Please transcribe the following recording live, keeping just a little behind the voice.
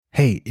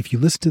Hey, if you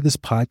listen to this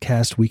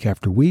podcast week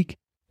after week,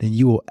 then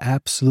you will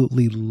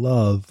absolutely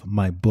love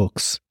my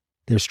books.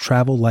 There's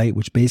Travel Light,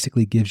 which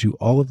basically gives you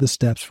all of the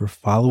steps for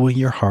following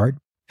your heart.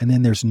 And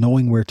then there's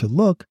Knowing Where to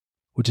Look,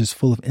 which is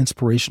full of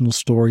inspirational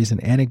stories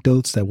and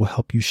anecdotes that will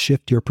help you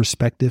shift your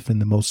perspective in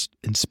the most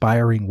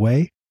inspiring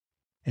way.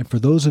 And for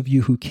those of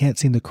you who can't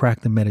seem to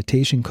crack the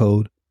meditation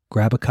code,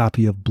 grab a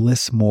copy of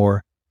Bliss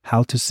More,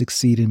 How to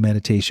Succeed in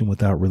Meditation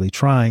Without Really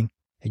Trying,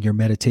 and your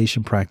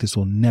meditation practice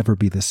will never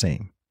be the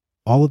same.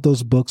 All of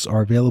those books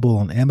are available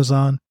on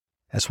Amazon,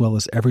 as well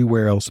as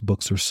everywhere else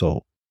books are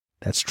sold.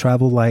 That's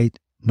Travel Light,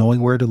 Knowing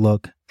Where to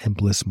Look, and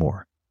Bliss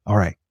More. All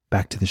right,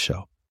 back to the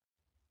show.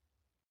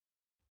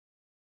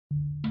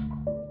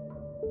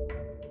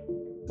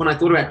 When I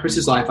thought about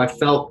Chris's life, I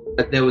felt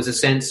that there was a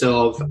sense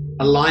of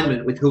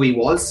alignment with who he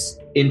was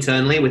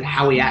internally, with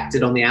how he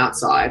acted on the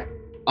outside.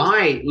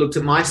 I looked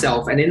at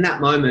myself and in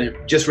that moment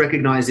just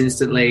recognized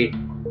instantly,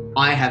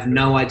 I have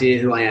no idea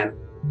who I am.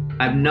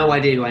 I have no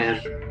idea who I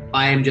am.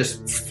 I am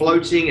just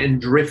floating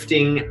and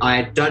drifting.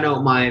 I don't know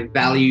what my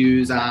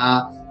values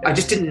are. I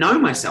just didn't know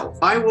myself.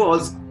 I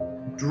was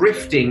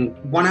drifting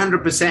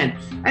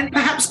 100%. And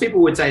perhaps people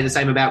would say the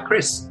same about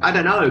Chris. I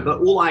don't know. But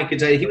all I could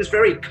say, he was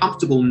very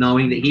comfortable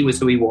knowing that he was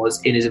who he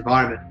was in his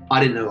environment. I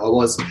didn't know who I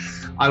was.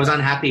 I was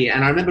unhappy.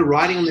 And I remember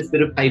writing on this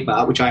bit of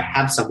paper, which I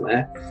have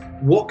somewhere,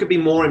 what could be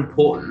more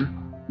important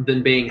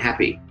than being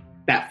happy?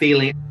 That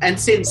feeling. And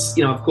since,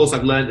 of course,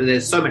 I've learned that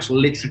there's so much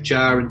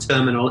literature and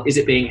terminal. Is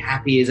it being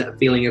happy? Is it a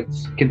feeling of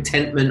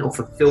contentment or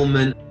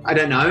fulfillment? I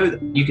don't know.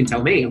 You can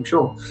tell me, I'm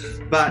sure.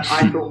 But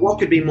I thought, what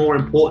could be more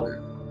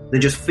important than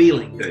just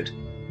feeling good?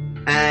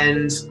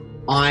 And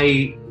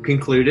I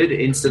concluded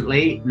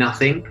instantly,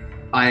 nothing.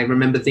 I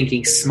remember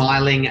thinking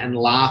smiling and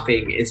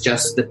laughing is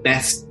just the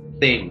best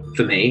thing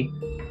for me.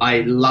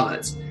 I love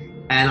it.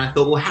 And I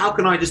thought, well, how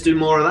can I just do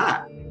more of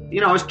that?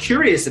 I was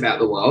curious about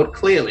the world.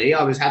 Clearly,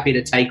 I was happy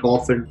to take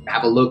off and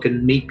have a look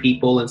and meet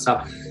people and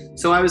stuff.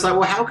 So I was like,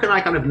 well, how can I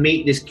kind of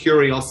meet this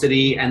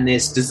curiosity and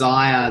this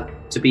desire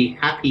to be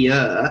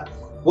happier?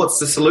 What's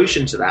the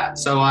solution to that?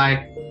 So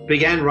I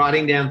began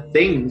writing down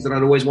things that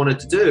I'd always wanted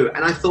to do.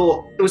 And I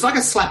thought it was like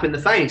a slap in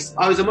the face.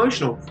 I was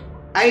emotional.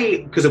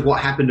 Because of what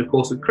happened, of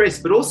course, with Chris,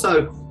 but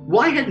also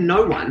why had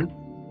no one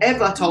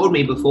ever told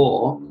me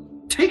before,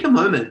 take a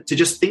moment to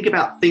just think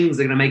about things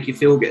that are going to make you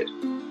feel good.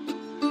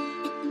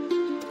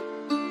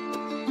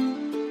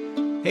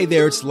 Hey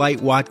there, it's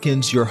Light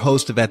Watkins, your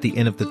host of At the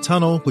End of the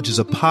Tunnel, which is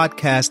a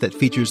podcast that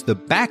features the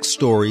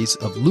backstories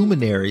of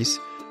luminaries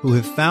who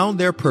have found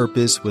their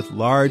purpose with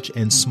large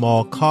and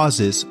small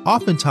causes,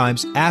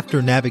 oftentimes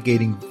after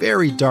navigating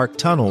very dark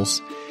tunnels,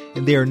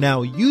 and they are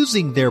now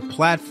using their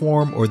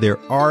platform or their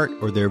art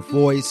or their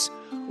voice,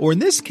 or in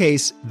this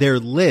case, their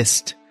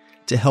list,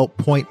 to help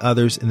point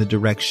others in the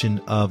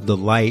direction of the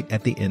light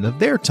at the end of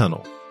their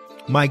tunnel.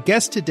 My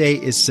guest today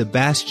is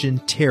Sebastian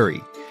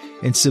Terry.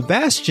 And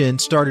Sebastian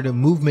started a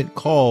movement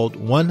called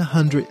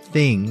 100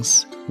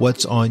 Things,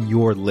 What's on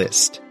Your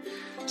List.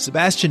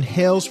 Sebastian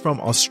hails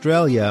from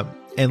Australia,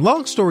 and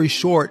long story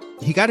short,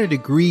 he got a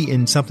degree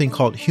in something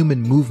called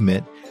human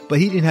movement, but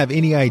he didn't have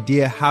any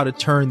idea how to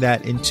turn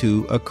that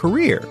into a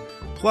career.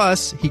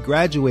 Plus, he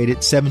graduated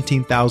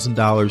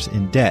 $17,000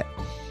 in debt.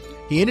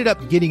 He ended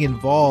up getting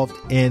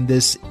involved in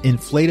this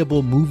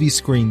inflatable movie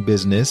screen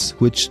business,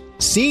 which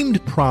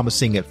seemed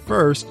promising at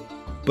first,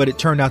 but it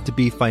turned out to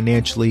be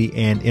financially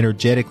and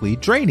energetically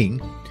draining.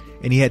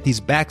 And he had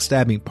these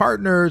backstabbing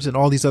partners and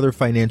all these other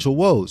financial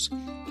woes.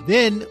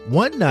 Then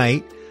one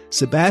night,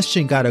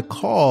 Sebastian got a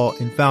call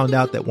and found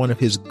out that one of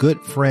his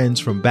good friends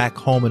from back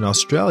home in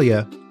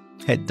Australia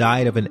had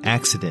died of an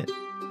accident.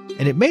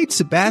 And it made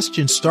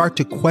Sebastian start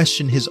to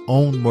question his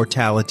own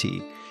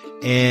mortality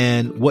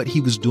and what he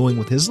was doing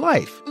with his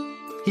life.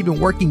 He'd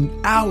been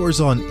working hours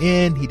on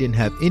end. He didn't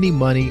have any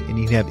money and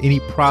he didn't have any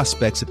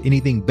prospects of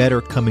anything better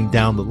coming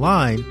down the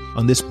line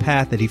on this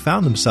path that he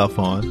found himself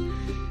on.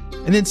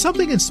 And then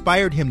something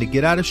inspired him to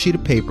get out a sheet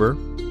of paper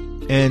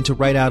and to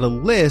write out a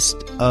list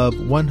of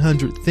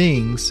 100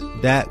 things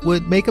that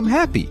would make him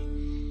happy.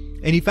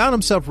 And he found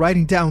himself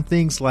writing down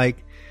things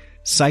like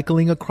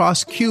cycling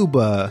across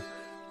Cuba,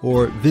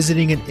 or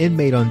visiting an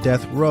inmate on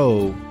death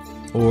row,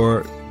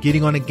 or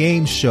getting on a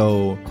game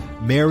show,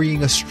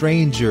 marrying a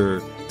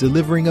stranger,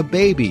 delivering a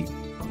baby.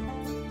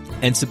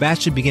 And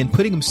Sebastian began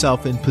putting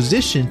himself in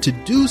position to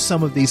do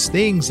some of these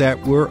things that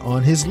were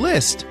on his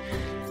list.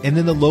 And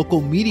then the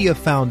local media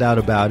found out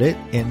about it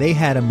and they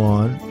had him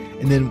on.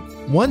 And then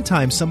one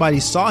time somebody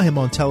saw him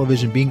on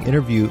television being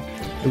interviewed.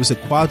 It was a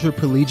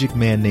quadriplegic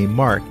man named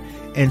Mark.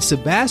 And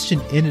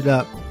Sebastian ended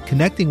up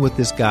connecting with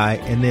this guy,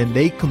 and then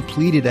they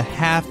completed a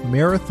half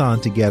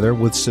marathon together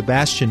with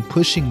Sebastian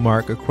pushing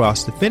Mark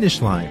across the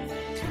finish line.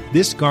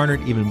 This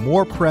garnered even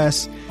more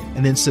press.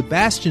 And then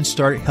Sebastian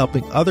started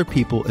helping other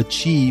people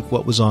achieve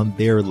what was on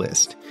their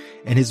list,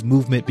 and his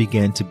movement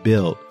began to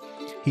build.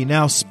 He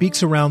now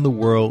speaks around the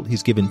world.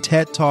 He's given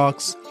TED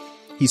Talks.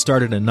 He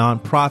started a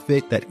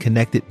nonprofit that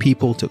connected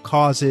people to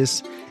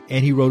causes,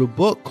 and he wrote a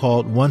book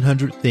called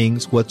 100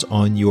 Things, What's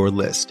on Your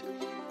List.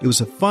 It was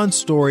a fun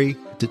story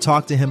to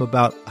talk to him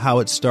about how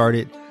it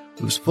started.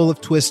 It was full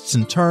of twists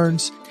and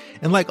turns.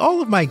 And like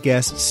all of my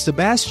guests,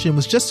 Sebastian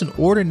was just an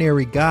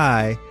ordinary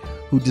guy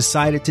who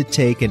decided to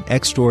take an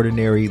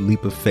extraordinary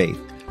leap of faith.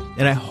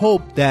 And I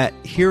hope that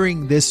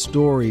hearing this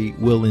story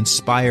will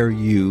inspire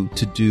you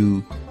to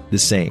do the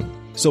same.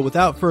 So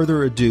without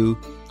further ado,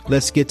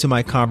 let's get to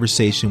my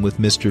conversation with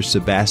Mr.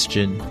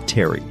 Sebastian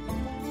Terry.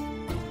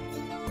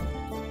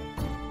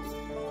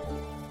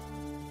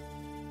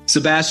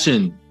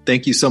 Sebastian,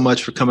 thank you so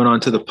much for coming on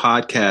to the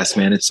podcast,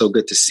 man. It's so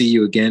good to see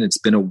you again. It's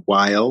been a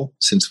while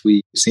since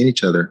we've seen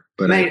each other,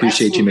 but mate, I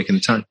appreciate you making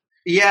the time.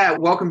 Yeah,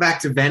 welcome back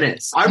to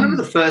Venice. I remember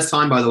the first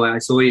time, by the way, I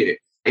saw you.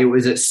 It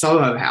was at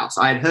Soho House.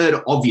 I had heard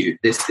of you,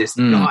 this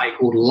guy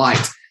called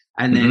Light.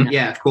 And then,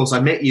 of course, I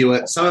met you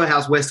at Soho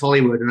House, West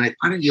Hollywood. And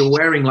I know you're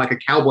wearing like a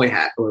cowboy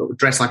hat or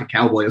dressed like a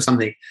cowboy or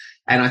something.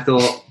 And I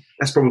thought,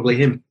 that's probably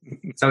him.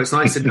 So it's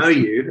nice to know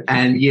you.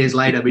 And years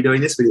later, be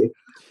doing this with you.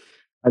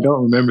 I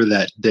don't remember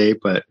that day,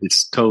 but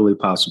it's totally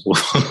possible.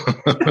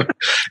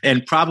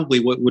 And probably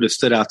what would have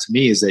stood out to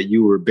me is that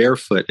you were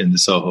barefoot in the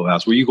Soho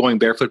House. Were you going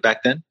barefoot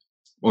back then?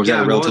 Or was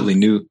that a relatively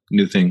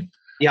new thing?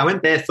 Yeah, I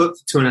went barefoot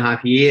for 2.5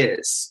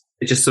 years.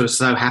 It just sort of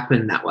so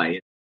happened that way.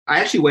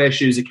 I actually wear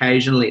shoes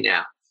occasionally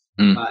now.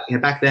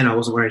 Back then, I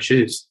wasn't wearing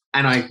shoes.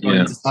 And I got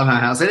into Soho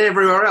House and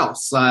everywhere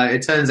else.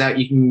 It turns out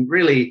you can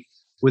really,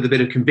 with a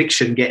bit of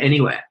conviction, get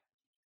anywhere.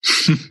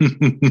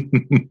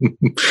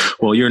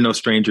 Well, you're no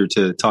stranger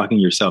to talking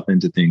yourself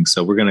into things.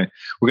 So we're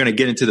gonna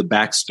get into the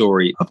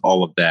backstory of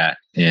all of that.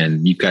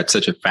 And you've got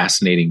such a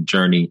fascinating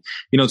journey.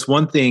 You know, it's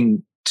one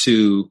thing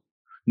to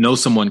know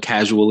someone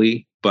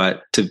casually,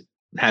 but to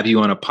have you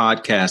on a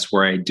podcast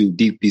where I do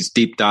these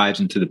deep dives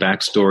into the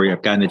backstory,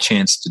 I've gotten a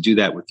chance to do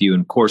that with you.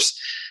 And of course,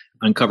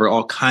 uncover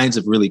all kinds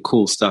of really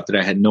cool stuff that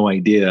I had no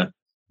idea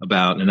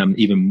about. And I'm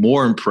even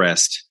more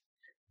impressed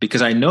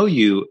because I know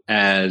you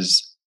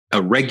as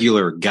a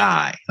regular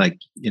guy. Like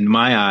in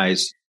my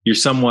eyes, you're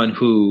someone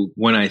who,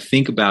 when I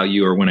think about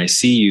you or when I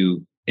see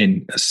you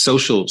in a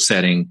social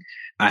setting,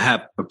 I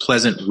have a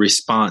pleasant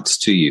response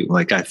to you.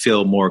 Like I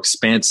feel more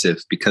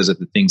expansive because of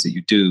the things that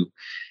you do.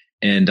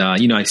 And,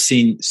 I've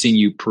seen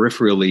you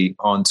peripherally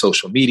on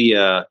social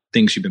media,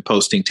 things you've been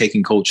posting,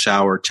 taking cold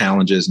shower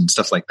challenges and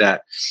stuff like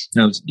that.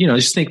 And I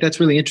just think that's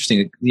really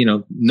interesting. You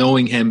know,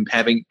 knowing him,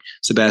 having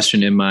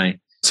Sebastian in my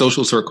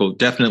social circle,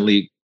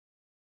 definitely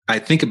I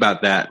think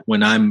about that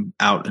when I'm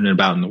out and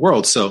about in the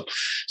world. So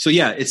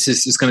yeah,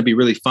 it's going to be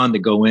really fun to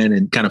go in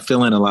and kind of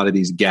fill in a lot of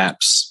these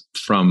gaps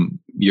from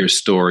your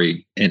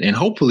story. And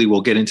hopefully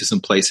we'll get into some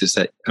places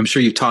that I'm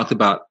sure you've talked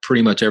about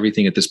pretty much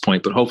everything at this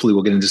point, but hopefully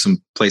we'll get into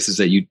some places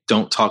that you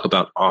don't talk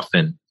about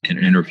often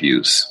in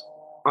interviews.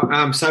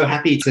 I'm so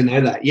happy to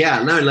know that.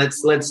 Yeah, no,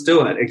 let's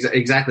do it.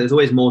 Exactly. There's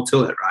always more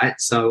to it, right?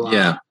 So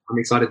I'm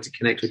excited to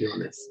connect with you on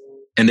this.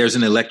 And there's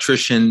an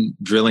electrician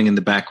drilling in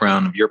the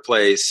background of your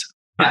place.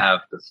 I have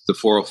the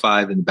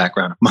 405 in the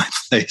background of my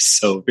place.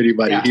 So if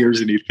anybody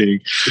hears anything,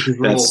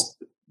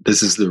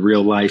 this is the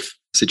real life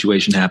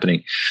situation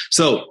happening.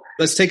 So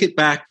let's take it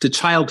back to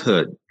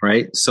childhood,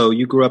 right? So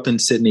you grew up in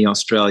Sydney,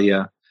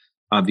 Australia.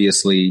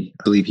 Obviously,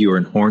 I believe you were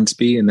in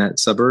Hornsby in that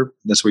suburb.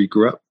 That's where you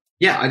grew up?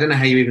 Yeah, I don't know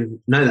how you even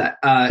know that.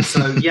 I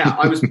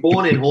was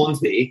born in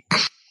Hornsby,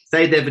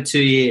 stayed there for 2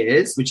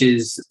 years, which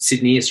is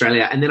Sydney,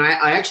 Australia. And then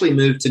I actually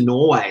moved to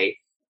Norway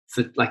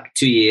for like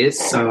 2 years.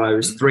 So I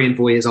was 3 and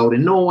 4 years old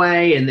in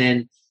Norway. And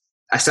then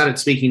I started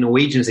speaking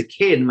Norwegian as a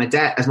kid, and my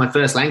dad, as my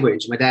first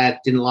language, my dad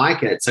didn't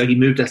like it. So he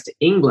moved us to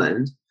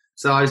England.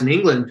 So I was in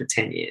England for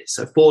 10 years.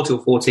 So 4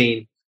 till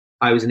 14,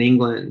 I was in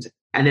England,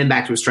 and then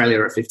back to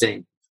Australia at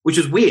 15, which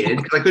was weird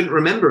because I couldn't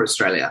remember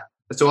Australia.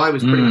 So I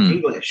was pretty much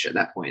English at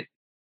that point.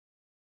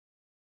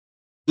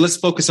 Let's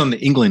focus on the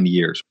England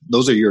years.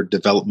 Those are your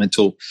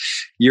developmental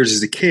years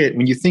as a kid.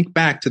 When you think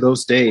back to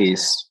those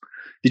days,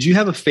 did you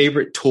have a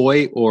favorite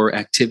toy or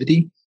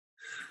activity?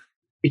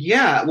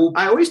 Yeah, well,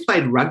 I always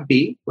played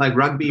rugby. Like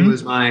rugby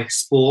was my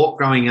sport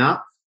growing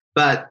up,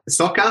 but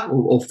soccer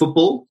or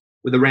football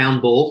with a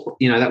round ball,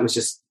 that was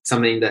just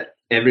something that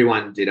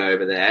everyone did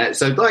over there.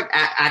 So like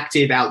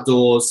active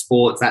outdoor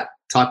sports, that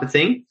type of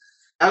thing.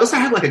 I also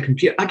had like a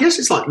computer. I guess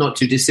it's like not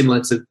too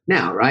dissimilar to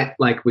now, right?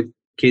 Like with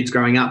kids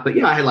growing up. But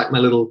yeah, I had like my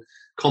little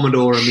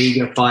Commodore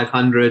Amiga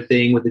 500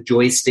 thing with a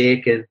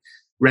joystick and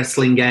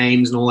wrestling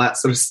games and all that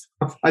sort of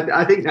stuff.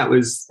 I think that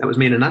was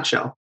me in a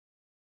nutshell.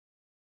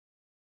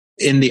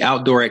 In the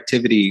outdoor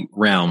activity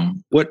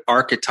realm, what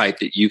archetype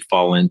did you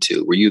fall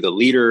into? Were you the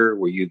leader?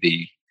 Were you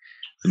the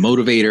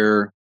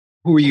motivator?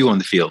 Who were you on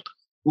the field?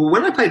 Well,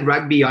 when I played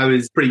rugby, I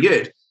was pretty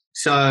good.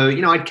 So,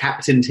 I'd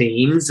captain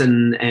teams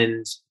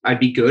and I'd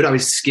be good. I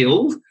was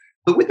skilled.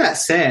 But with that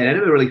said, I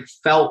never really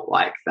felt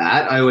like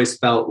that. I always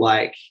felt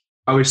like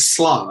I was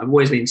slow. I've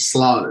always been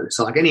slow.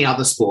 So like any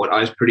other sport, I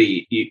was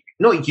pretty,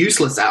 not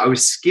useless at. I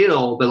was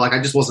skilled, but like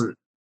I just wasn't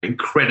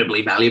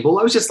incredibly valuable.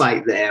 I was just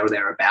like there or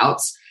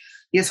thereabouts.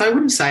 Yeah, so I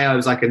wouldn't say I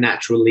was like a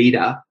natural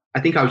leader. I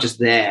think I was just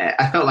there.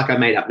 I felt like I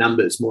made up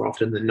numbers more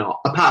often than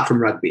not, apart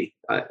from rugby.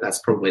 That's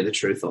probably the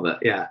truth of it,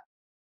 yeah.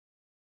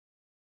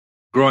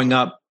 Growing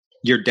up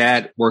your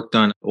dad worked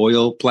on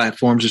oil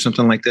platforms or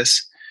something like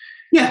this?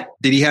 Yeah.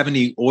 Did he have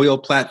any oil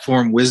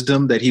platform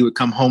wisdom that he would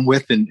come home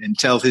with and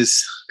tell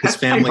his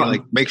family,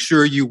 like, make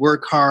sure you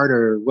work hard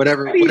or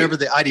whatever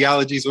the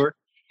ideologies were?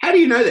 How do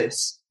you know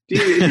this?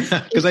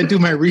 Because I do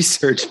my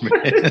research, man.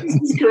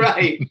 It's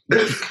great.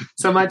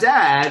 So my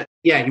dad,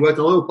 he worked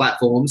on oil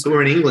platforms. So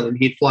we're in England.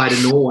 He'd fly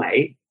to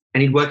Norway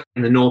and he'd work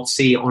in the North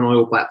Sea on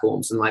oil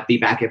platforms and like be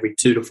back every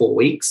 2 to 4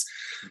 weeks.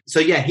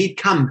 So he'd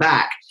come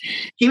back.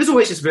 He was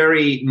always just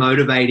very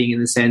motivating in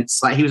the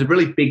sense, like he was a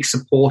really big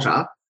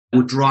supporter,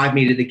 would drive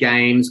me to the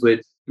games,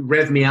 would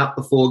rev me up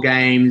before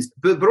games,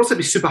 but also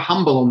be super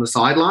humble on the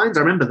sidelines.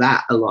 I remember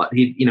that a lot.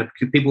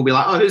 People would be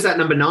like, oh, who's that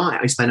number 9?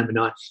 I used to say number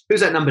 9.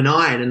 Who's that number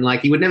 9? And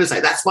like, he would never say,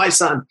 that's my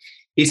son.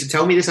 He used to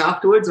tell me this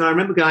afterwards. And I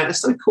remember going,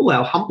 that's so cool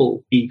how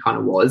humble he kind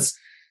of was.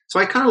 So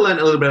I kind of learned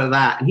a little bit of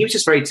that. And he was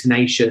just very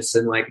tenacious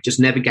and like just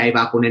never gave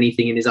up on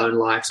anything in his own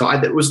life. So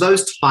it was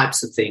those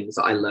types of things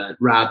that I learned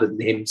rather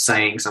than him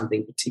saying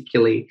something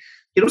particularly.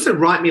 He'd also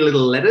write me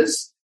little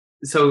letters.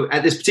 So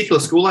at this particular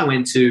school I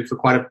went to for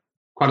quite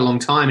a long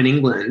time in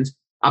England,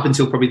 up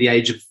until probably the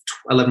age of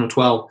 11 or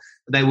 12,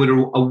 they would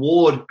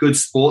award good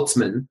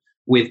sportsmen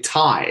with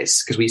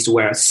ties because we used to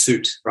wear a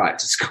suit, right,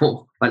 to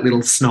school, like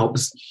little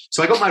snobs.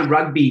 So I got my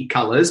rugby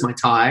colours, my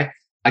tie.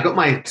 I got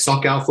my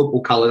soccer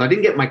football colours. I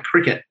didn't get my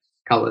cricket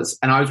colours.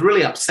 And I was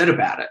really upset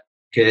about it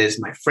because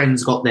my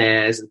friends got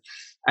theirs.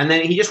 And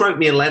then he just wrote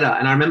me a letter.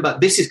 And I remember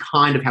this is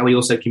kind of how he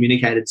also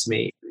communicated to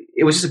me.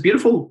 It was just a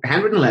beautiful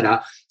handwritten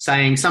letter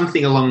saying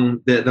something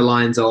along the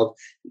lines of,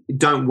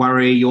 don't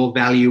worry, your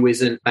value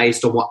isn't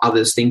based on what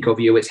others think of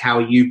you. It's how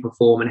you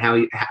perform and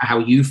how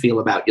you feel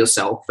about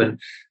yourself. And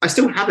I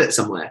still have it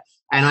somewhere.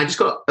 And I just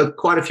got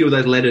quite a few of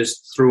those letters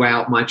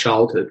throughout my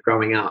childhood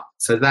growing up.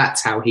 So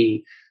that's how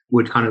he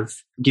would kind of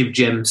give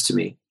gems to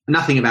me.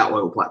 Nothing about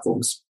oil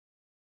platforms.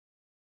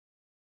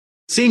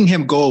 Seeing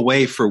him go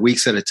away for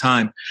weeks at a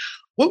time,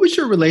 what was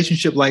your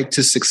relationship like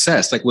to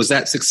success? Like, was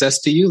that success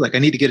to you? Like, I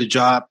need to get a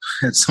job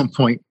at some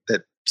point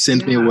that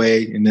sends me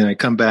away and then I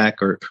come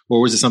back, or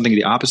was it something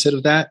the opposite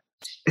of that?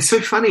 It's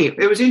so funny.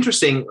 It was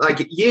interesting.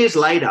 Like years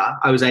later,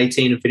 I was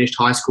 18 and finished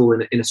high school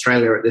in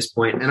Australia at this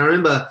point. And I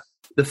remember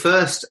the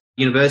first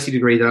university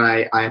degree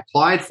that I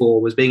applied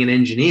for was being an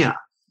engineer,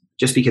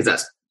 just because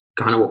that's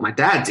kind of what my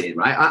dad did,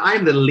 right? I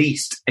am the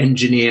least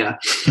engineer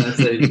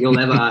person you'll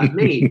ever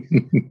meet.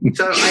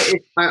 So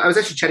I was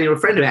actually chatting to a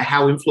friend about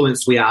how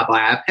influenced we are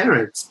by our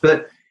parents.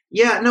 But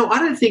I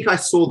don't think I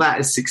saw that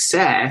as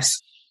success.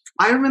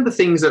 I remember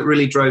things that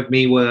really drove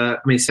me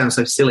it sounds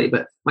so silly,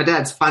 but my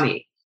dad's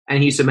funny and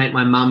he used to make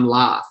my mum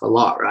laugh a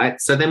lot, right?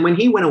 So then when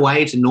he went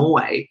away to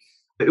Norway,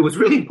 it was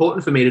really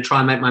important for me to try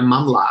and make my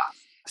mum laugh.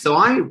 So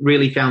I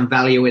really found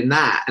value in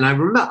that. And I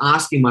remember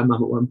asking my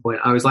mum at one point,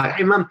 I was like,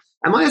 hey, Mum,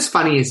 am I as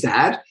funny as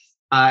Dad?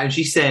 And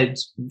she said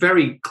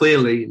very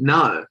clearly,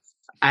 no.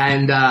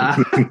 And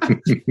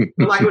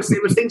like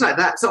it was things like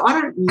that. So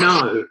I don't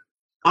know.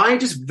 I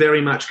just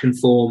very much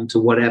conform to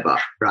whatever,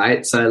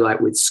 right? So like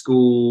with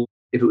school,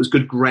 if it was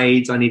good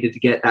grades I needed to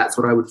get, that's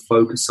what I would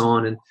focus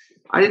on. And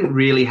I didn't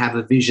really have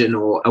a vision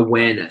or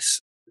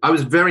awareness. I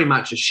was very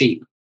much a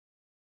sheep.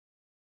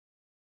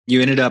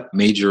 You ended up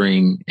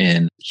majoring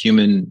in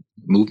human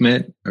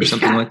movement or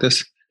something like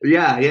this?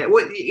 Yeah.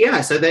 Well,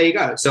 so there you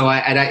go. So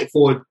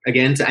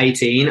to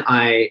 18,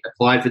 I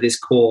applied for this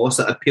course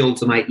that appealed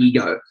to my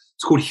ego.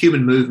 It's called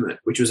Human Movement,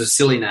 which was a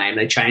silly name.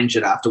 They changed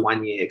it after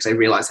 1 year because they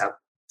realized how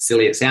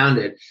silly it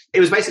sounded. It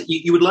was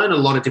basically, you would learn a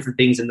lot of different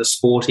things in the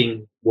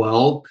sporting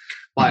world,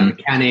 like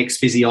mechanics,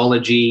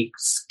 physiology,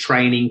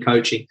 training,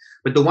 coaching.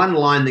 But the one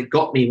line that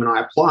got me when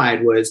I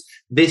applied was,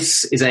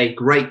 this is a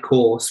great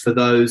course for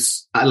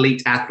those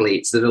elite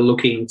athletes that are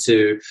looking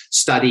to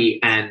study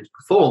and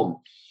perform.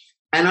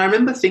 And I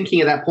remember thinking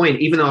at that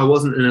point, even though I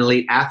wasn't an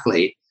elite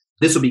athlete,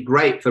 this will be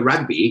great for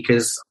rugby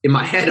because in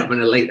my head, I'm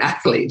an elite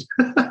athlete.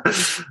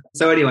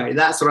 So anyway,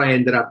 that's what I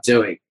ended up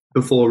doing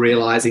before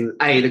realizing,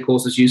 A, the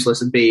course was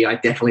useless, and B, I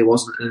definitely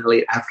wasn't an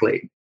elite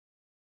athlete.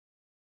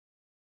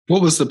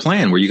 What was the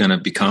plan? Were you going to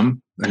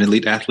become an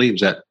elite athlete?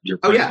 Was that your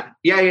plan? Oh,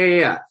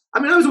 yeah. I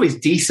mean, I was always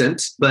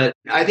decent, but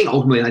I think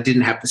ultimately I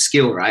didn't have the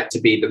skill, right, to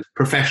be the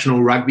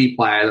professional rugby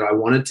player that I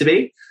wanted to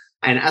be.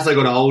 And as I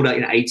got older,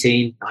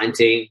 18,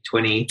 19,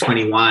 20,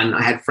 21,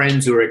 I had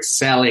friends who were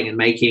excelling and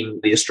making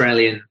the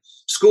Australian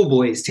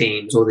schoolboys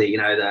teams or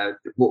the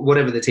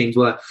whatever the teams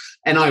were.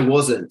 And I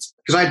wasn't,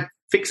 because I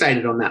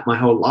fixated on that my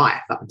whole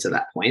life up until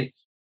that point.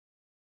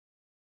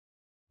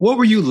 What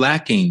were you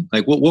lacking?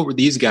 Like, what were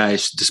these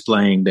guys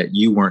displaying that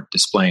you weren't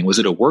displaying? Was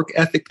it a work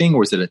ethic thing or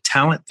was it a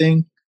talent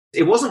thing?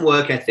 It wasn't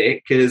work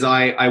ethic because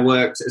I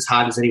worked as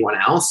hard as anyone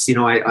else.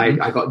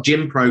 I got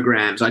gym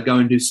programs. I'd go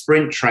and do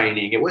sprint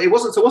training. It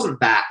wasn't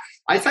that.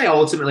 I'd say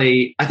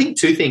ultimately, I think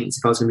two things,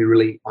 if I was going to be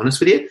really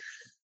honest with you.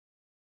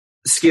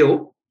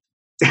 Skill,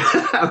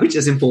 which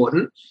is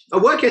important. A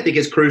work ethic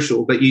is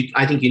crucial, but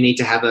I think you need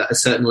to have a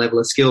certain level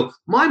of skill.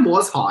 Mine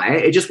was high.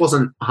 It just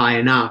wasn't high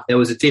enough. There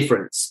was a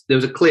difference. There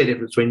was a clear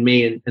difference between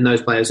me and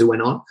those players who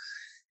went on.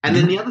 And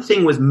then the other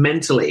thing was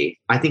mentally.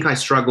 I think I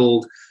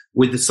struggled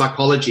with the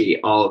psychology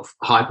of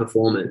high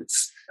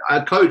performance.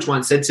 A coach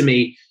once said to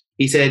me,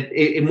 he said,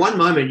 in one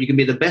moment, you can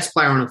be the best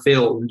player on a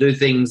field and do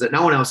things that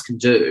no one else can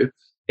do.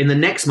 In the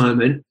next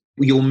moment,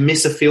 you'll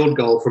miss a field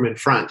goal from in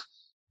front.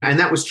 And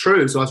that was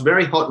true. So I was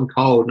very hot and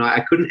cold, and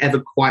I couldn't ever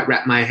quite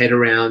wrap my head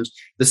around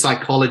the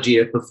psychology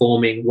of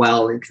performing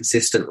well and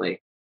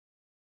consistently.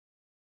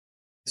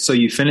 So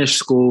you finished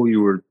school,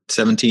 you were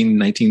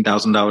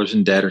 $19,000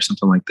 in debt or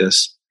something like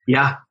this.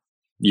 Yeah.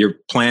 Your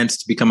plans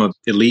to become an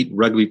elite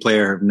rugby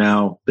player have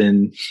now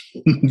been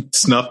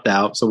snuffed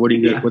out. So what do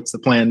you what's the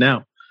plan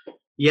now?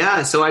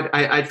 Yeah, so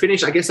I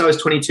finished, I guess I was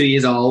 22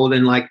 years old,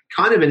 and like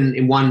kind of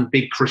in one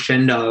big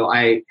crescendo,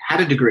 I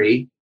had a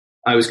degree.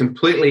 I was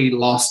completely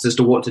lost as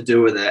to what to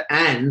do with it.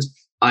 And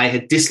I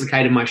had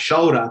dislocated my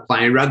shoulder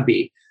playing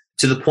rugby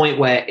to the point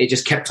where it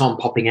just kept on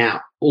popping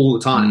out all the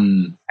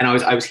time. And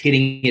I was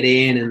hitting it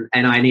in,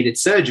 and I needed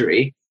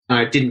surgery, and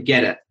I didn't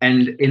get it.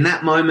 And in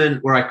that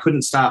moment where I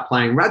couldn't start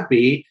playing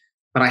rugby,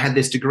 but I had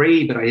this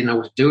degree, but I didn't know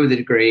what to do with the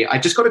degree, I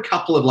just got a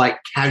couple of like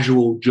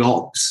casual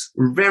jobs,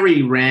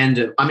 very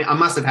random. I mean, I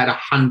must have had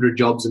 100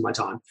 jobs in my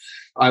time.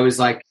 I was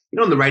like,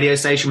 on the radio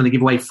station when they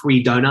give away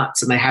free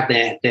donuts and they have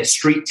their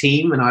street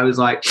team. And I was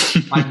like,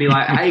 I'd be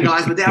like, hey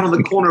guys, we're down on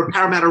the corner of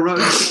Parramatta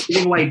Road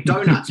giving away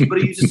donuts. You've got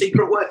to use a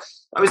secret word.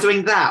 I was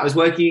doing that. I was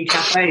working in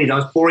cafes. I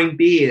was pouring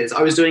beers.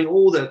 I was doing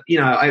all the,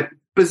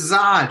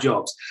 bizarre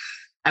jobs.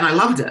 And I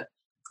loved it.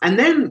 And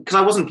then, because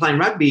I wasn't playing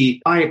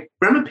rugby, I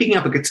remember picking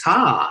up a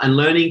guitar and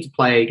learning to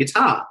play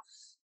guitar.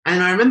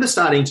 And I remember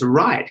starting to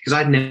write because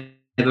I'd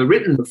never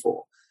written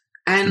before.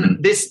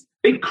 And this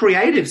big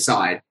creative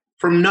side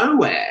from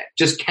nowhere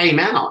just came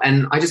out.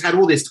 And I just had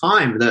all this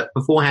time that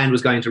beforehand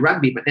was going to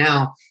rugby, but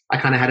now I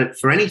kind of had it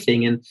for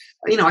anything. And,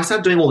 I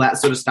started doing all that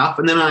sort of stuff.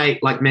 And then I,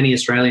 like many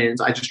Australians,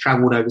 I just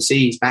traveled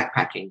overseas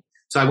backpacking.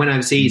 So I went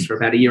overseas for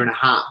about a year and a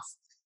half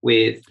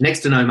with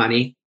next to no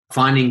money,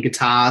 finding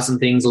guitars and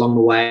things along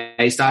the way,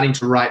 starting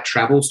to write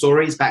travel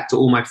stories back to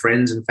all my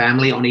friends and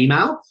family on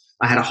email.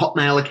 I had a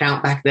Hotmail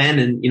account back then,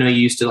 and, you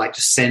used to like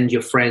just send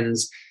your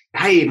friends,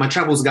 hey, my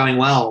travels are going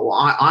well.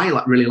 I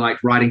really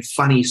liked writing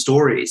funny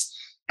stories,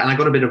 and I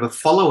got a bit of a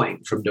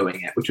following from doing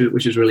it,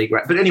 which was really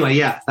great. But anyway,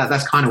 yeah,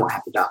 that's kind of what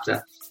happened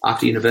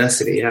after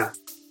university, yeah.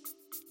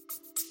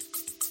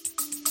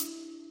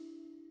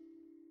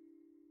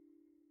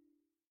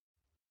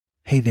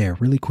 Hey there,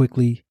 really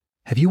quickly.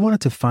 Have you wanted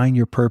to find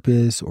your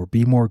purpose or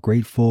be more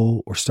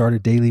grateful or start a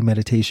daily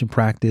meditation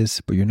practice,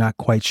 but you're not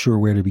quite sure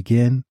where to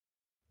begin?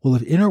 Well,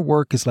 if inner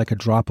work is like a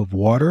drop of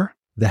water,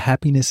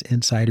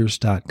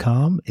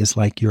 thehappinessinsiders.com is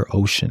like your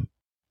ocean.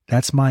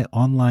 That's my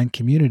online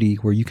community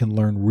where you can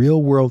learn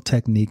real-world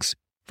techniques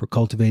for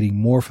cultivating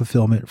more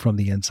fulfillment from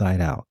the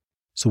inside out.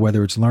 So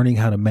whether it's learning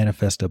how to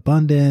manifest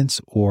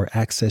abundance or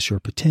access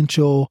your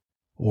potential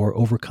or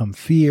overcome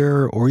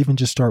fear or even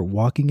just start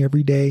walking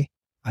every day,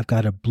 I've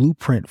got a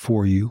blueprint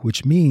for you,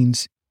 which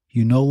means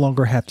you no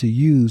longer have to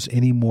use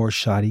any more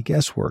shoddy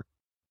guesswork.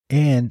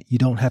 And you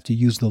don't have to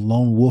use the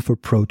lone wolf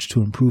approach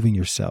to improving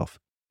yourself.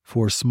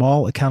 For a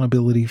small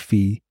accountability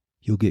fee,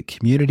 you'll get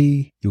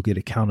community, you'll get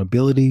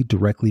accountability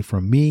directly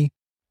from me,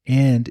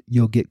 and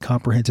you'll get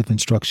comprehensive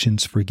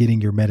instructions for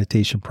getting your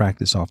meditation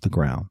practice off the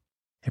ground.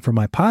 And for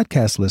my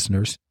podcast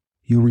listeners,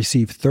 you'll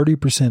receive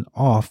 30%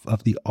 off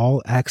of the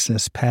All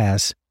Access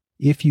Pass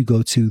if you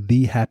go to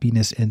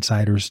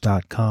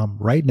thehappinessinsiders.com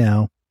right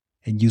now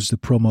and use the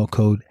promo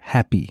code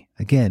HAPPY.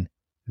 Again,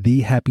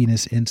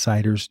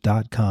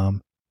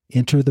 thehappinessinsiders.com.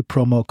 Enter the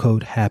promo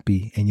code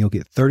HAPPY and you'll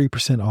get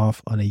 30%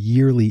 off on a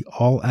yearly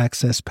all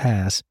access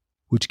pass,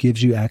 which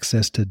gives you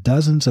access to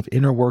dozens of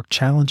inner work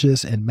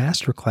challenges and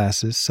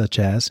masterclasses, such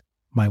as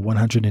my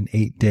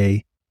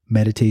 108-day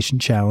meditation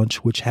challenge,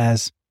 which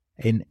has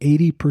an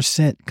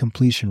 80%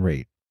 completion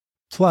rate.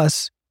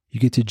 Plus, you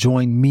get to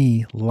join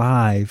me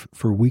live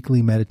for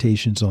weekly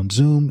meditations on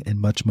Zoom and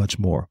much, much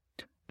more.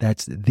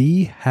 That's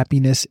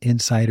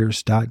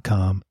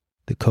thehappinessinsiders.com.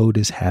 The code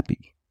is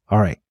HAPPY. All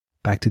right,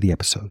 back to the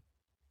episode.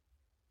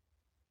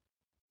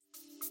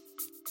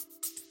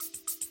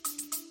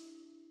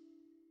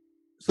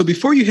 So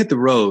before you hit the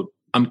road,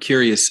 I'm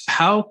curious,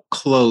 how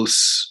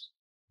close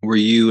were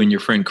you and your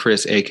friend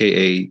Chris,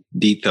 aka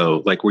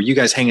Detho? Like, were you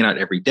guys hanging out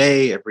every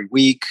day, every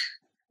week?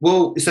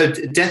 Well, so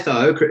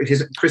Detho,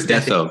 Chris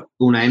Detho,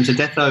 full name. So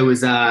Detho was,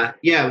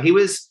 he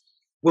was,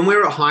 when we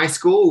were at high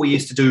school, we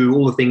used to do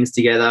all the things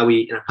together.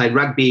 We played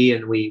rugby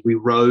and we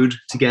rode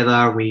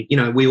together. We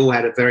all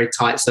had a very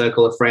tight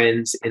circle of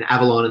friends in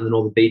Avalon and the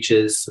Northern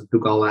Beaches,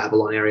 Bilgola,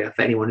 Avalon area,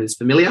 for anyone who's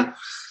familiar.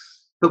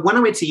 But when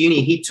I went to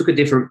uni, he took a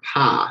different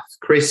path.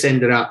 Chris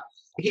ended up,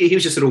 he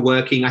was just sort of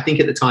working. I think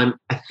at the time,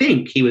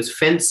 he was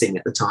fencing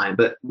at the time,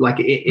 but like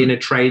in a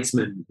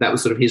tradesman, that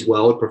was sort of his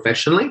world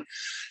professionally.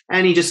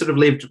 And he just sort of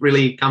lived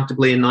really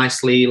comfortably and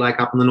nicely, like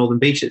up on the Northern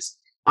Beaches.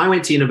 I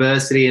went to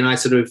university and I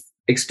sort of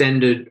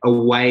extended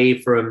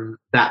away from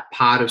that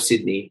part of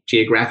Sydney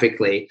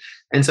geographically.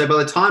 And so by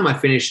the time I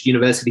finished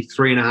university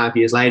 3.5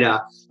 years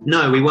later,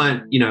 no, we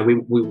weren't,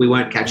 we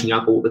weren't catching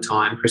up all the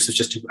time. Chris was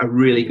just a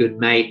really good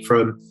mate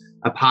from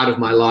a part of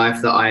my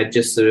life that I had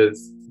just sort of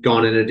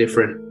gone in a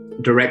different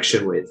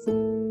direction with.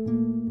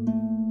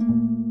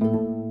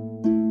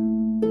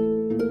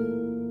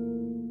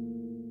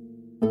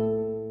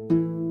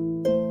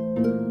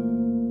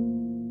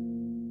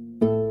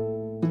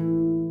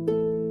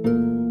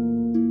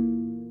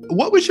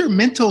 What was your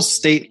mental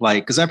state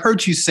like? Because I've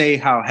heard you say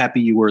how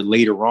happy you were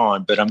later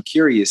on, but I'm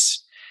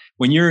curious,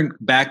 when you're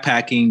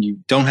backpacking, you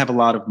don't have a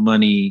lot of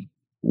money.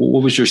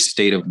 What was your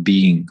state of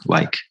being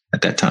like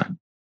at that time?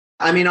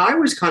 I mean, I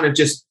was kind of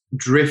just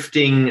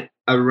drifting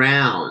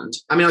around.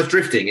 I mean, I was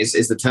drifting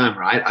is the term,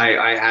 right?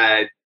 I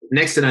had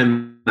next to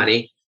no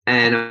money,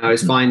 and I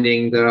was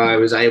finding that I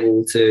was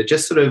able to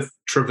just sort of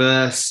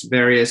traverse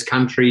various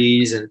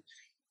countries and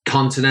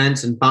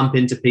continents and bump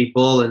into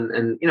people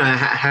and you know,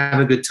 have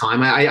a good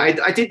time.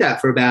 I did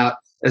that for about,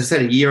 as I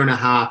said, a year and a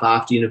half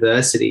after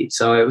university.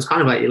 So it was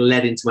kind of like it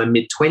led into my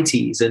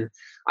mid-20s, and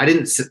I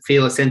didn't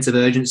feel a sense of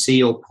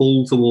urgency or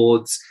pull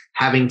towards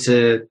having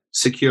to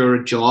secure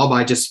a job.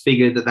 I just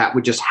figured that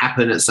would just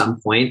happen at some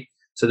point.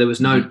 So there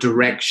was no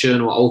direction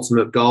or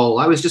ultimate goal.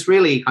 I was just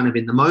really kind of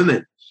in the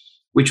moment,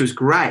 which was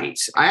great.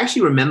 I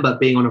actually remember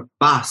being on a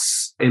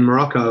bus in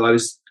Morocco. I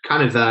was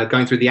kind of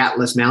going through the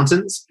Atlas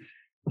Mountains,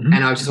 and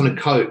I was just on a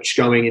coach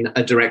going in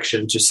a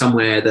direction to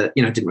somewhere that,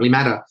 you know, didn't really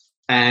matter.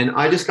 And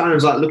I just kind of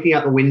was like looking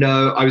out the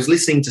window. I was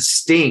listening to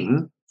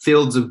Sting,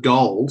 Fields of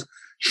Gold.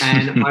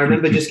 And I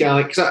remember just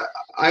going, because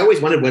I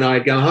always wondered when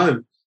I'd go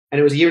home. And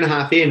it was a year and a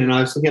half in, and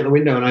I was looking out the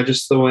window, and I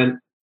just thought,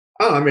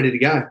 oh, I'm ready to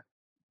go.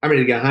 I'm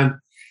ready to go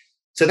home.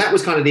 So that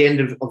was kind of the end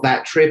of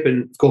that trip.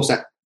 And of course,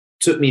 that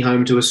took me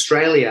home to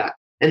Australia.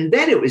 And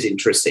then it was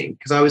interesting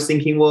because I was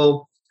thinking,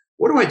 well,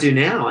 what do I do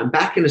now? I'm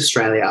back in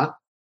Australia.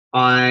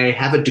 I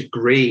have a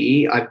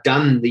degree. I've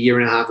done the year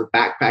and a half of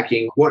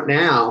backpacking. What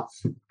now?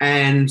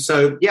 And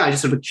so, yeah, I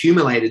just sort of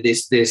accumulated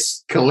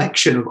this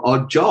collection of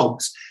odd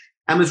jobs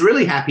and was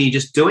really happy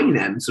just doing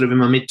them sort of in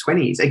my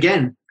mid-20s.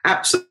 Again,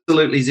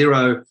 absolutely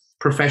zero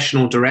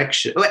professional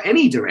direction or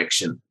any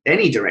direction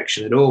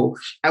at all.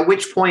 At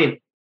which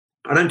point,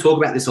 I don't talk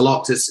about this a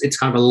lot because it's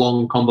kind of a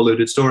long,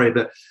 convoluted story,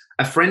 but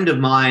a friend of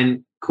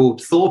mine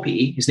called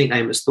Thorpey, his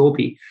nickname was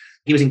Thorpey,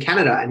 he was in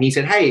Canada, and he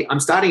said, hey, I'm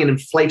starting an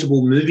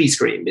inflatable movie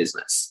screen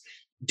business.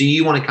 Do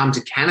you want to come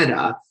to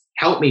Canada,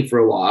 help me for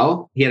a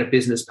while? He had a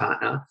business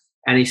partner,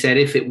 and he said,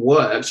 if it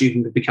works, you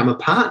can become a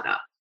partner.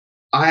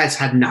 I just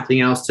had nothing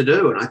else to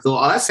do, and I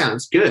thought, oh, that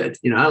sounds good.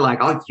 You know,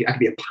 like I could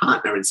be a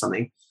partner in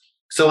something.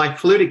 So I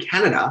flew to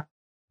Canada,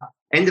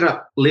 ended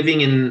up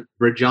living in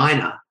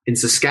Regina in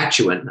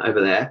Saskatchewan over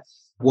there,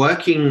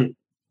 working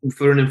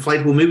for an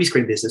inflatable movie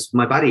screen business with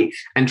my buddy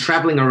and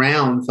traveling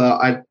around for,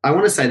 I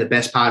want to say, the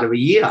best part of a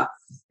year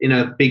in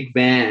a big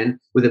van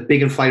with a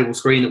big inflatable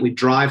screen that we'd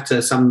drive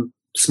to some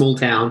small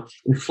town,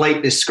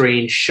 inflate this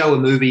screen, show a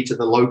movie to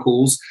the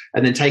locals,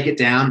 and then take it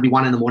down, be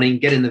 1 a.m,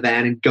 get in the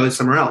van and go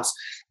somewhere else.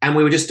 And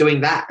we were just doing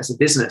that as a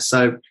business.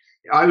 So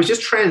I was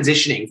just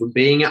transitioning from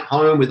being at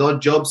home with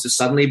odd jobs to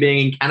suddenly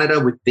being in Canada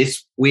with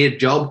this weird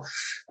job.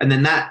 And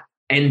then that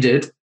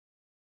ended.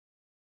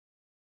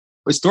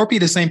 Was Thorpey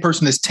the same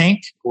person as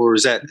Tank, or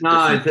is that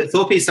no?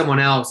 Thorpey is someone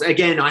else.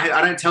 Again,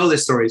 I don't tell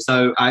this story,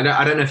 so I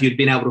don't know if you'd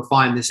been able to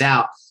find this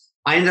out.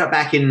 I ended up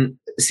back in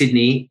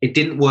Sydney. It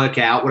didn't work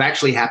out. What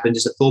actually happened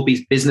is that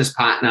Thorpey's business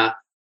partner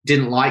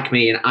didn't like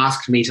me and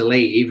asked me to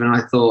leave. And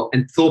I thought,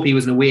 and Thorpey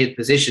was in a weird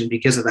position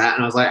because of that.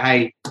 And I was like,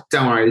 hey,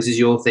 don't worry, this is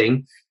your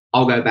thing.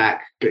 I'll go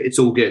back. It's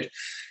all good.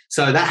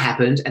 So that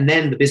happened. And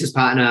then the business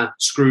partner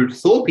screwed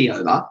Thorpey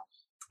over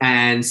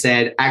and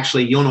said,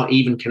 actually, you're not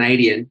even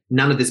Canadian.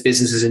 None of this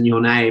business is in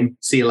your name.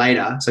 See you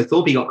later. So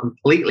Thorpey got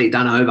completely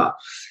done over.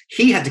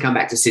 He had to come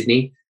back to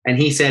Sydney, and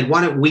he said,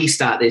 why don't we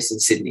start this in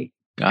Sydney?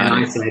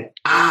 I said,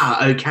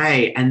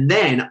 okay. And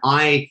then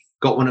I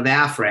got one of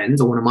our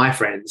friends, or one of my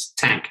friends,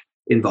 Tank,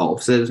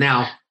 involved. So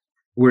now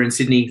we're in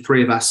Sydney,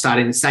 3 of us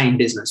starting the same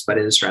business, but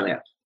in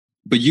Australia.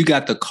 But you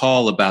got the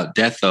call about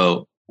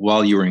Deatho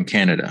while you were in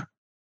Canada.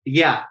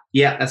 Yeah,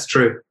 that's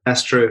true.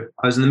 That's true.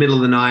 I was in the middle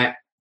of the night.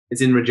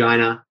 It's in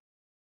Regina.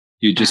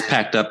 You just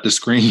packed up the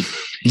screen.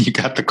 You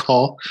got the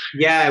call?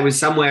 Yeah, it was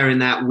somewhere in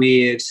that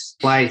weird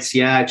place.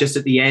 Yeah, just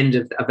at the end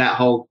of that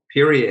whole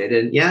period.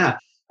 And yeah,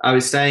 I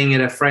was staying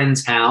at a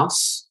friend's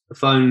house. The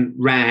phone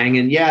rang,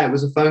 and yeah, it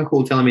was a phone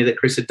call telling me that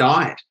Chris had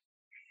died.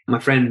 My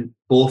friend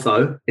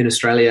Bortho in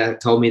Australia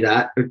told me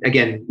that.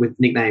 Again, with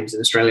nicknames in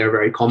Australia are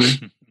very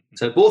common.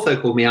 So Bortho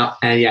called me up,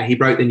 and yeah, he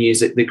broke the news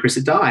that Chris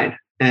had died.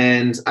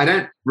 And I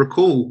don't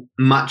recall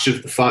much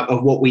of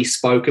of what we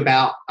spoke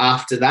about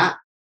after that.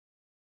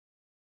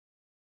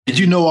 Did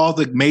you know all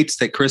the mates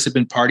that Chris had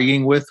been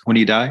partying with when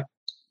he died?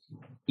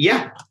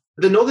 Yeah.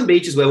 The northern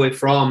beaches where we're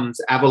from,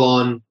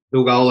 Avalon,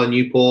 Bilgola,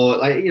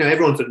 Newport,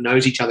 everyone sort of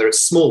knows each other.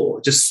 It's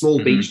small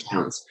beach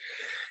towns.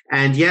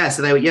 And yeah,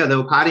 so they were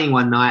partying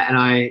one night, and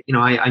I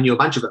knew a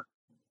bunch of them,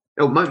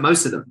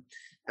 most of them.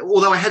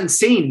 Although I hadn't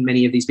seen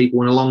many of these people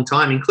in a long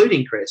time,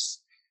 including Chris.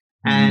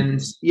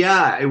 And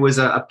yeah, it was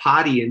a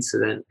party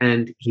incident,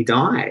 and he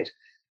died,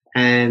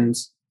 and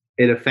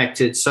it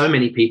affected so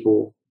many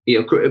people.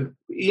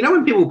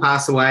 When people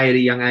pass away at a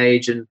young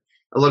age, and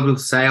a lot of people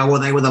say, oh,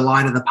 well, they were the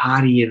light of the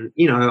party. And,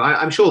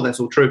 I'm sure that's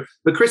all true.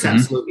 But Chris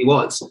absolutely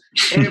was.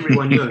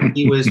 Everyone knew him.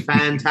 He was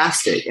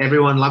fantastic.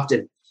 Everyone loved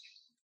him.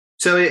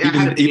 So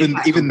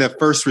even the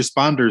first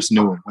responders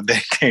knew him when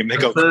they came. They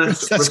go,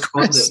 that's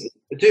Chris.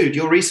 Dude,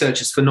 your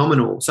research is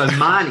phenomenal. So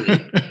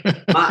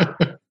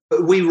Marnie,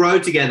 we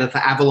rode together for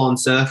Avalon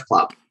Surf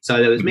Club. So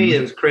there was me,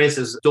 there was Chris,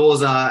 there was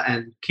Dorza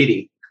and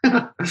Kitty.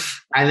 And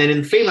then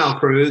in the female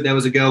crew, there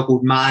was a girl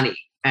called Marnie.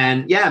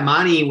 And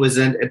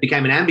Marnie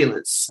became an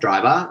ambulance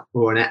driver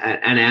or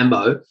an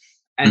ambo.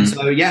 And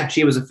so,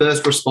 she was the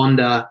first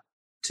responder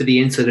to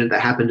the incident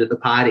that happened at the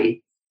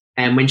party.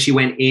 And when she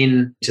went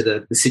into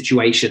the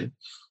situation,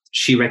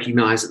 she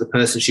recognized that the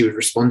person she was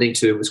responding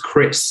to was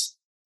Chris.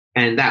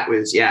 And that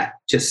was,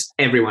 just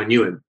everyone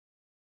knew him.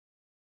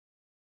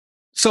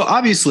 So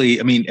obviously,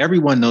 I mean,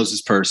 everyone knows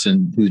this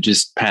person who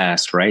just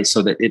passed, right?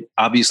 So that it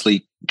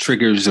obviously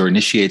triggers or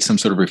initiates some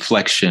sort of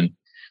reflection.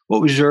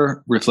 What was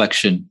your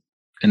reflection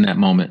in that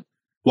moment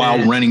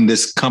while running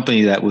this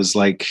company that was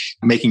like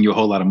making you a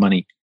whole lot of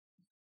money?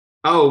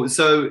 Oh,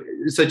 so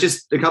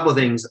just a couple of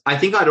things. I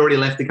think I'd already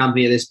left the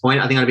company at this point.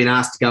 I think I'd been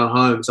asked to go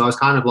home. So I was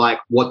kind of like,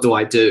 what do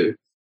I do?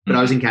 But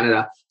I was in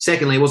Canada.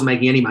 Secondly, it wasn't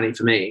making any money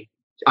for me.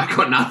 I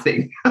got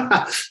nothing.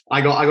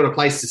 I got a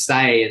place to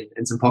stay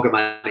and some pocket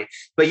money.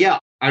 But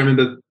I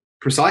remember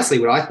precisely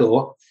what I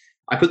thought.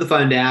 I put the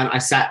phone down. I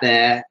sat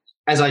there,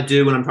 as I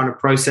do when I'm trying to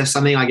process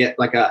something. I get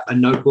like a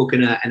notebook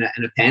and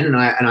a pen, and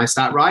I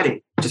start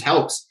writing. It just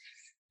helps.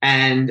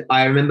 And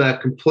I remember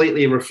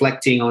completely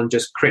reflecting on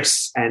just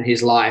Chris and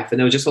his life. And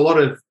there was just a lot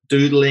of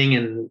doodling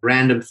and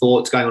random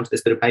thoughts going onto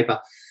this bit of paper.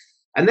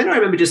 And then I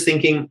remember just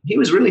thinking, he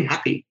was really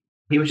happy.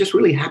 He was just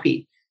really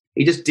happy.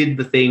 He just did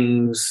the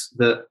things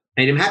that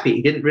made him happy.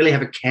 He didn't really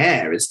have a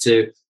care as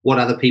to what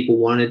other people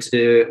wanted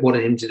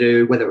him to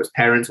do, whether it was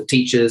parents or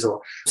teachers or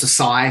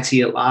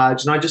society at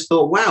large. And I just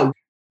thought, wow,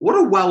 what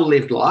a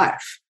well-lived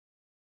life.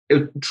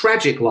 A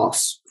tragic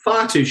loss,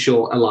 far too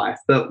short a life,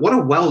 but what a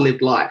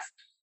well-lived life.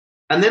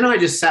 And then I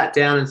just sat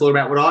down and thought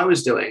about what I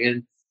was doing.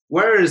 And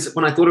whereas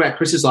when I thought about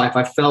Chris's life,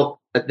 I felt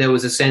that there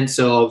was a sense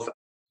of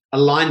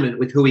alignment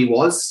with who he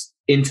was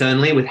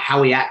internally, with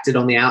how he acted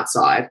on the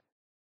outside.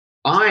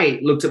 I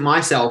looked at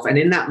myself and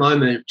in that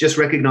moment just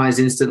recognized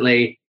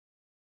instantly,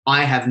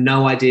 I have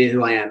no idea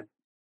who I am.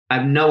 I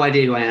have no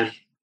idea who I am.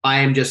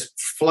 I am just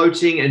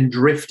floating and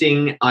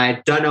drifting.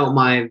 I don't know what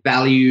my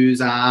values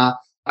are.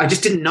 I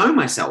just didn't know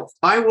myself.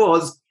 I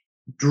was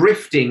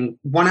drifting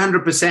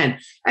 100%.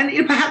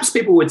 And perhaps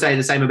people would say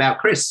the same about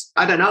Chris.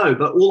 I don't know.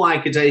 But all I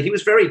could say, he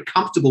was very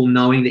comfortable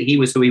knowing that he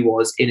was who he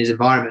was in his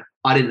environment.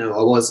 I didn't know who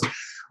I was.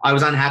 I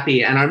was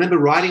unhappy. And I remember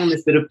writing on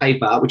this bit of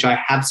paper, which I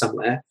have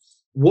somewhere,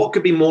 what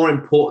could be more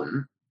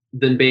important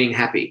than being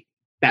happy?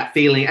 That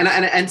feeling.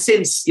 And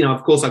since,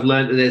 of course, I've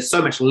learned that there's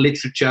so much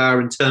literature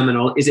and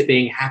terminal. Is it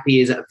being happy?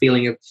 Is it a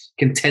feeling of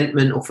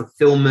contentment or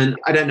fulfillment?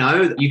 I don't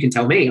know. You can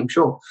tell me, I'm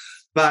sure.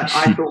 But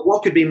I thought,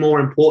 what could be more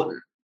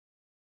important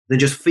than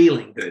just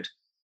feeling good?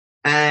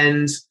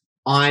 And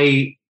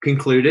I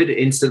concluded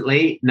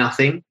instantly,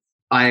 nothing.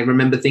 I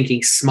remember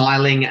thinking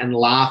smiling and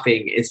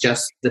laughing is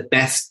just the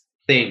best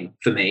thing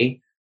for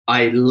me.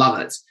 I love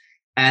it.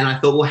 And I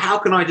thought, well, how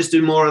can I just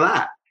do more of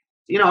that?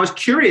 I was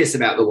curious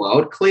about the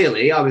world.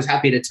 Clearly, I was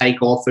happy to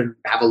take off and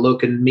have a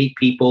look and meet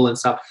people and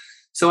stuff.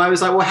 So I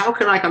was like, well, how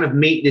can I kind of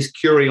meet this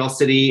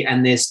curiosity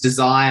and this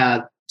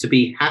desire to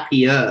be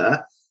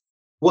happier?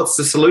 What's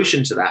the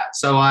solution to that?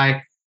 So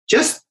I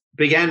just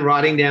began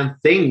writing down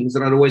things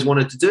that I'd always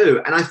wanted to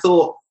do. And I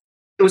thought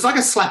it was like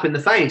a slap in the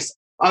face.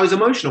 I was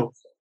emotional.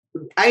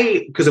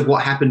 Because of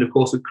what happened, of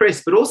course, with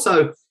Chris, but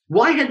also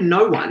why had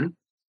no one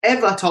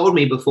ever told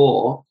me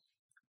before,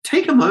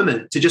 take a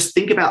moment to just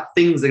think about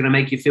things that are going to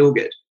make you feel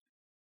good.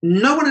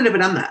 No one had ever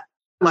done that.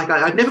 Like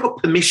I'd never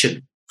got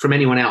permission from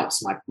anyone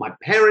else. My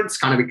parents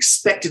kind of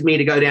expected me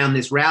to go down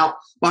this route.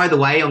 By the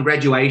way, on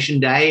graduation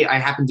day, I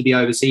happened to be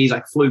overseas.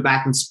 I flew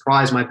back and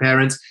surprised my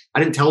parents. I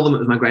didn't tell them it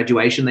was my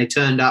graduation. They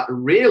turned up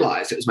and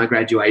realized it was my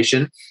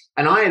graduation.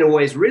 And I had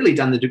always really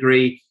done the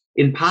degree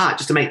in part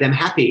just to make them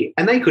happy,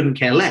 and they couldn't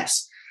care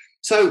less.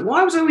 So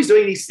why was I always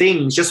doing these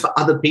things just for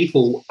other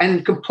people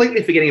and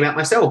completely forgetting about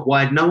myself?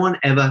 Why had no one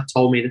ever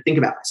told me to think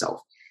about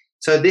myself?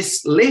 So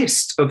this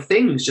list of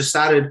things just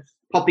started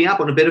popping up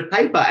on a bit of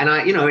paper. And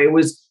it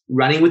was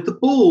running with the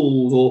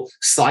bulls or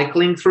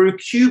cycling through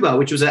Cuba,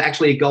 which was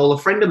actually a goal a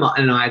friend of mine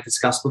and I had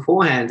discussed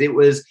beforehand. It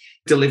was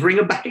delivering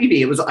a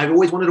baby. I've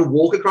always wanted to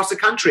walk across the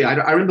country.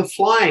 I remember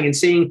flying and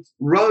seeing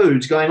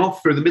roads going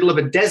off through the middle of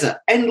a desert,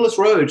 endless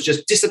roads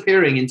just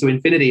disappearing into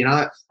infinity. And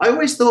I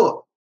always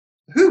thought,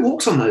 who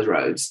walks on those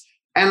roads?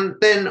 And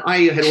then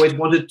I had always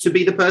wanted to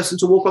be the person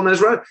to walk on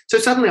those roads. So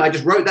suddenly I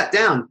just wrote that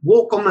down,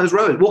 walk on those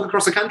roads, walk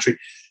across the country.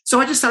 So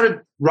I just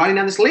started writing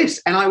down this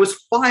list and I was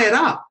fired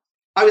up.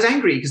 I was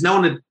angry because no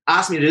one had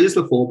asked me to do this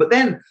before. But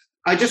then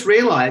I just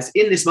realized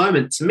in this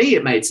moment, to me,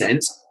 it made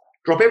sense.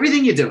 Drop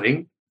everything you're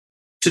doing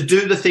to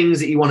do the things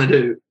that you want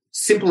to do.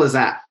 Simple as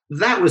that.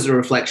 That was a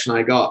reflection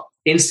I got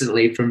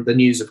instantly from the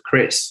news of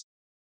Chris.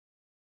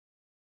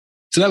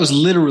 So that was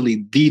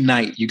literally the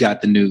night you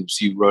got the news.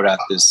 You wrote out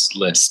this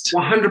list.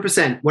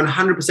 100%.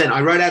 100%.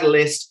 I wrote out a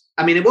list.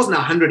 I mean, it wasn't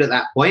 100 at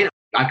that point.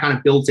 I kind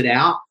of built it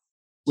out.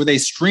 Were they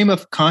stream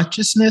of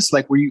consciousness?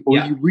 Like, were you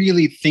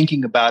really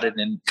thinking about it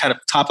and kind of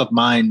top of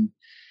mind,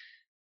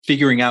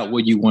 figuring out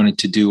what you wanted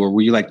to do? Or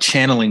were you like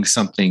channeling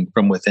something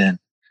from within?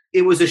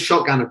 It was a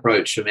shotgun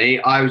approach for me.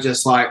 I was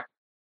just like,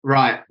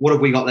 right, what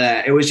have we got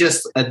there? It was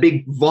just a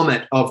big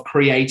vomit of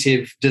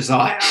creative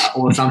desire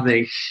or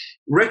something.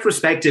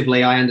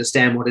 Retrospectively, I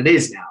understand what it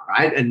is now,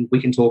 right? And we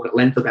can talk at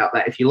length about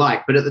that if you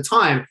like. But at the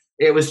time,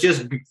 it was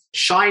just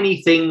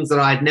shiny things that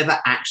I'd never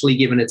actually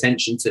given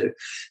attention to.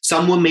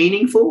 Some were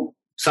meaningful.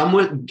 Some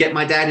were get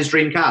my dad his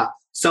dream car.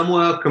 Some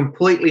were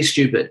completely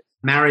stupid,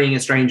 marrying a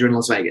stranger in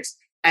Las Vegas,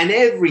 and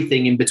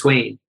everything in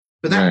between.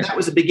 But that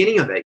was the beginning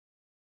of it.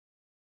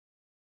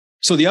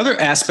 So the other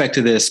aspect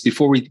of this,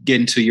 before we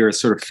get into your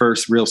sort of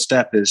first real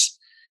step, is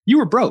you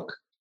were broke.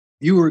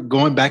 You were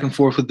going back and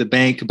forth with the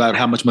bank about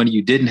how much money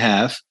you didn't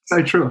have.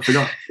 So true. I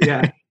forgot.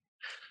 Yeah.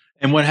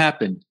 And what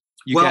happened?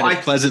 You got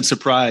a pleasant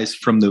surprise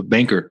from the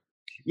banker.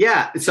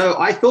 Yeah. So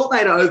I thought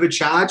they'd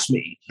overcharged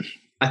me.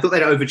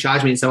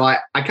 And so I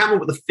can't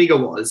remember what the figure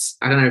was.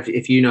 I don't know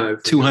if you know.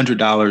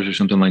 $200 or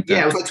something like that.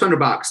 Yeah, it was like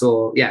 $200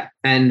 or yeah.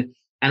 And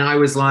I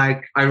was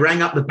like, I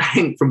rang up the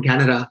bank from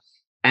Canada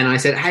and I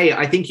said, hey,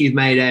 I think you've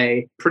made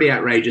a pretty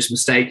outrageous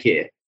mistake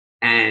here.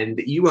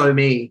 And you owe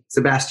me,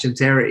 Sebastian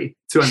Terry,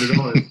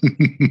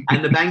 $200.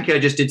 And the banker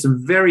just did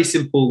some very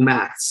simple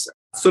maths,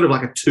 sort of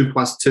like a 2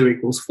 +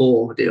 2 =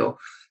 4 deal.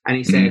 And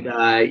he said,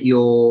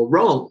 you're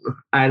wrong.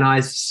 And I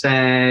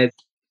said,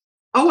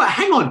 oh,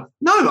 hang on.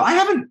 No, I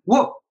haven't.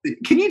 What?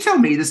 Can you tell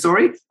me the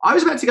story? I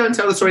was about to go and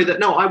tell the story that,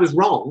 no, I was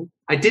wrong.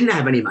 I didn't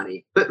have any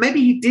money. But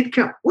maybe he did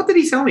come. What did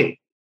he tell me?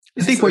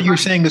 I think what you're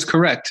saying is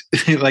correct.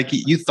 Like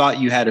you thought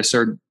you had a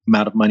certain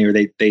amount of money, or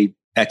they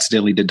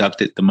accidentally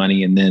deducted the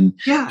money, and then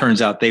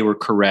turns out they were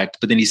correct.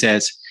 But then he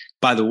says,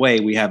 by the way,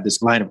 we have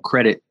this line of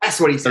credit.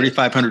 That's what he said.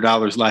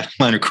 $3,500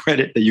 line of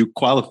credit that you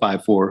qualify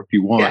for if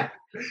you want. Yeah,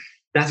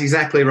 that's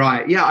exactly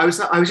right. Yeah, I was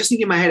just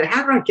thinking in my head,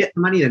 how did I get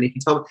the money then if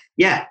you told me?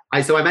 Yeah,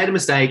 so I made a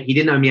mistake. He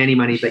didn't owe me any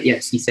money, but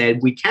yes, he said,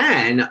 we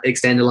can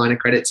extend a line of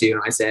credit to you.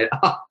 And I said,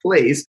 oh,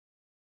 please.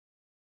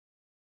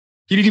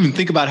 You didn't even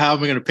think about how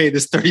am I going to pay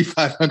this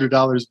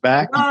 $3,500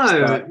 back?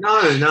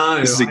 No.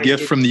 This is a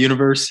gift from the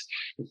universe.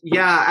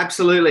 Yeah,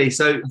 absolutely.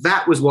 So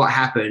that was what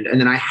happened. And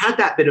then I had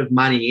that bit of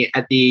money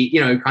at the,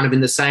 kind of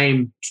in the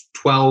same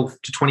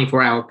 12 to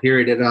 24 hour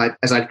period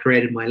as I'd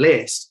created my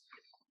list.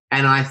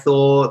 And I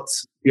thought,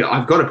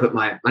 I've got to put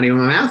my money where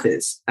my mouth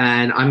is,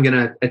 and I'm going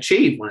to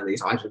achieve one of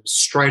these items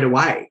straight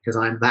away because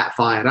I'm that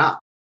fired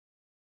up.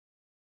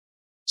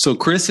 So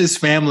Chris's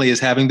family is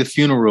having the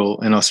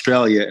funeral in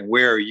Australia. And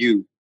where are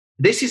you?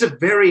 This is a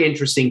very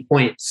interesting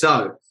point.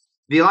 So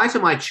the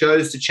item I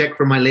chose to check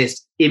from my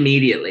list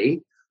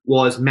immediately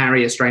was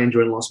marry a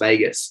stranger in Las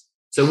Vegas.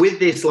 So with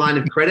this line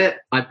of credit,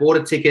 I bought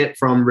a ticket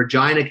from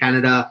Regina,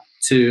 Canada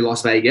to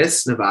Las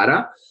Vegas,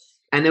 Nevada.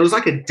 And there was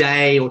like a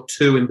day or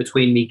two in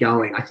between me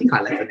going. I think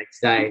I left the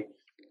next day.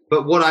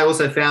 But what I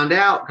also found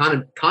out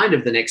kind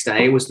of the next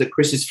day was that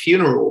Chris's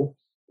funeral,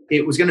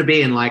 it was going to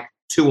be in like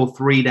 2 or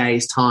 3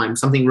 days' time,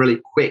 something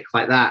really quick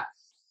like that.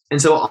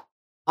 And so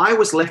I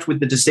was left with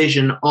the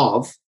decision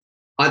of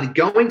either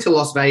going to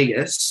Las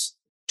Vegas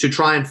to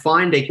try and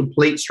find a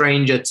complete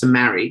stranger to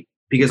marry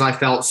because I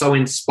felt so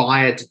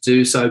inspired to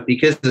do so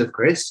because of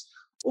Chris,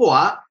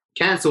 or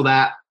cancel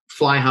that,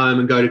 fly home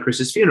and go to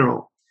Chris's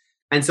funeral.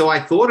 And so I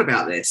thought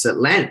about this at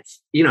length,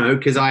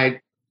 because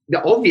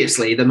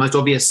obviously the most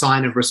obvious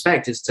sign of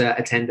respect is to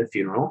attend a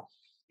funeral.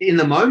 In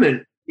the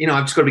moment,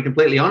 I've just got to be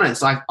completely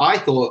honest. I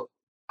thought,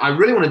 I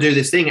really want to do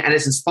this thing, and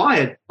it's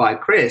inspired by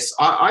Chris.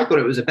 I thought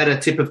it was a better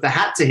tip of the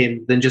hat to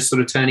him than just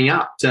sort of turning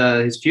up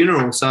to his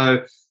funeral.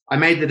 So I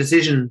made the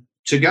decision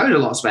to go to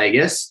Las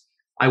Vegas.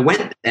 I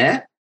went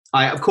there.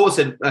 I, of course,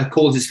 had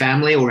called his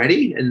family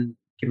already and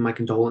given my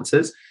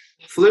condolences.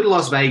 Flew to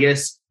Las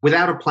Vegas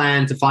without a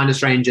plan to find a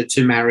stranger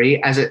to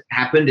marry. As it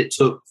happened, it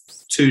took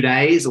 2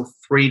 days or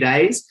 3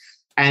 days.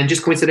 And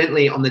just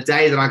coincidentally, on the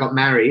day that I got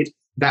married,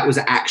 that was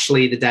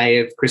actually the day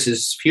of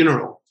Chris's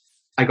funeral.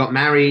 I got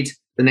married.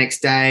 The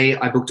next day,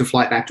 I booked a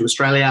flight back to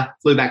Australia,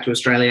 flew back to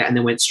Australia, and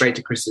then went straight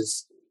to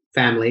Chris's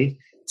family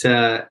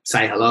to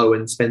say hello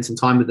and spend some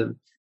time with them.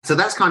 So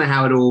that's kind of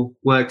how it all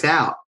worked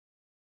out.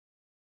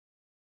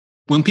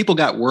 When people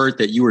got word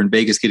that you were in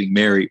Vegas getting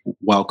married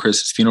while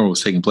Chris's funeral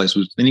was taking place,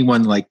 was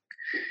anyone like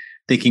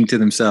thinking to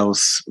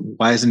themselves,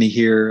 why isn't he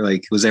here?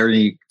 Like, was there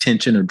any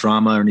tension or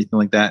drama or anything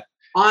like that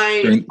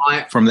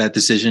from that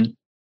decision?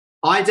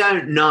 I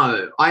don't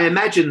know. I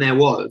imagine there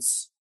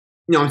was.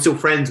 I'm still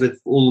friends with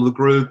all of the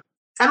group.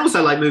 And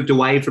also moved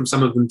away from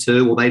some of them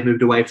too, or they've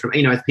moved away from,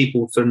 as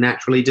people sort of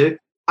naturally do.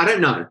 I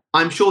don't know.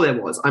 I'm sure there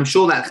was. I'm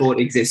sure that thought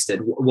existed.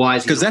 Why?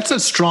 Because that's a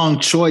strong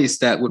choice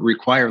that would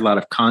require a lot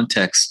of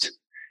context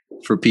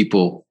for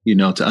people,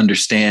 to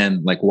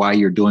understand why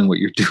you're doing what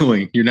you're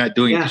doing. You're not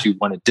doing it because you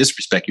want to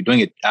disrespect. You're doing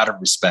it out of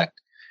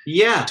respect.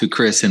 Yeah. To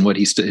Chris and what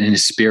he's in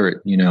his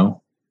spirit,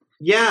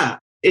 Yeah.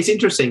 It's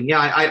interesting. Yeah,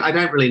 I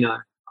don't really know.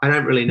 I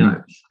don't really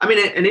know. I mean,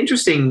 an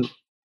interesting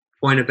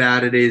point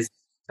about it is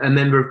a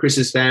member of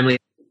Chris's family,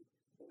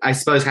 I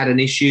suppose, had an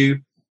issue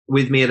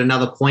with me at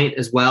another point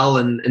as well.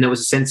 And it was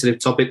a sensitive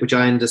topic, which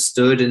I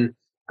understood. And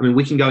I mean,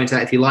 we can go into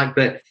that if you like,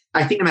 but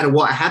I think no matter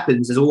what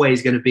happens, there's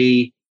always going to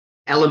be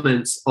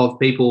elements of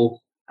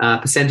people,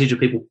 percentage of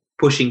people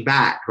pushing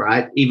back,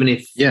 right? Even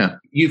if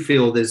you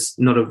feel there's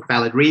not a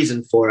valid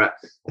reason for it.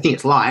 I think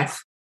it's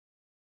life.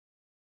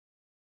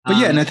 But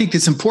and I think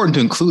it's important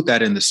to include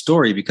that in the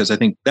story, because I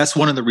think that's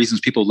one of the reasons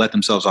people let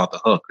themselves off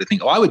the hook. They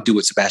think, I would do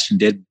what Sebastian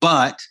did,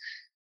 but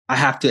I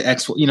have to,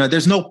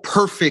 there's no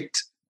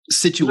perfect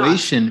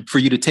situation for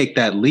you to take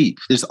that leap.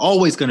 There's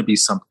always going to be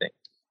something.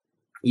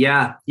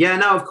 Yeah. Yeah,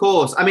 no, of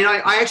course. I mean,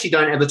 I actually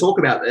don't ever talk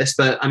about this,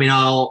 but I mean,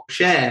 I'll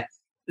share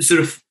sort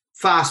of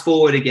fast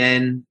forward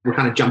again. We're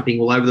kind of jumping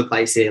all over the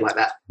place here, like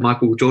that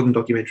Michael Jordan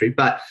documentary.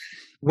 But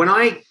when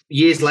I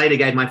years later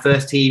gave my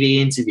first TV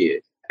interview,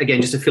 again,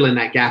 just to fill in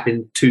that gap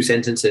in 2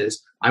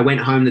 sentences, I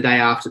went home the day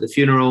after the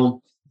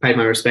funeral, paid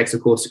my respects,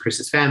 of course, to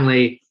Chris's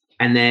family.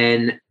 And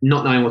then,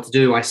 not knowing what to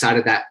do, I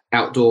started that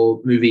outdoor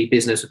movie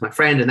business with my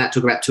friend. And that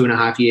took about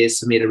 2.5 years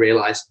for me to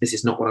realize this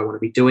is not what I want to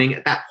be doing.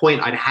 At that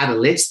point, I'd had a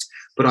list,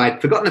 but I'd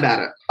forgotten about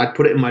it. I'd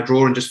put it in my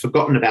drawer and just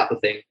forgotten about the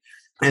thing.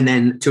 And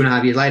then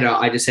 2.5 years later,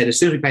 I just said, as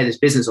soon as we pay this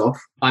business off,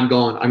 I'm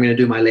gone. I'm going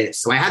to do my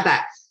list. So I had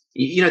that,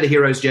 the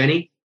hero's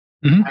journey.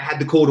 Mm-hmm. I had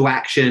the call to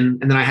action,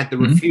 and then I had the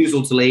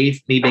refusal to leave,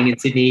 me being in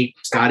Sydney,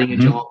 starting a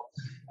job,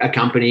 a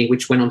company,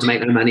 which went on to make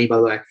no money, by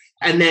the way.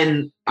 And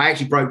then I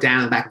actually broke down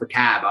in the back of a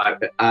cab.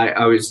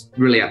 I was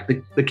really,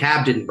 the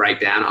cab didn't break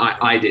down.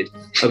 I did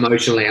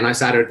emotionally, and I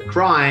started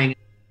crying.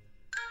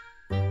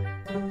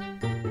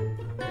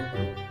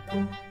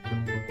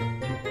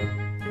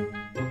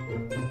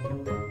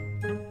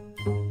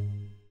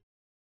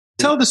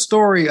 Tell the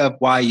story of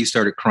why you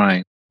started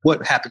crying.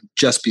 What happened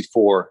just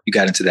before you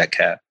got into that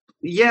cab?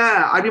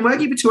 Yeah, I've been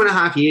working for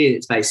 2.5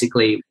 years,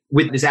 basically,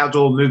 with this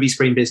outdoor movie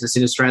screen business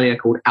in Australia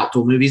called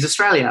Outdoor Movies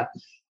Australia.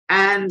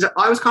 And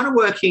I was kind of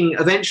working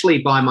eventually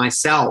by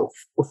myself.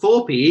 Well,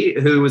 Thorpe,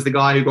 who was the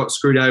guy who got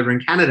screwed over in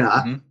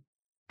Canada,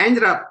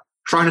 ended up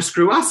trying to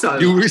screw us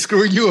over. You were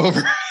screwing you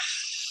over.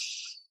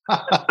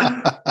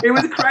 It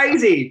was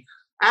crazy.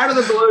 Out of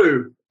the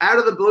blue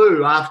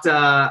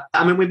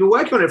we've been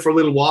working on it for a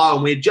little while,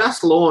 and we had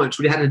just launched.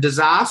 We had a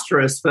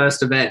disastrous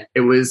first event.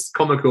 It was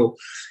comical.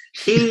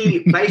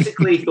 He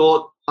basically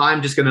thought, I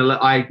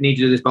need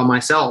to do this by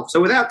myself. So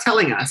without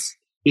telling us,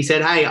 he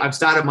said, hey, I've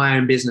started my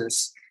own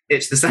business.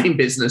 It's the same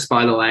business,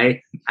 by the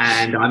way,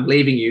 and I'm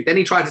leaving you. Then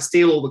he tried to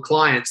steal all the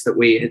clients that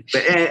we had.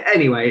 But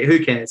anyway,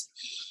 who cares?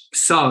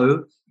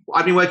 So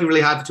I've been working really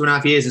hard for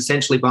 2.5 years,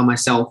 essentially by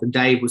myself, and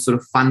Dave was sort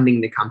of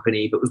funding the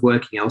company, but was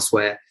working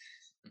elsewhere.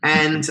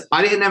 And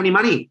I didn't have any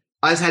money.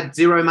 I just had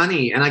zero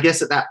money. And I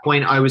guess at that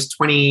point I was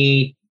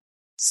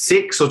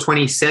 26 or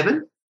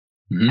 27,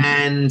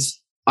 and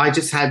I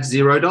just had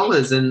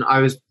 $0.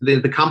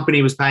 And the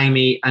company was paying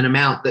me an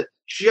amount that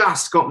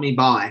just got me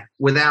by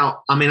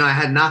I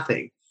had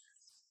nothing.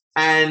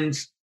 And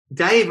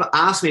Dave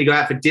asked me to go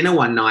out for dinner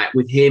one night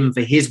with him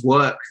for his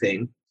work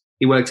thing.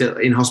 He worked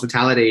in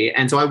hospitality.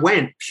 And so I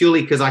went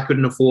purely because I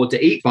couldn't afford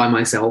to eat by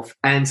myself.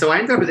 And so I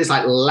ended up at this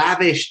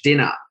lavish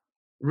dinner,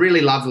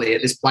 really lovely,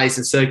 at this place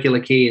in Circular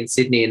Quay in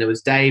Sydney. And there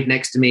was Dave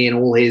next to me and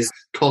all his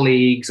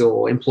colleagues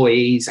or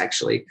employees,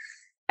 actually.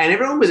 And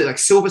everyone was at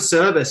silver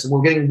service, and we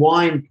were getting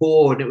wine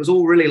poured, and it was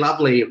all really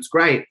lovely. It was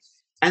great.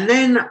 And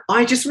then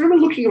I just remember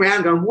looking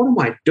around going, what am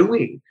I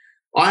doing?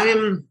 I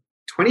am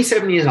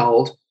 27 years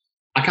old.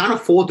 I can't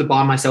afford to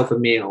buy myself a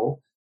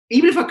meal.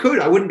 Even if I could,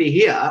 I wouldn't be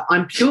here.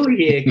 I'm purely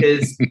here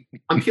because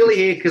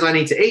I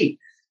need to eat.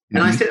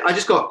 And I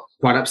just got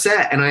quite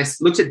upset. And I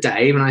looked at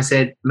Dave and I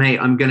said, mate,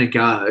 I'm going to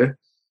go.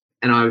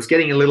 And I was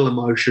getting a little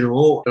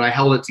emotional, but I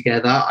held it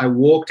together. I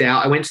walked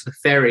out. I went to the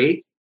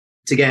ferry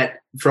to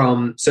get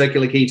from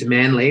Circular Quay to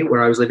Manly,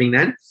 where I was living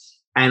then.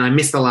 And I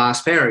missed the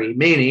last ferry,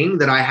 meaning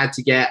that I had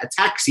to get a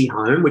taxi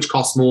home, which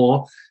cost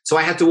more. So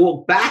I had to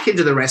walk back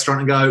into the restaurant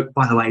and go,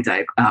 by the way,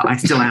 Dave, I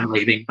still am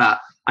leaving, but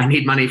I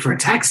need money for a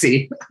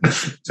taxi.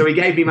 So he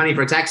gave me money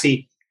for a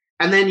taxi.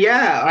 And then,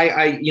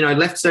 I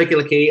left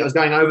Circular Quay. I was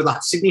going over the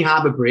Sydney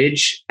Harbour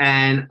Bridge,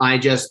 and I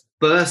just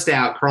burst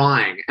out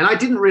crying. And I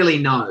didn't really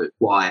know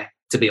why,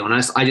 to be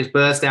honest. I just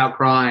burst out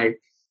crying.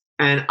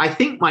 And I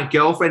think my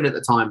girlfriend at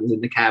the time was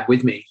in the cab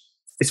with me.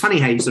 It's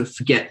funny how you sort of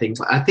forget things.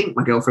 I think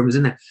my girlfriend was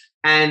in there.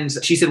 And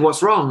she said,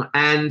 what's wrong?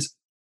 And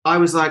I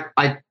was like,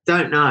 I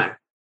don't know.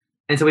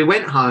 And so we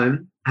went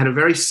home, had a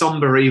very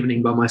somber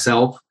evening by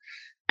myself.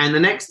 And the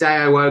next day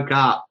I woke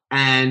up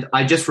and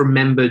I just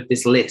remembered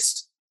this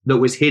list that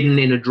was hidden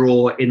in a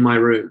drawer in my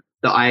room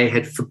that I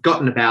had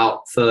forgotten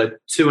about for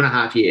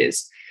 2.5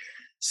 years.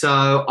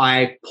 So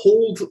I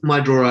pulled my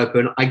drawer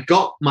open. I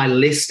got my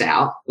list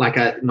out,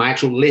 my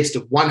actual list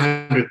of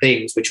 100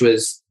 things, which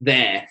was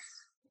there.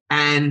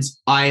 And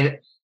I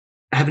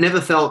have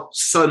never felt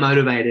so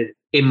motivated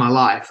in my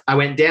life. I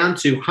went down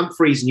to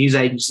Humphreys News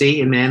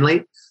Agency in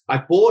Manly. I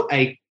bought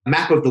a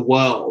map of the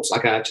world,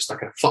 just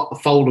like a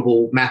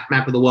foldable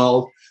map of the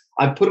world.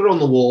 I put it on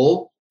the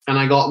wall and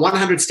I got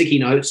 100 sticky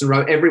notes and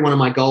wrote every one of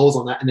my goals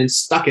on that and then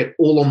stuck it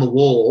all on the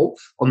wall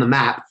on the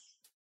map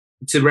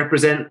to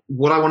represent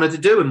what I wanted to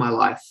do in my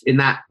life in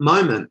that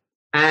moment.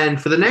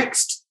 And for the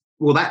next,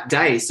 that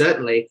day,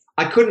 certainly,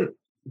 I couldn't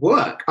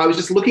work. I was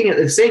just looking at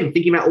this thing,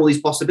 thinking about all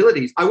these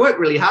possibilities. I worked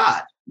really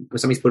hard for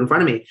something's put in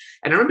front of me.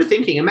 And I remember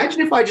thinking,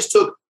 imagine if I just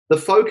took the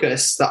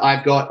focus that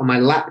I've got on my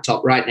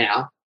laptop right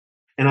now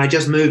and I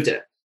just moved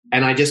it.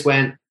 And I just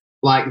went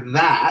like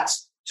that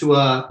to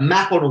a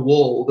map on a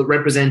wall that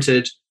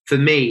represented, for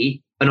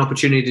me, an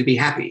opportunity to be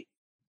happy.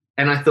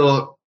 And I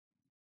thought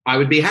I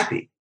would be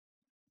happy.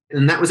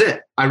 And that was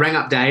it. I rang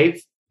up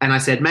Dave and I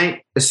said,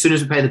 mate, as soon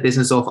as we pay the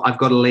business off, I've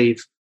got to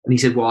leave. And he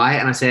said, why?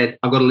 And I said,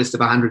 I've got a list of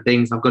 100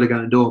 things and I've got to go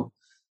and do them.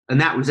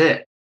 And that was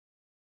it.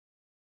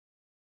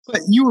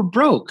 But you were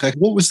broke. Like,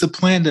 what was the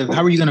plan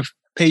how are you going to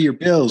pay your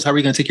bills? How are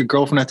you going to take your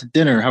girlfriend out to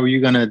dinner? How are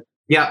you going to,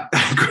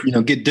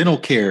 get dental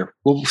care?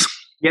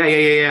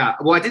 Yeah.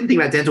 Well, I didn't think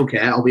about dental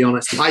care, I'll be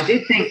honest. I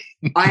did think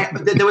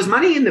there was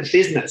money in the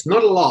business,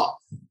 not a lot.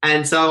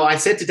 And so I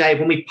said to Dave,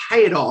 when we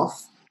pay it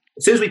off,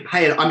 as soon as we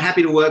pay it, I'm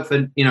happy to work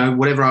for,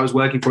 whatever I was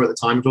working for at the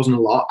time, which wasn't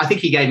a lot. I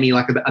think he gave me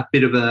like a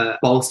bit of a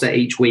bolster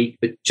each week,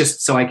 but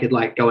just so I could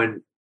like go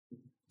and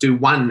do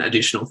one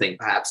additional thing,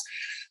 perhaps.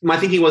 My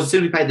thinking was as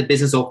soon as we paid the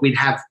business off, we'd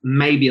have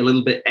maybe a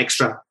little bit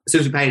extra. As soon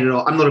as we paid it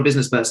off, I'm not a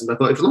business person, but I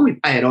thought as long as we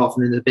pay it off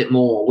and then a bit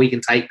more, we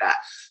can take that.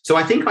 So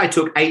I think I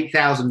took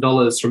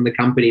 $8,000 from the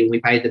company when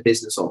we paid the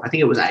business off. I think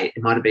it was 8.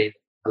 It might have been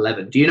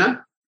 11. Do you know?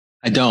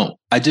 I don't.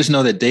 I just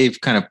know that Dave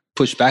kind of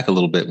pushed back a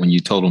little bit when you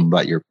told him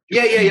about your...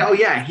 Yeah. Oh,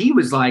 yeah. He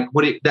was like,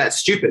 that's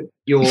stupid.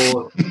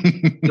 You're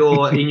in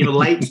your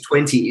late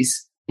 20s.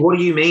 What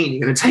do you mean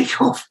you're going to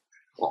take off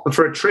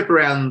for a trip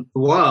around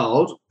the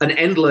world, an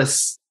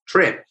endless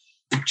trip,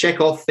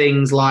 check off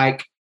things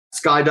like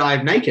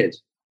skydive naked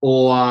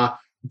or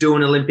do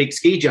an Olympic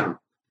ski jump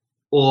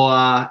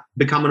or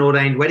become an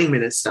ordained wedding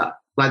minister?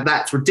 Like,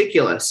 that's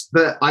ridiculous.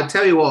 But I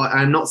tell you what,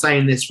 I'm not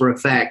saying this for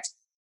effect.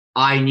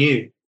 I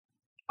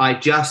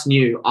just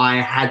knew I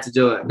had to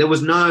do it. There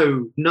was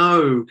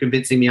no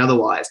convincing me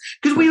otherwise.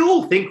 Because we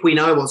all think we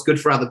know what's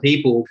good for other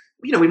people.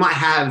 We might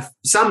have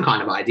some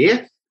kind of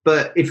idea,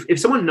 but if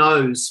someone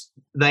knows,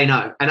 they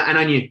know. And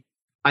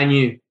I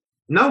knew.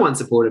 No one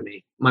supported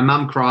me. My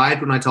mum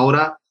cried when I told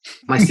her.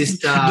 My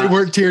sister... They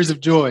weren't tears of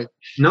joy.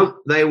 Nope,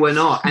 they were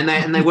not. And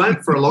they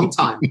weren't for a long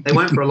time.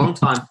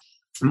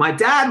 My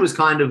dad was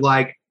kind of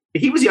like,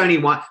 he was the only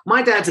one.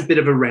 My dad's a bit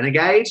of a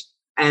renegade.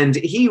 And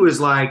he was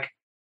like,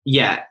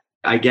 yeah,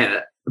 I get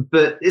it.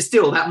 But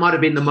still, that might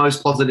have been the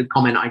most positive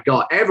comment I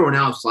got. Everyone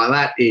else was like,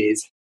 that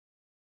is...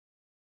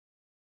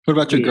 What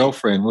about your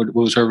girlfriend? What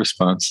was her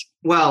response?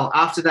 Well,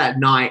 after that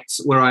night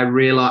where I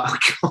realized...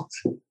 Oh,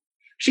 God.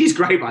 She's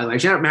great, by the way.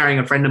 She ended up marrying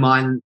a friend of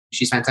mine.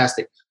 She's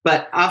fantastic.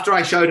 But after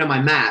I showed her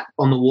my map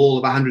on the wall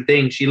of 100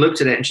 things, she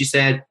looked at it and she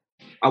said,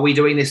 are we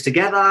doing this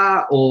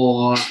together?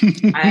 Or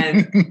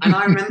and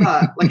I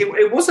remember, like,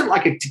 it wasn't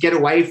like to get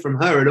away from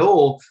her at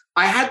all.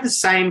 I had the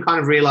same kind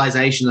of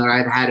realization that I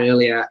had had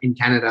earlier in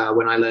Canada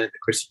when I learned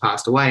that Chris had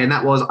passed away. And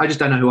that was, I just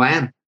don't know who I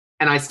am.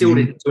 And I still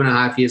did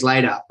 2.5 years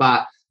later.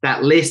 But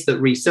that list that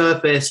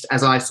resurfaced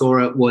as I saw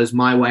it was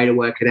my way to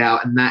work it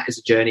out. And that is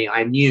a journey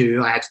I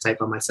knew I had to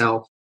take on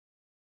myself.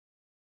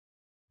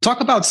 Talk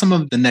about some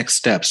of the next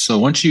steps. So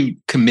once you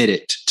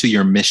committed to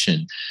your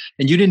mission,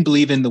 and you didn't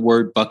believe in the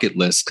word bucket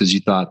list because you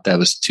thought that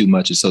was too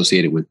much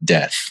associated with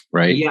death,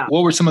 right? Yeah.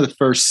 What were some of the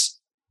first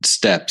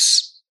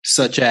steps,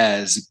 such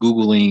as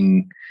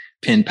Googling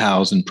pen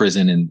pals in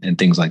prison and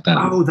things like that?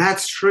 Oh,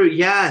 that's true.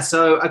 Yeah.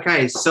 So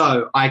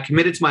I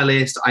committed to my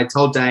list. I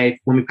told Dave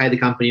when we pay the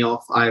company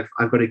off, I've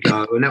got to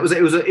go. And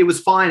it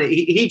was fine.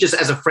 He just,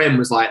 as a friend,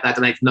 was like, that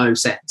makes no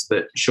sense,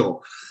 but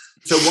sure.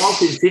 So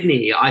whilst in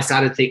Sydney, I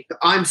started thinking,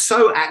 I'm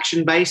so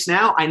action-based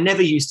now. I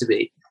never used to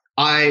be.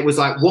 I was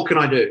like, what can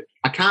I do?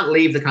 I can't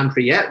leave the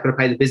country yet. I've got to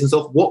pay the business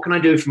off. What can I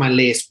do for my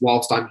list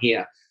whilst I'm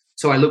here?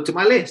 So I looked at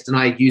my list and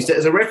I used it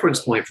as a reference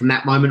point from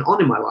that moment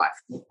on in my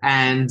life.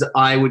 And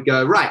I would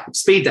go, right,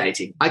 speed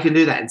dating. I can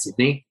do that in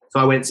Sydney. So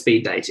I went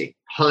speed dating.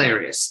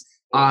 Hilarious.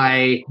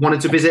 I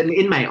wanted to visit an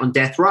inmate on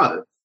death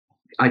row.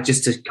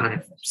 Just to kind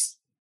of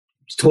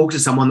talk to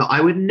someone that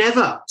I would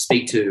never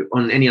speak to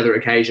on any other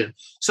occasion.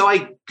 So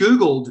I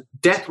Googled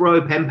death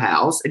row pen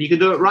pals, and you can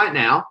do it right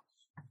now.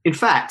 In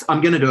fact,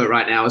 I'm going to do it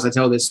right now as I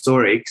tell this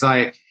story because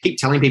I keep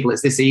telling people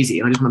it's this easy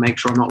and I just want to make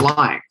sure I'm not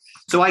lying.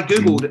 So I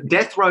Googled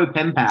death row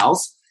pen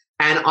pals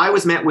and I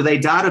was met with a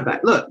database.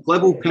 Look,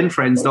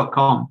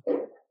 globalpenfriends.com.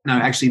 No,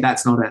 actually,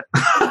 that's not it.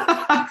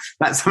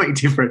 That's something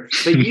different.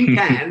 But you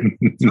can,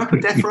 do I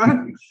put death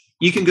row?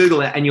 You can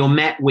Google it and you're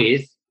met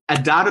with a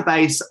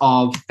database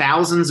of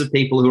thousands of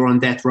people who are on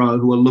death row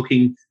who are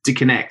looking to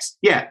connect.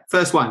 Yeah,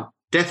 first one,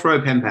 death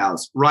row pen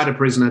pals,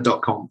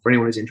 writeaprisoner.com for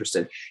anyone who's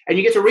interested. And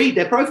you get to read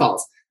their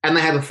profiles. And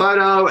they have a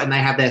photo and they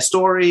have their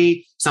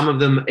story. Some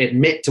of them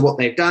admit to what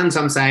they've done.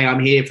 Some say,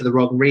 I'm here for the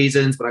wrong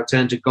reasons, but I've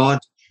turned to God.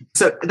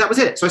 So that was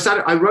it. So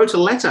I wrote a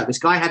letter. This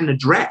guy had an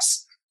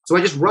address. So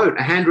I just wrote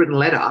a handwritten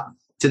letter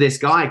to this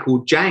guy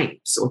called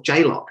James or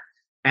J-Lock.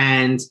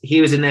 and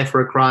he was in there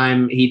for a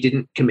crime he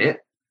didn't commit.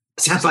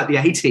 Sounds like the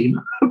A-Team,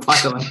 by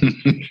the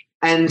way.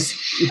 And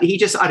he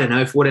just, I don't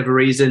know, for whatever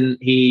reason,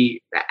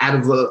 out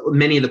of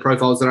many of the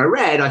profiles that I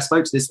read, I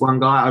spoke to this one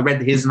guy, I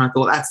read his and I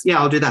thought,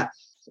 I'll do that.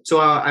 So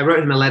I wrote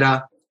him a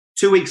letter.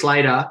 2 weeks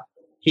later,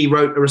 he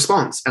wrote a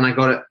response and I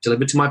got it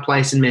delivered to my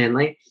place in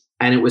Manly,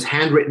 and it was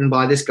handwritten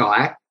by this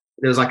guy.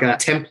 There was like a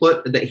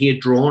template that he had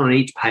drawn on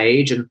each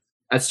page and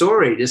a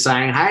story just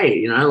saying,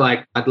 hey,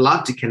 I'd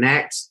love to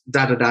connect,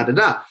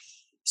 da-da-da-da-da.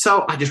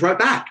 So I just wrote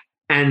back,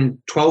 and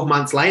 12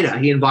 months later,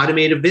 he invited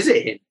me to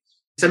visit him.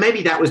 So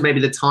maybe that was the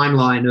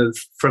timeline of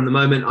from the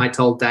moment I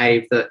told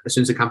Dave that as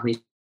soon as the company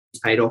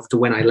paid off to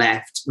when I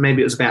left,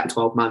 maybe it was about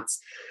 12 months.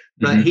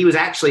 But he was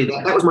actually,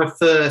 that was my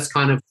first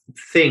kind of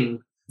thing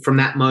from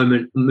that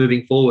moment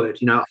moving forward.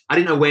 I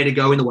didn't know where to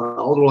go in the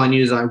world. All I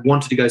knew is I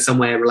wanted to go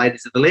somewhere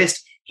related to the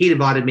list. He'd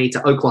invited me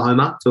to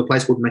Oklahoma, to a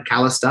place called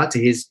McAlester, to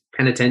his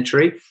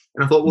penitentiary.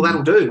 And I thought, well,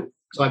 that'll do.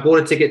 So I bought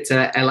a ticket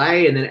to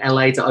LA and then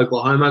LA to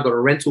Oklahoma, got a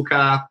rental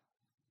car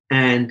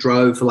and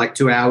drove for like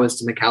 2 hours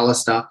to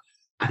McAlester.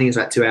 I think it was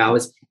about 2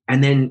 hours,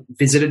 and then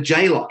visited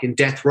J-Lock in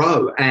Death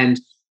Row. And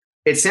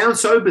it sounds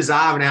so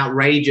bizarre and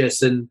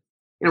outrageous and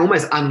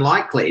almost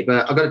unlikely,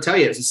 but I've got to tell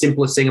you, it's the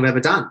simplest thing I've ever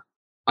done.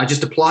 I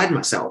just applied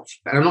myself.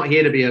 And I'm not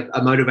here to be a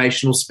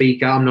motivational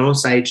speaker. I'm not on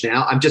stage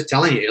now. I'm just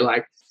telling you,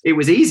 it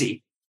was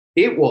easy.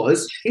 It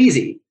was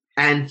easy.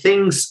 And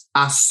things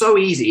are so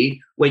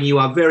easy when you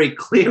are very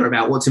clear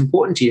about what's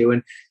important to you.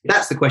 And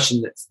that's the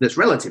question that's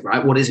relative,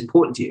 right? What is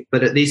important to you?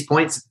 But at these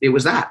points, it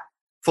was that.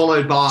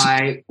 Followed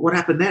by what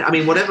happened then? I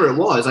mean, whatever it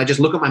was, I just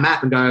look at my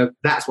map and go,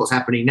 that's what's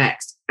happening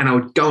next. And I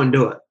would go and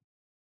do it.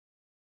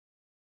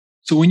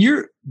 So when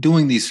you're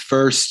doing these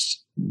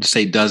first,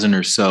 say, dozen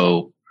or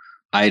so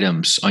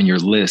items on your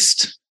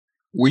list,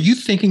 were you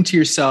thinking to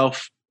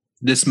yourself,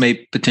 this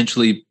may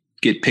potentially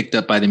get picked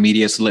up by the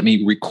media, so let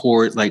me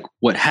record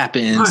what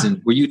happens?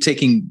 And were you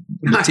taking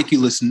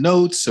meticulous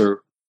notes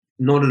or?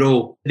 Not at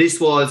all.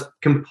 This was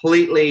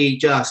completely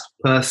just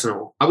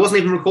personal. I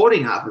wasn't even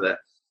recording half of it.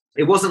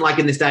 It wasn't like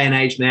in this day and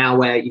age now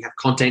where you have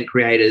content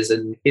creators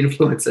and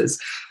influencers.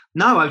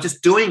 No, I was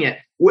just doing it.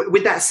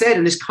 With that said,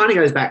 and this kind of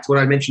goes back to what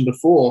I mentioned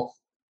before,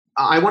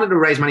 I wanted to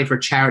raise money for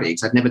a charity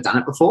because I'd never done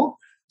it before.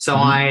 So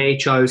I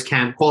chose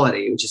Camp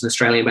Quality, which is an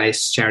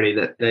Australian-based charity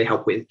that they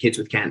help with kids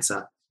with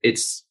cancer.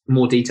 It's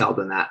more detailed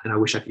than that, and I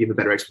wish I could give a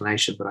better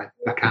explanation, but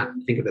I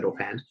can't think of it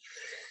offhand.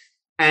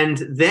 And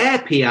their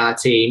PR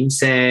team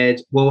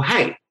said, well,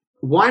 hey,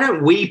 why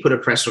don't we put a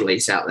press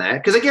release out there?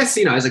 Because I guess,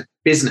 as a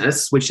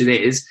business, which it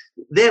is,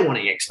 they're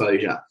wanting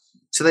exposure.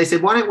 So they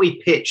said, why don't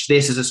we pitch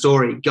this as a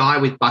story? Guy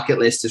with bucket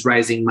list is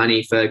raising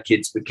money for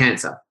kids with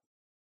cancer.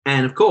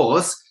 And of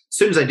course, as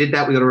soon as I did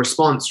that, we got a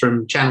response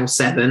from Channel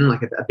 7,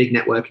 like a big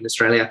network in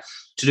Australia,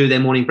 to do their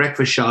morning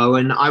breakfast show.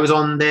 And I was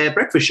on their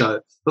breakfast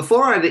show.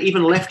 Before I'd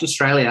even left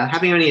Australia,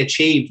 having only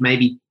achieved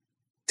maybe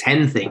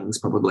 10 things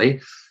probably,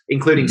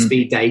 including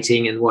speed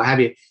dating and what have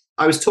you,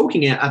 I was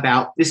talking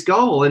about this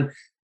goal. And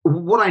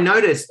what I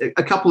noticed,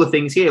 a couple of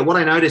things here. What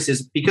I noticed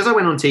is because I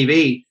went on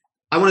TV,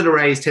 I wanted to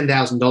raise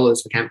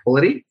 $10,000 for Camp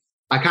Quality.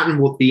 I can't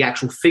remember what the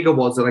actual figure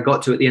was that I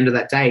got to at the end of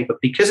that day, but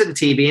because of the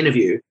TV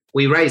interview,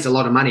 we raised a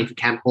lot of money for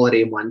Camp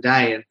Quality in one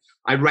day. And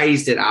I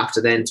raised it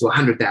after then to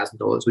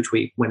 $100,000, which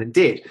we went and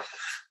did.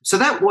 So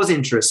that was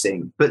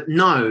interesting. But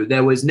no,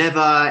 there was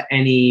never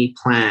any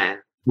plan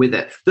with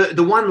it.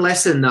 The one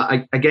lesson that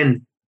I,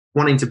 again,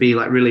 wanting to be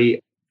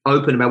really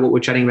open about what we're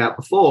chatting about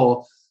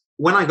before,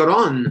 when I got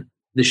on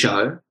the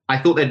show, I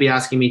thought they'd be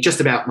asking me just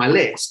about my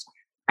list.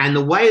 And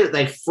the way that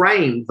they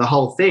framed the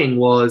whole thing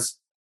was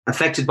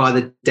affected by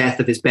the death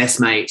of his best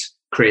mate,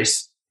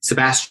 Chris.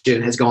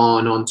 Sebastian has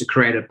gone on to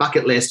create a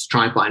bucket list to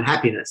try and find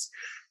happiness.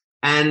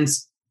 And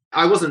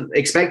I wasn't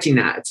expecting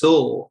that at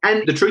all.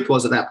 And the truth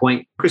was at that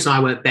point, Chris and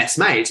I weren't best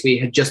mates. We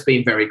had just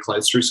been very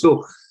close through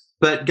school.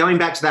 But going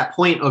back to that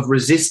point of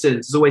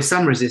resistance, there's always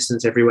some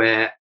resistance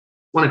everywhere.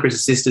 One of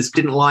Chris's sisters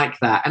didn't like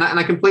that. And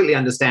I completely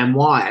understand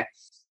why.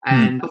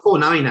 And before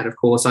knowing that, of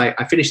course, I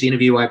finished the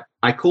interview.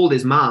 I called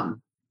his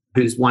mum,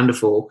 who's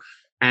wonderful.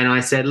 And I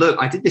said, look,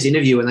 I did this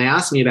interview and they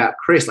asked me about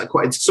Chris,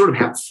 it's sort of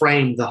how it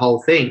framed the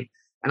whole thing.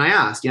 And I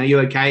asked, you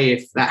okay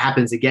if that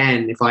happens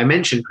again, if I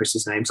mention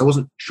Chris's name? So I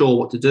wasn't sure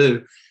what to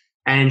do.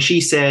 And she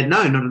said,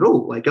 no, not at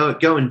all.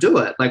 Go and do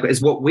it.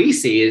 As what we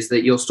see is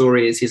that your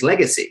story is his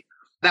legacy.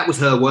 That was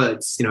her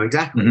words,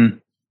 exactly.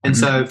 And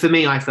so for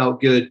me, I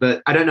felt good,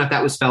 but I don't know if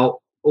that was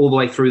felt all the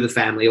way through the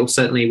family or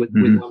certainly with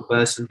one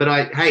person.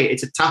 But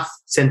it's a tough,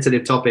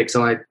 sensitive topic.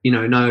 So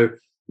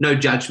no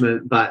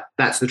judgment, but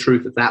that's the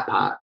truth of that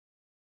part.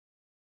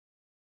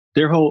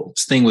 Their whole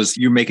thing was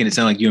you're making it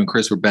sound like you and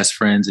Chris were best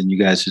friends and you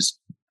guys just...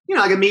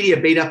 like a media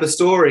beat up a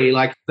story.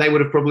 They would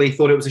have probably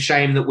thought it was a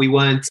shame that we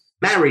weren't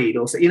married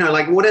or,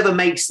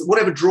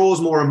 whatever draws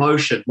more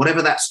emotion,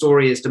 whatever that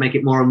story is to make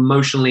it more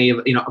emotionally,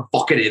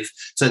 evocative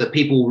so that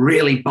people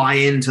really buy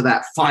into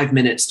that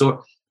 5-minute story,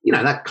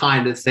 that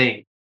kind of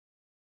thing.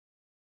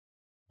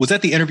 Was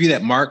that the interview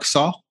that Mark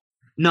saw?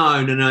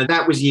 No.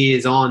 That was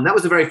years on. That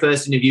was the very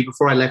first interview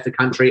before I left the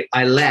country.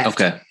 I left.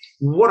 Okay.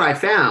 what I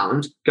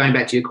found, going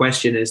back to your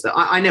question, is that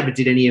I never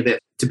did any of it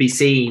to be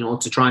seen or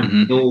to try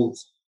and build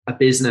a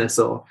business,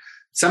 or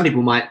some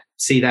people might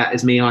see that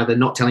as me either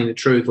not telling the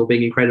truth or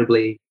being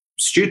incredibly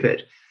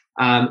stupid.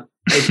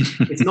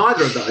 It's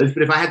neither of those,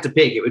 but if I had to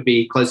pick, it would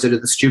be closer to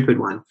the stupid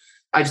one.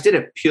 I just did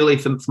it purely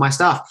for my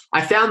stuff.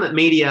 I found that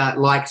media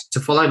liked to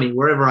follow me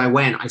wherever I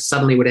went. I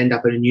suddenly would end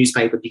up in a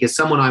newspaper because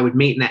someone I would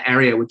meet in that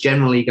area would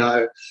generally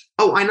go,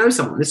 oh, I know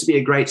someone. This would be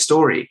a great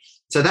story.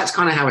 So that's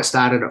kind of how it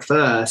started at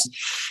first.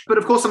 But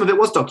of course, some of it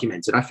was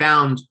documented. I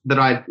found that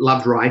I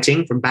loved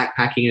writing from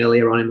backpacking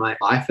earlier on in my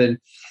life. And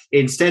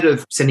instead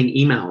of sending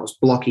emails,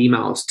 block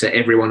emails to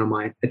everyone on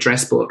my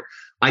address book,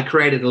 I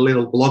created a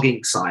little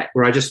blogging site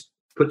where I just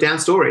put down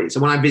stories.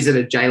 And when I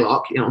visited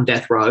J-Lock on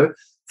death row,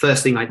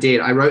 first thing I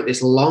did, I wrote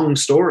this long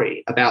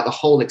story about the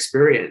whole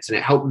experience, and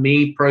it helped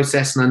me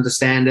process and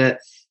understand it.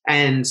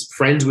 And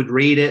friends would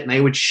read it and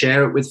they would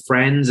share it with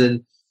friends.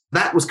 And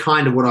that was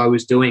kind of what I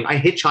was doing. I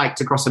hitchhiked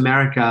across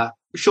America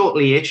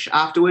shortly-ish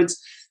afterwards.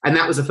 And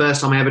that was the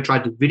first time I ever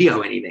tried to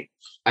video anything.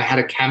 I had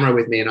a camera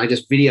with me and I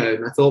just videoed,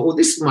 and I thought, well,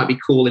 this might be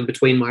cool in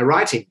between my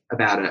writing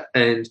about it.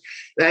 And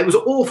it was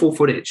awful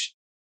footage.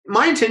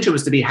 My intention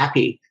was to be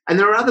happy. And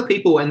there are other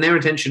people, and their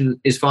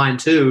intention is fine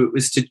too,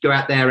 was to go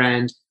out there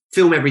and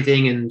film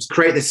everything and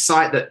create this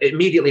site that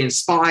immediately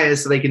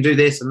inspires so they can do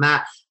this and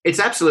that. It's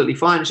absolutely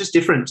fine. It's just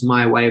different to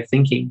my way of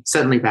thinking,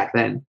 certainly back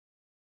then.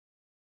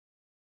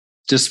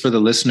 Just for the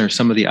listener,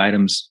 some of the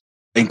items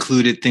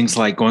included things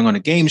like going on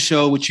a game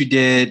show, which you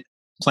did,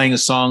 playing a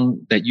song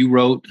that you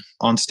wrote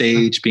on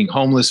stage, being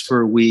homeless for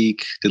a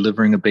week,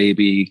 delivering a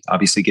baby,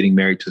 obviously getting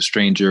married to a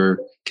stranger,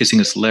 kissing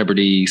a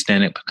celebrity,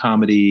 stand-up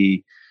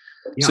comedy.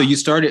 Yeah. So you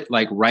started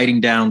like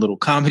writing down little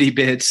comedy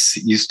bits.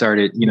 You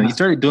started, you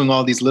started doing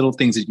all these little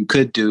things that you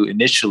could do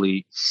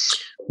initially.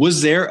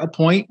 Was there a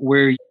point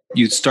where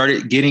you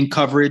started getting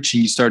coverage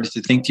and you started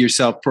to think to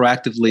yourself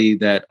proactively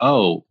that,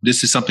 oh,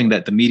 this is something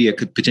that the media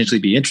could potentially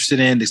be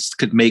interested in? This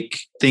could make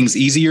things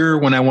easier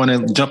when I want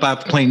to jump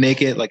out the plane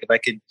naked. Like if I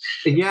could,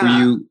 were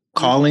you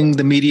calling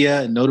the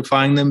media and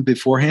notifying them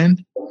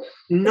beforehand?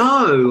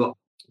 No.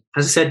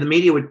 As I said, the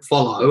media would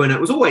follow, and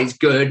it was always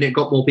good, and it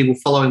got more people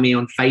following me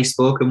on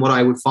Facebook. And what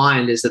I would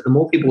find is that the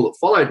more people that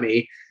followed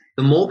me,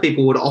 the more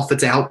people would offer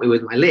to help me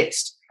with my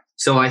list.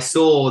 So I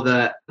saw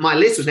that my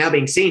list was now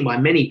being seen by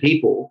many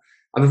people.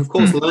 I've, of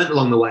course, learned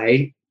along the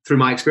way through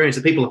my experience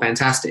that people are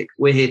fantastic.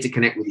 We're here to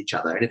connect with each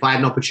other. And if I had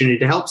an opportunity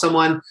to help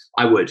someone,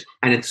 I would.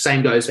 And the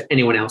same goes for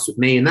anyone else with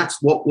me. And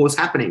that's what was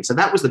happening. So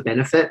that was the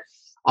benefit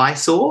I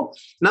saw.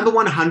 Number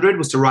 100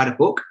 was to write a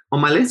book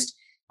on my list.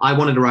 I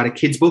wanted to write a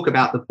kid's book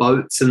about the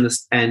boats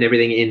and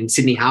everything in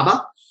Sydney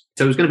Harbour.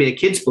 So it was going to be a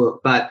kid's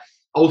book, but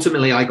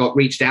ultimately I got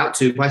reached out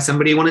to by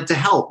somebody who wanted to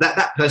help.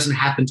 That person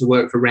happened to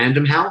work for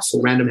Random House,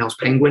 or Random House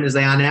Penguin as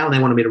they are now, and they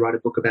wanted me to write a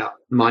book about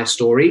my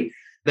story.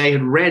 They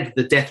had read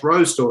the Death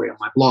Row story on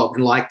my blog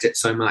and liked it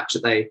so much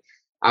that they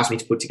asked me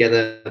to put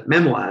together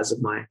memoirs of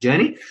my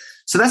journey.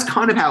 So that's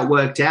kind of how it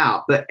worked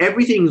out. But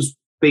everything's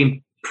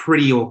been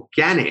pretty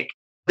organic.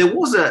 There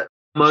was a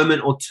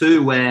moment or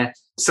two where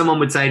someone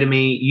would say to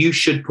me, you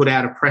should put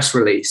out a press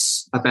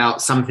release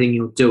about something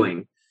you're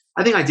doing.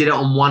 I think I did it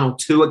on one or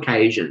two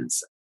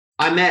occasions.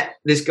 I met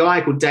this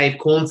guy called Dave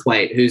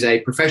Cornthwaite, who's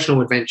a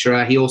professional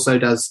adventurer. He also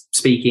does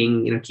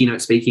speaking,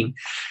 keynote speaking.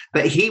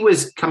 But he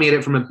was coming at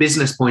it from a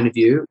business point of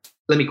view.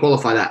 Let me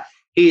qualify that.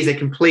 He is a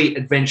complete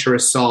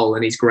adventurous soul,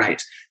 and he's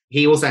great.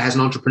 He also has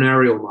an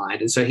entrepreneurial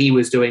mind. And so he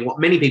was doing what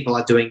many people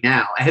are doing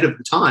now ahead of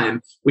the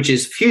time, which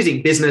is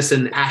fusing business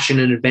and passion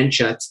and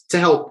adventure to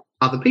help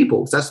other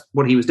people. So that's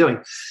what he was doing.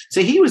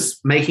 So he was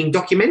making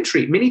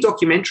mini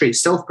documentaries,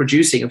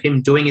 self-producing of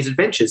him doing his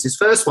adventures. His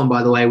first one,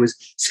 by the way, was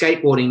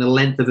skateboarding the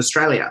length of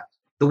Australia,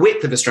 the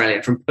width of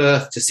Australia, from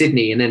Perth to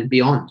Sydney and then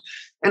beyond.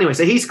 Anyway,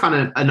 so he's kind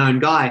of a known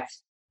guy.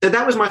 So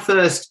that was my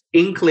first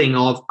inkling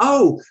of,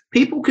 oh,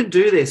 people could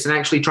do this and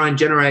actually try and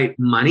generate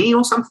money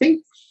or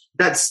something.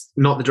 That's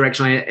not the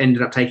direction I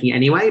ended up taking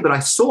anyway, but I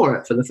saw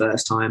it for the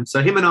first time.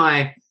 So him and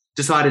I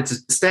decided to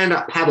stand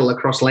up paddle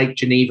across Lake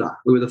Geneva.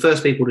 We were the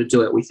first people to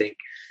do it, we think.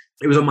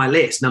 It was on my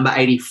list, number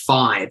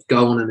 85,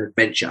 go on an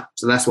adventure.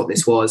 So that's what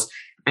this was.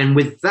 And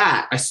with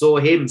that, I saw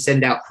him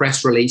send out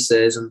press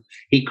releases, and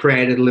he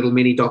created a little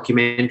mini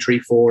documentary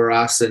for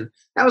us. And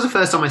that was the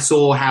first time I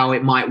saw how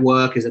it might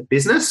work as a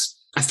business.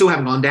 I still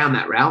haven't gone down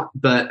that route,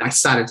 but I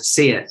started to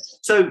see it.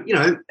 So,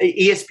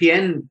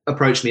 ESPN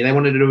approached me. They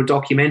wanted to do a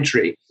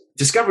documentary.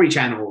 Discovery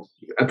Channel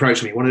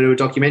approached me, wanted to do a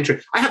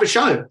documentary. I have a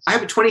show. I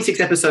have a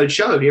 26-episode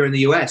show here in the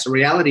US, a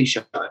reality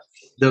show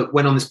that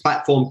went on this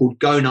platform called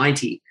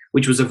Go90,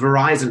 which was a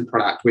Verizon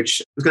product,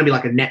 which was going to be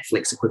like a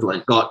Netflix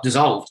equivalent, got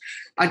dissolved.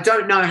 I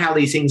don't know how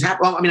these things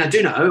happen. Well, I mean, I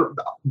do know,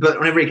 but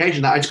on every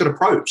occasion that I just got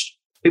approached.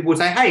 People would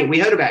say, hey, we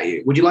heard about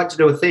you. Would you like to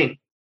do a thing?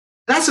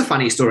 That's a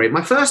funny story.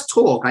 My first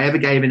talk I ever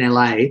gave in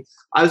LA,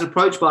 I was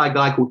approached by a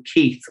guy called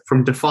Keith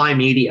from Defy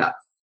Media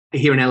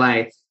here in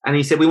LA. And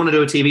he said, we want to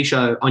do a TV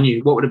show on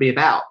you. What would it be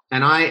about?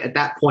 And I, at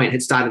that point,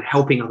 had started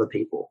helping other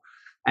people.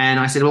 And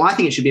I said, well, I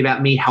think it should be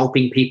about me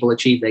helping people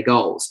achieve their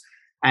goals.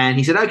 And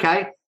he said,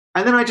 okay.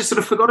 And then I just sort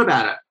of forgot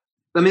about it.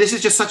 I mean, this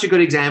is just such a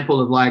good example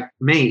of like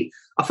me.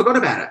 I forgot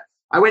about it.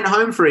 I went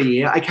home for a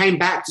year. I came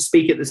back to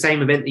speak at the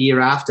same event the year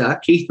after.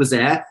 Keith was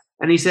there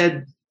and he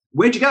said,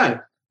 "Where'd you go?"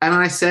 And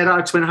I said, "I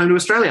just went home to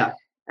Australia."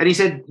 And he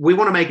said, "We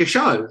want to make a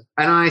show."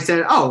 And I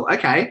said, "Oh,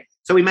 okay."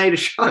 So we made a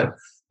show.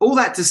 All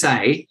that to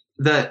say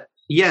that,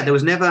 yeah, there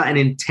was never an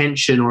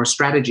intention or a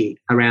strategy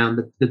around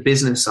the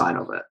business side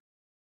of it.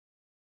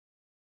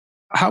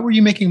 How were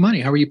you making money?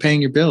 How were you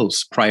paying your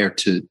bills prior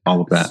to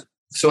all of that?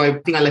 So I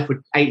think I left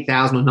with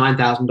 $8,000 or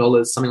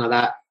 $9,000, something like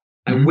that.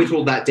 I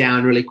whittled that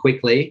down really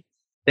quickly.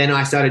 Then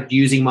I started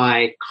using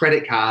my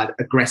credit card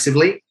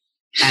aggressively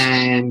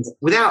and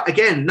without,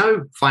 again,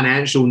 no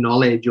financial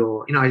knowledge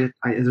or,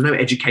 there's no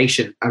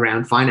education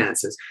around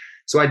finances.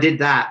 So I did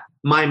that.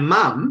 My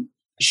mum,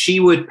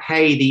 she would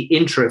pay the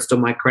interest on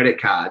my credit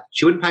card.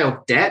 She wouldn't pay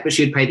off debt, but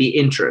she would pay the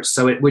interest,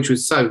 which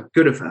was so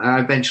good of her.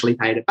 I eventually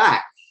paid it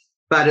back.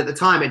 But at the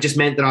time, it just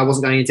meant that I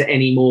wasn't going into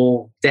any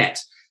more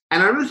debt.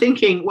 And I remember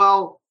thinking,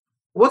 well,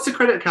 what's a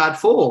credit card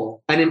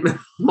for? And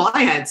my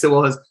answer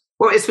was,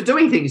 well, it's for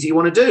doing things you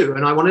want to do.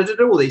 And I wanted to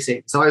do all these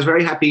things. So I was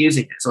very happy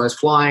using it. So I was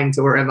flying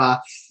to wherever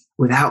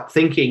without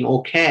thinking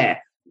or care.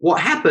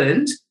 What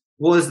happened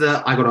was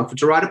that I got offered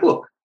to write a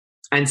book.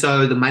 And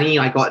so the money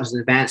I got as an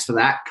advance for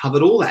that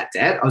covered all that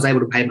debt. I was able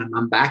to pay my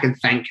mum back and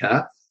thank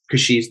her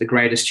because she's the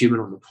greatest human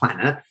on the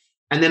planet.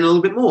 And then a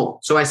little bit more.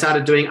 So I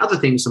started doing other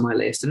things on my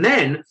list. And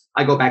then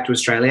I got back to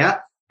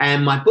Australia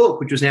and my book,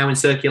 which was now in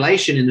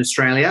circulation in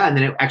Australia, and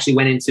then it actually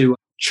went into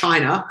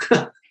China.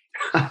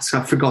 So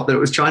I forgot that it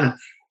was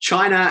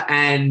China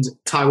and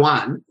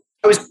Taiwan.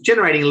 I was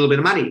generating a little bit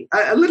of money,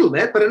 a little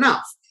bit, but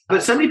enough.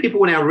 But so many people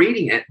were now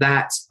reading it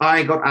that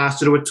I got asked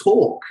to do a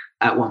talk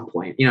at one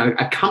point.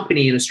 A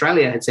company in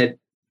Australia had said,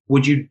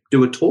 "Would you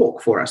do a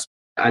talk for us?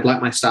 I'd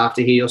like my staff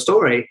to hear your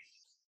story."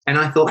 And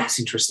I thought, that's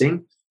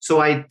interesting. So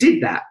I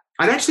did that.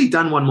 I'd actually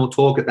done one more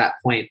talk at that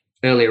point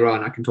earlier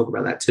on. I can talk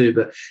about that too.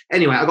 But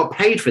anyway, I got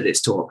paid for this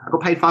talk. I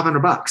got paid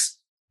 $500.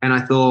 And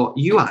I thought,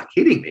 you are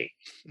kidding me.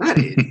 That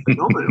is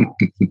phenomenal.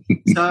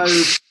 So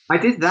I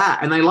did that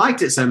and they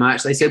liked it so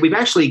much. They said, "We've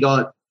actually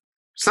got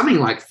something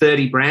like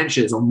 30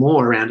 branches or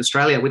more around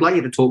Australia. We'd like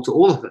you to talk to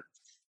all of them."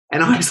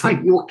 And I was like,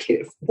 "You're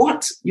kidding?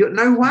 What?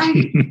 No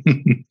way."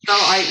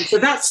 So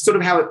that's sort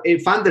of how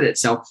it funded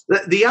itself.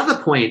 The other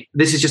point,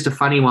 this is just a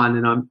funny one,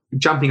 and I'm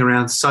jumping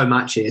around so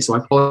much here, so I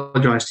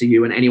apologize to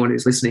you and anyone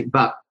who's listening.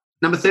 But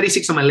number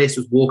 36 on my list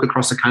was walk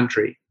across the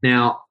country.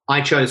 Now,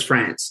 I chose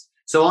France.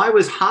 So I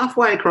was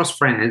halfway across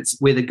France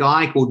with a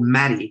guy called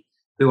Matty,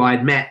 who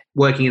I'd met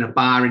working in a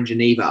bar in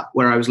Geneva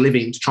where I was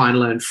living to try and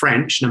learn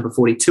French, number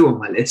 42 on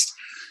my list.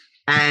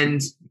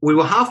 And we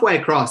were halfway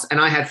across and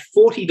I had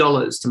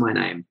 $40 to my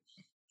name.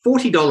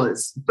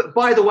 $40. But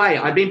by the way,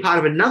 I'd been part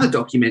of another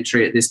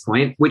documentary at this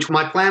point, which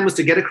my plan was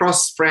to get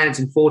across France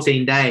in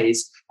 14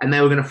 days and they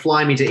were going to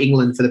fly me to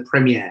England for the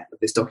premiere of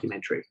this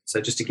documentary.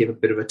 So just to give a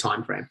bit of a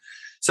time frame.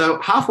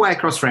 So halfway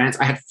across France,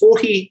 I had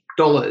 $40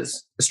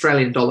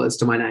 Australian dollars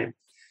to my name.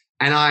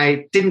 And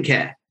I didn't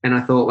care. And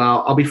I thought,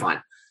 well, I'll be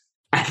fine.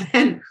 And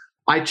then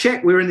I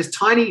checked, we were in this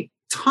tiny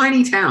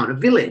town, a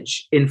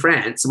village in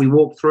France. And we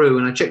walked through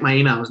and I checked my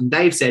emails and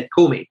Dave said,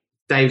 "Call me."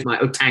 Dave's my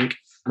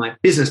my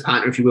business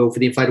partner, if you will, for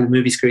the inflatable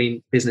movie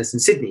screen business in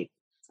Sydney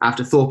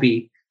after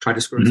Thorpe tried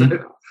to screw us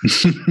over.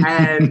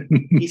 And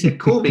he said,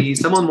 "Call me.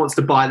 Someone wants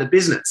to buy the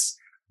business."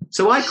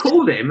 So I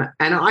called him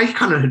and I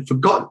kind of had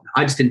forgotten.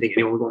 I just didn't think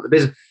anyone would want the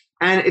business.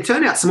 And it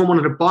turned out someone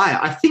wanted to buy it.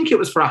 I think it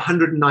was for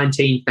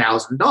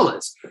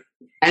 $119,000.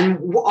 And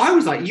I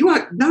was like,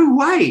 no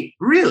way,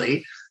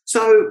 really?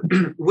 So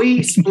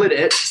we split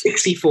it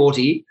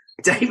 60-40.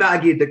 Dave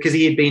argued that because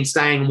he had been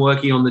staying and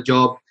working on the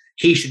job,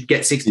 he should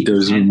get 60%. He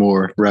does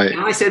more, right? And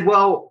I said,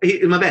 well,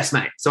 he's my best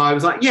mate. So I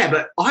was like, yeah,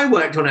 but I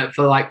worked on it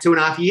for like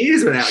 2.5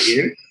 years without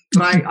you.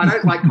 But I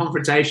don't like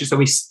confrontation. So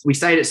we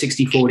stayed at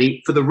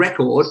 60-40. For the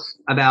record,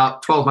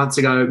 about 12 months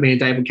ago, me and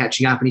Dave were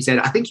catching up and he said,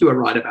 "I think you were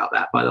right about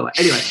that, by the way."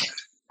 Anyway,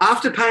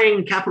 after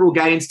paying capital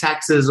gains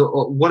taxes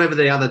or whatever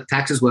the other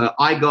taxes were,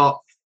 I got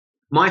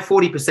my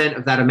 40%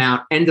 of that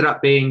amount ended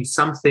up being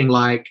something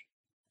like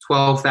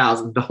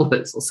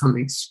 $12,000 or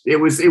something.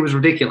 It was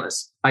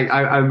ridiculous.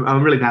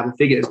 I'm really bad with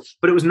figures,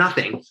 but it was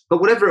nothing.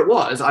 But whatever it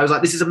was, I was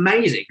like, this is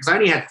amazing because I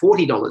only had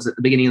 $40 at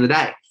the beginning of the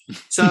day.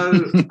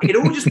 So it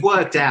all just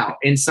worked out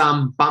in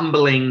some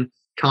bumbling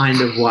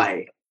kind of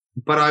way.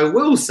 But I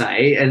will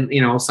say, and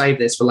I'll save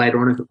this for later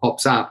on if it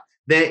pops up,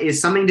 there is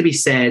something to be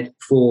said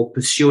for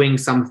pursuing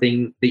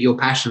something that you're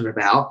passionate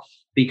about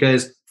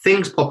because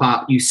things pop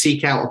up, you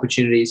seek out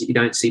opportunities that you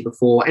don't see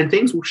before, and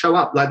things will show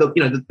up. Like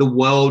the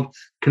world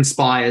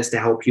conspires to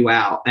help you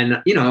out.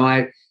 And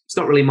it's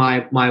not really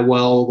my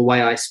world, the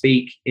way I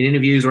speak in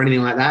interviews or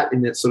anything like that,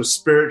 in that sort of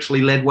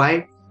spiritually led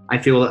way. I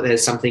feel that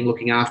there's something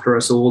looking after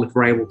us all if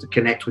we're able to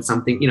connect with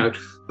something,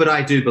 but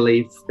I do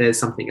believe there's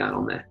something going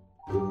on there.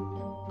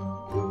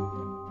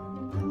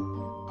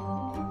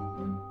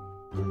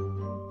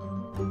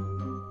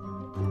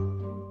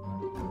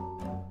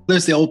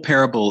 There's the old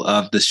parable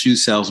of the shoe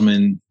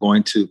salesman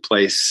going to a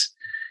place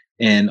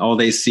and all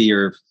they see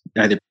are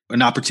either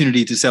an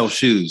opportunity to sell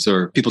shoes,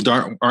 or people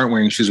aren't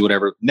wearing shoes or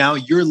whatever. Now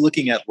you're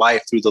looking at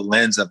life through the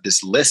lens of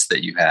this list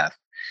that you have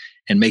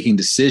and making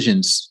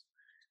decisions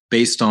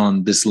based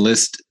on this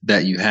list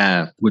that you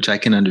have, which I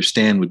can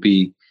understand would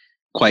be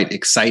quite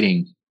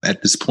exciting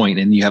at this point.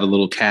 And you have a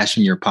little cash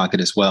in your pocket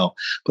as well.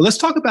 But let's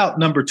talk about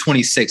number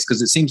 26,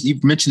 because it seems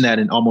you've mentioned that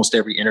in almost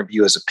every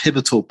interview as a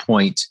pivotal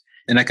point.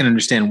 And I can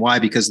understand why,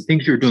 because the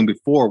things you were doing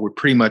before were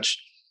pretty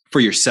much for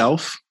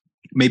yourself,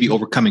 maybe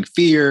overcoming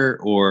fear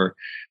or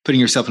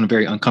putting yourself in a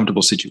very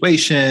uncomfortable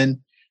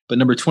situation. But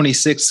number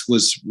 26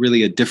 was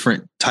really a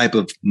different type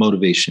of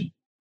motivation.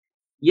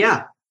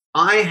 Yeah.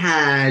 I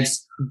had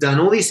done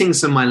all these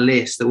things on my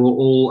list that were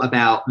all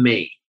about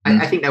me.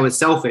 I think they were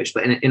selfish,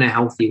 but in a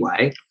healthy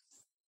way.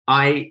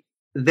 I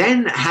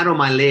then had on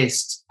my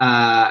list,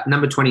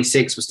 number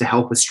 26 was to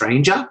help a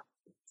stranger.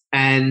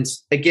 And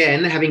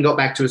again, having got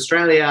back to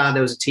Australia,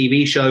 there was a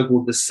TV show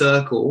called The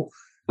Circle,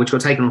 which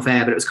got taken off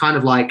air, but it was kind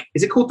of like,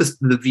 is it called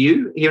The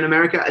View here in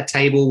America? A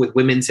table with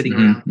women sitting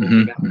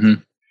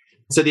around.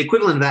 So the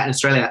equivalent of that in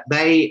Australia,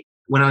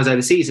 when I was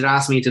overseas, had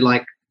asked me to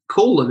like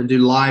call them and do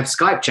live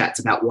Skype chats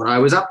about what I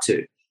was up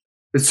to.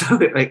 But so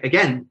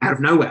again, out of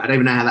nowhere, I don't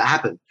even know how that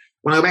happened.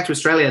 When I got back to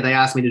Australia, they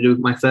asked me to do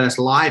my first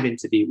live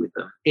interview with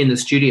them in the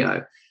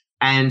studio.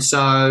 And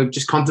so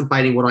just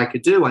contemplating what I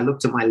could do, I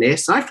looked at my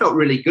list and I felt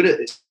really good at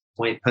this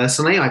point.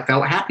 Personally, I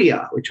felt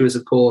happier, which was,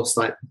 of course,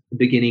 like the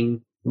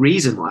beginning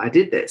reason why I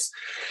did this,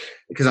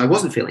 because I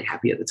wasn't feeling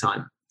happy at the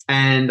time.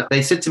 And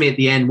they said to me at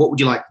the end, what would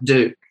you like to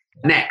do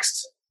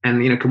next?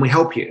 And, can we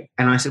help you?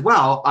 And I said,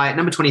 well,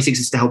 number 26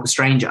 is to help a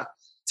stranger.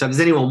 So if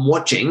there's anyone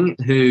watching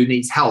who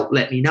needs help,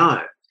 let me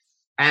know.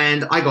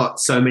 And I got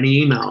so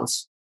many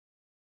emails.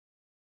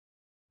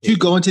 Did you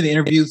go into the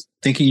interview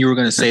thinking you were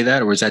going to say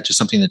that, or was that just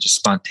something that just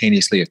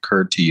spontaneously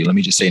occurred to you? Let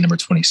me just say number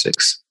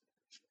 26.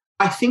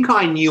 I think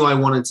I knew I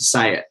wanted to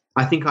say it.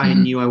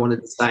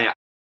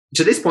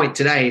 To this point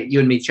today, you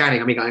and me chatting,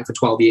 I've been going for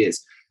 12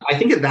 years. I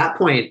think at that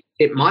point,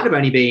 it might have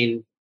only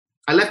been,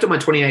 I left on my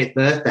 28th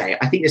birthday.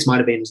 I think this might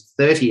have been as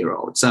a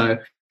 30-year-old. So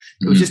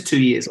it was just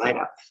 2 years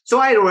later. So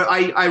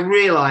I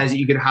realized that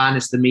you could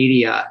harness the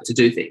media to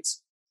do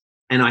things.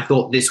 And I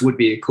thought this would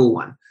be a cool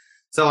one.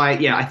 So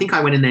I think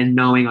I went in there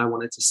knowing I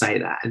wanted to say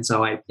that. And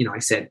so I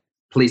said,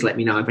 please let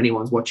me know if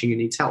anyone's watching who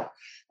needs help.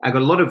 I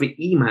got a lot of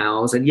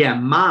emails,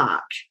 and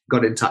Mark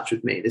got in touch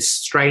with me, this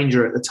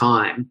stranger at the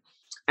time.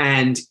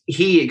 And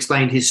he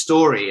explained his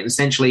story. And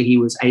essentially he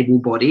was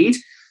able-bodied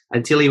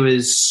until he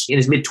was in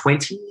his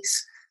mid-20s.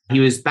 He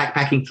was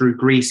backpacking through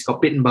Greece,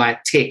 got bitten by a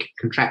tick,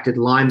 contracted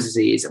Lyme's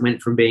disease, and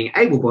went from being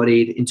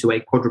able-bodied into a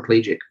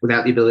quadriplegic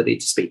without the ability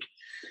to speak.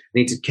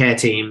 Needed care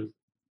team,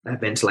 a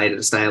ventilator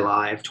to stay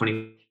alive,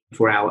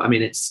 24 hours. I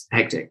mean, it's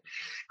hectic.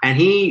 And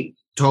he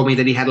told me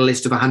that he had a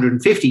list of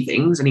 150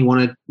 things and he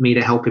wanted me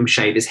to help him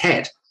shave his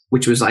head,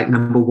 which was like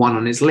number one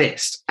on his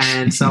list.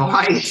 And so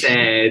I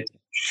said,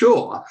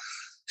 sure.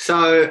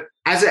 So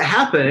as it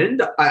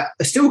happened,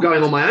 still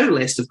going on my own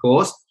list, of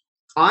course,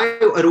 I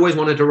had always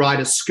wanted to ride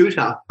a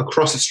scooter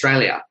across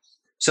Australia.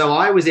 So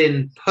I was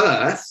in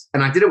Perth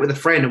and I did it with a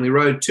friend, and we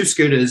rode 2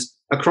 scooters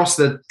across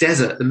the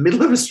desert, the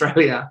middle of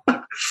Australia.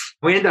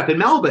 We ended up in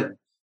Melbourne,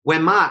 where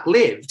Mark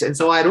lived. And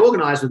so I had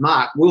organized with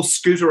Mark, we'll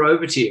scooter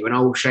over to you and I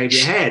will shave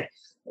your head.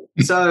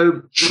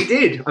 So we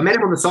did. I met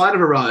him on the side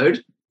of a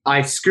road.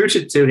 I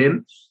scooted to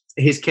him.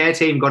 His care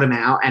team got him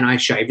out and I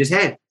shaved his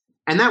head.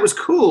 And that was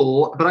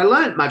cool. But I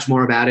learned much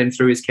more about him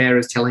through his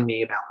carers telling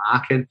me about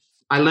Mark. And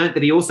I learned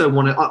that he also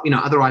wanted,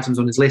 other items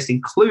on his list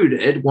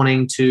included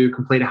wanting to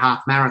complete a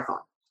half marathon.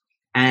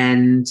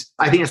 And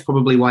I think that's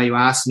probably why you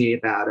asked me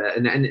about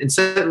it. And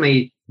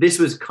certainly this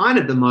was kind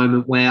of the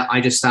moment where I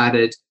just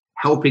started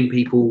helping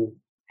people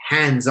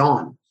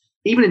hands-on.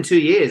 Even in 2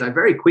 years, I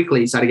very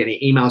quickly started getting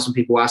emails from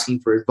people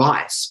asking for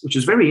advice, which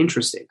was very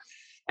interesting.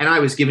 And I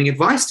was giving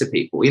advice to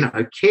people,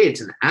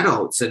 kids and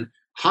adults and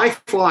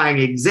high-flying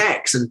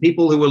execs and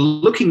people who were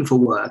looking for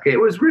work. It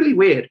was really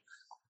weird.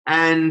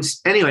 And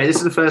anyway, this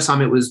is the first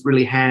time it was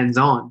really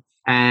hands-on.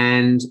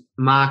 And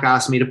Mark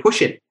asked me to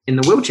push it in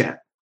the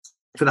wheelchair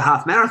for the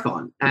half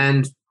marathon.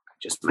 And it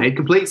just made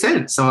complete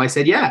sense. So I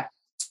said, yeah.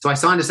 So I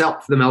signed us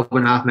up for the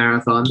Melbourne Half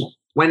Marathon,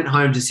 went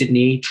home to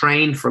Sydney,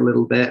 trained for a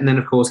little bit, and then,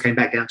 of course, came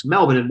back down to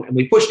Melbourne and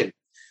we pushed it.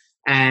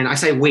 And I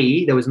say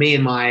we, there was me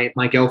and my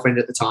girlfriend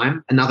at the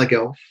time, another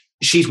girl.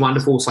 She's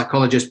wonderful,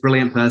 psychologist,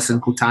 brilliant person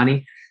called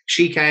Tani.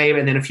 She came,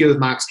 and then a few of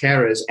Mark's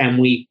carers, and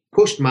we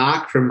pushed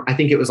Mark from, I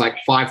think it was like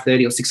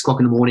 5:30 or 6 o'clock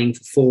in the morning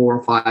for 4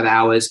 or 5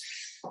 hours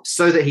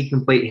so that he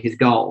completed his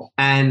goal.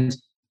 And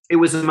it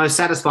was the most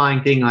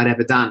satisfying thing I'd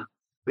ever done.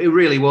 It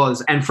really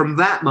was. And from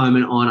that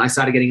moment on, I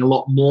started getting a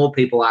lot more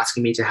people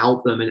asking me to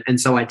help them. And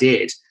so I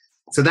did.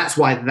 So that's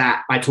why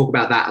I talk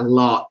about that a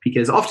lot,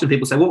 because often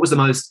people say, what was the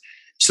most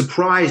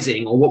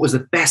surprising or what was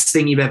the best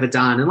thing you've ever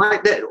done? And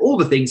like that, all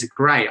the things are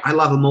great. I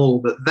love them all.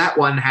 But that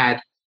one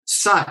had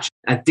such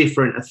a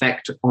different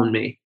effect on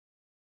me.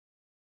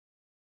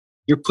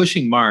 You're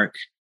pushing Mark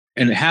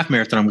in a half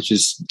marathon, which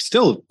is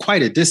still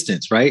quite a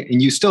distance, right?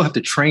 And you still have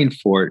to train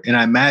for it. And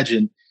I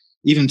imagine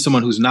even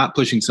someone who's not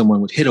pushing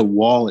someone would hit a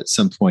wall at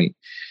some point.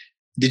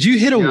 Did you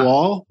hit a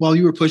wall while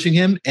you were pushing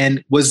him?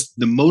 And was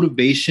the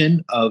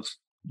motivation of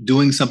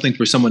doing something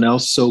for someone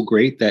else so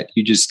great that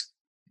you just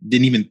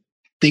didn't even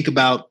think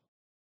about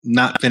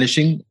not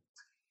finishing?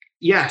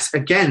 Yes.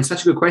 Again,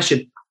 such a good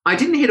question. I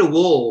didn't hit a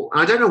wall.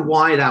 I don't know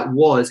why that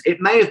was.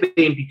 It may have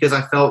been because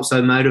I felt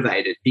so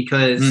motivated,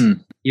 because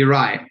you're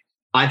right.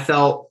 I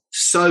felt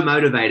so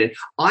motivated.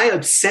 I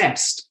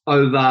obsessed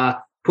over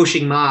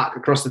pushing Mark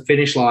across the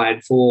finish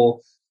line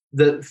for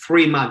the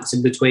 3 months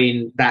in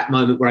between that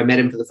moment where I met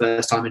him for the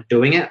first time and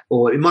doing it,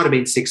 or it might have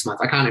been 6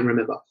 months. I can't even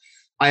remember.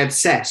 I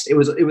obsessed. It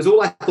was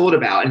all I thought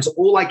about, and it's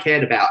all I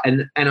cared about.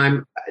 And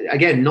I'm,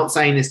 again, not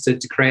saying this to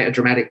create a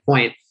dramatic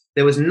point.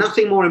 There was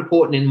nothing more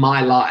important in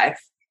my life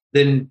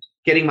than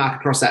getting Mark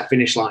across that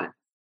finish line.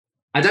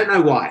 I don't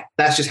know why.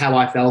 That's just how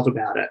I felt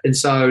about it. And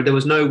so there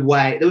was no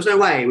way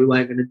we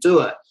weren't going to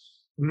do it.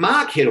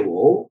 Mark hit a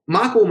wall.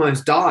 Mark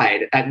almost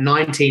died at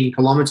 19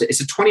 kilometers.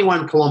 It's a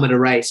 21-kilometer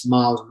race,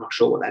 miles. I'm not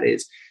sure what that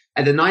is.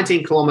 At the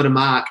 19-kilometer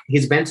mark,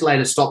 his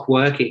ventilator stopped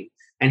working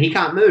and he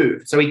can't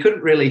move. So he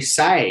couldn't really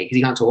say, because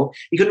he can't talk,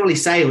 he couldn't really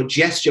say or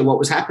gesture what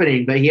was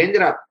happening, but he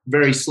ended up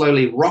very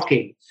slowly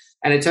rocking.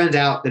 And it turns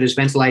out that his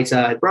ventilator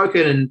had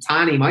broken, and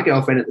Tani, my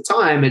girlfriend at the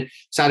time, had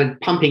started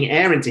pumping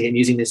air into him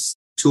using this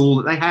tool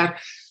that they had.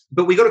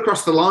 But we got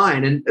across the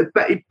line, and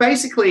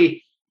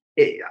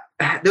there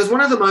was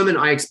one other moment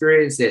I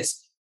experienced this,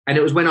 and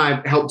it was when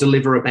I helped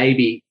deliver a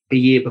baby the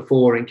year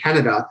before in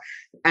Canada.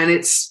 And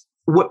it's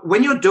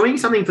when you're doing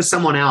something for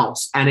someone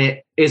else, and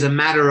it is a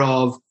matter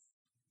of,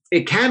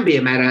 it can be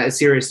a matter as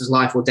serious as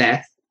life or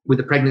death. With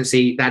the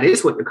pregnancy, that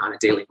is what you're kind of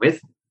dealing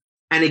with.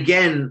 And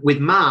again, with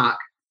Mark,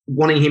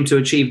 wanting him to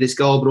achieve this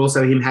goal, but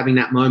also him having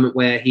that moment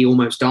where he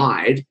almost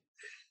died,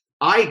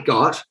 I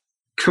got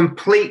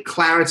complete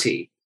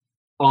clarity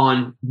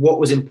on what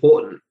was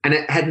important. And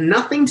it had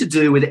nothing to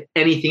do with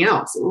anything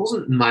else. It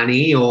wasn't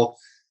money or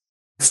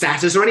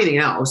status or anything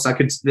else.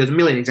 There's a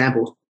million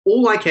examples.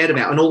 All I cared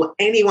about, and all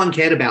anyone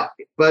cared about,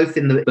 both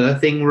in the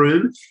birthing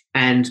room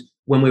and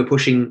when we were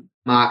pushing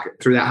Mark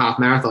through that half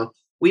marathon,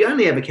 we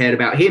only ever cared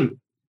about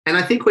him. And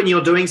I think when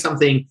you're doing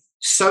something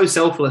so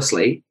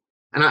selflessly,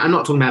 and I'm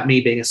not talking about me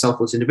being a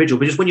selfless individual,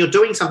 but just when you're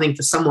doing something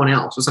for someone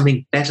else or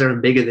something better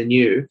and bigger than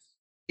you,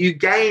 you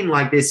gain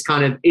like this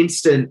kind of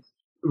instant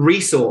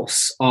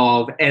resource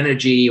of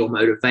energy or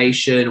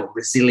motivation or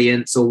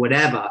resilience or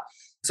whatever.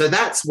 So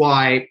that's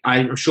why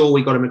I'm sure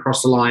we got him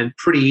across the line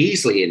pretty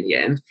easily in the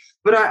end.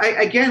 But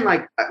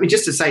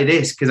just to say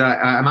this, because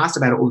I'm asked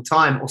about it all the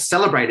time or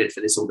celebrated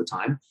for this all the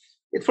time,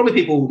 it's probably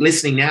people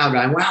listening now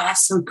going, wow,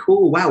 that's so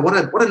cool. Wow, what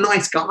a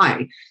nice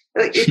guy.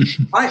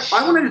 I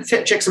wanted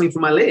to check something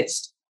from my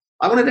list.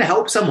 I wanted to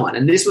help someone,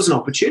 and this was an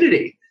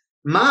opportunity.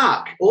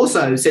 Mark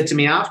also said to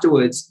me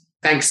afterwards,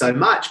 thanks so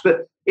much,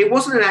 but it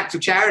wasn't an act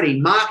of charity.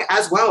 Mark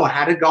as well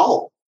had a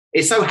goal.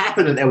 It so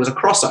happened that there was a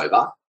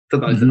crossover for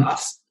both of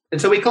us,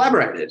 and so we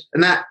collaborated,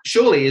 and that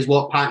surely is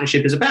what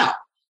partnership is about,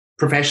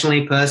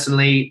 professionally,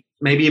 personally,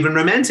 maybe even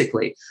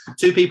romantically.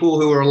 Two people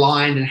who are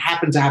aligned and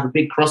happen to have a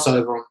big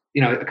crossover on,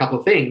 a couple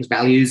of things,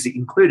 values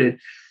included.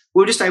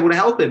 We were just able to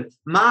help him.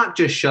 Mark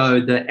just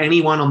showed that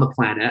anyone on the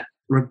planet,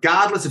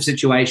 regardless of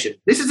situation,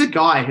 this is a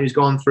guy who's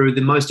gone through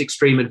the most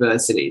extreme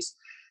adversities.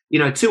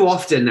 Too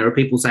often there are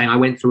people saying, I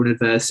went through an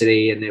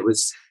adversity and it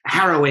was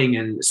harrowing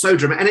and so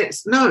dramatic. And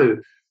it's no,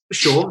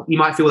 sure, you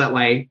might feel that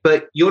way,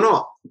 but you're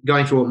not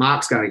going through what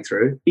Mark's going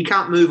through. He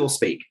can't move or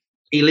speak.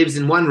 He lives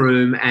in one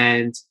room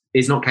and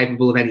is not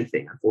capable of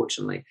anything,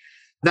 unfortunately.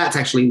 That's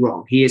actually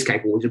wrong. He is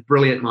capable. He's a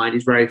brilliant mind.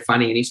 He's very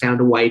funny, and he's found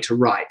a way to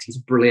write. He's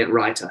a brilliant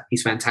writer.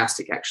 He's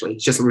fantastic, actually.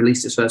 He's just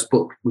released his first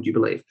book, would you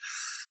believe?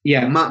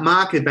 Yeah,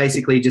 Mark had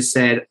basically just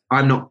said,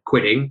 I'm not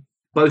quitting,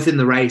 both in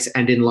the race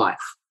and in life.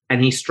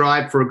 And he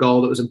strived for a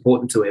goal that was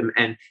important to him.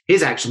 And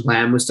his action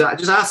plan was to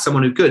just ask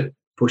someone who could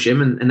push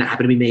him, and that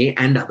happened to be me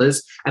and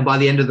others. And by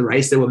the end of the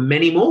race, there were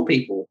many more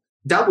people,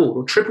 doubled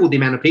or tripled the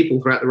amount of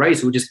people throughout the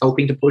race who were just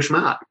helping to push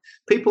Mark.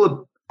 People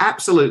are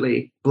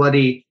absolutely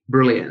bloody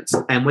brilliant.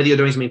 And whether you're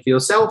doing something for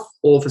yourself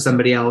or for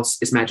somebody else,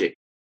 it's magic.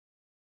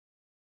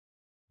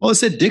 Well,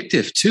 it's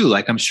addictive too.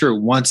 Like, I'm sure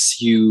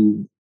once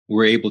you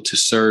were able to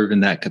serve in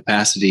that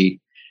capacity,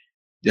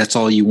 that's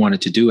all you wanted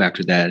to do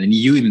after that. And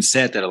you even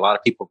said that a lot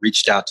of people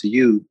reached out to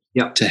you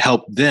to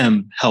help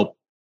them help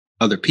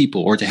other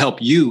people, or to help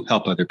you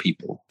help other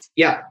people.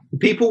 Yeah.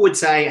 People would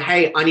say,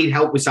 hey, I need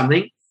help with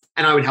something.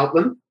 And I would help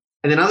them.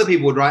 And then other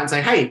people would write and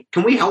say, hey,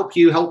 can we help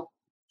you help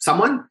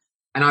someone?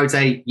 And I would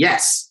say,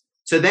 yes.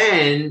 So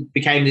then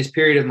became this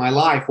period of my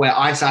life where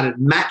I started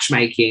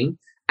matchmaking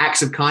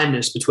acts of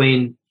kindness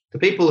between the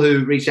people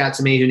who reached out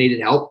to me who needed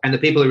help and the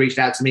people who reached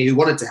out to me who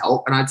wanted to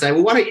help. And I'd say,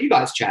 well, why don't you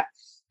guys chat?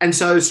 And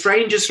so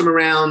strangers from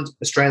around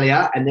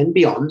Australia and then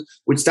beyond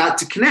would start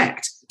to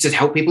connect to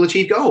help people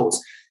achieve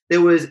goals. There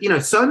was,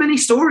 so many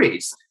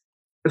stories.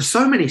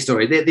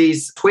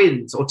 These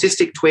twins,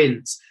 autistic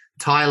twins,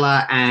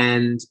 Tyler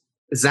and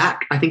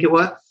Zach, I think it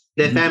were.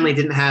 Their family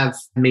didn't have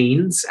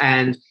means,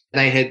 and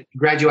They had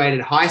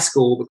graduated high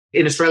school.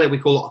 In Australia, we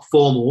call it a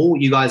formal.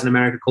 You guys in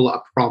America call it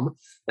a prom.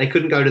 They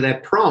couldn't go to their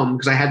prom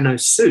because they had no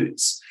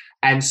suits.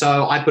 And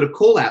so I put a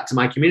call out to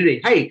my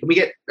community. Hey, can we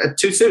get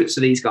 2 suits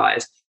for these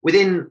guys?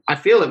 Within, I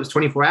feel it was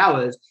 24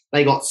 hours,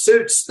 they got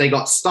suits, they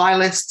got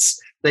stylists,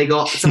 they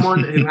got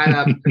someone who had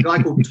a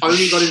guy called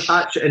Tony got in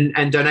touch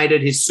and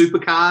donated his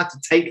supercar to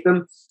take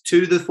them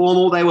to the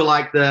formal. They were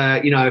like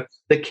the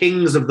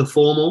kings of the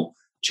formal.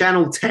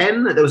 Channel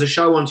 10, there was a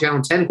show on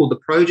Channel 10 called The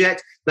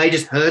Project. They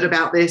just heard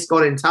about this,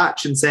 got in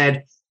touch and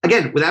said,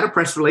 again, without a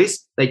press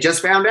release, they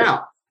just found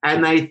out.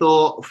 And they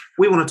thought,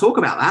 we want to talk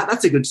about that.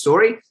 That's a good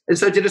story. And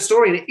so did a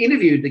story and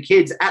interviewed the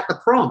kids at the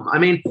prom. I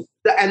mean,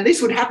 and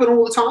this would happen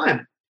all the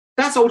time.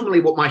 That's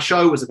ultimately what my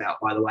show was about,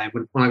 by the way,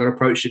 when I got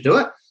approached to do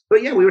it.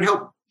 But yeah, we would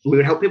help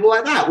people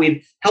like that.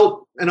 We'd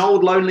help an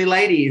old lonely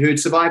lady who'd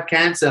survived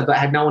cancer but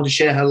had no one to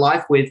share her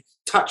life with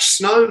touch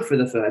snow for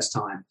the first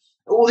time.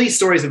 All these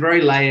stories are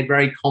very layered,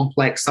 very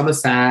complex. Some are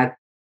sad.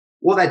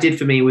 What that did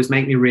for me was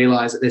make me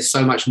realize that there's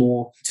so much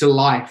more to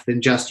life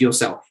than just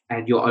yourself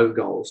and your own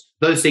goals.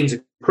 Those things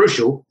are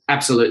crucial,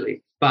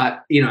 absolutely.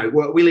 But, we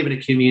live in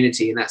a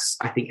community, and that's,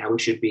 I think, how we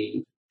should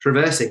be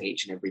traversing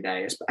each and every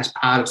day as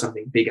part of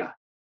something bigger.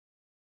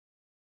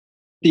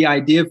 The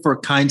idea for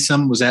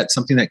KindSome, was that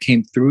something that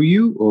came through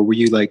you, or were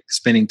you like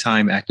spending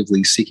time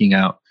actively seeking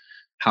out,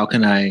 how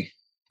can I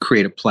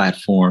create a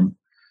platform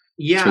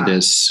for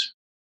this?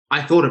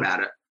 I thought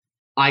about it.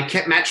 I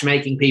kept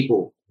matchmaking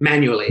people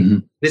manually. Mm-hmm.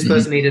 This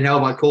person needed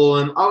help. I'd call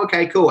them. Oh,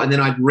 okay, cool. And then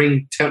I'd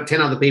ring 10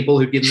 other people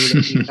who'd given me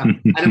the stuff.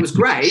 And it was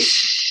great.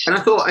 And I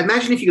thought,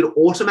 imagine if you could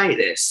automate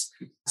this.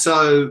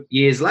 So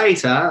years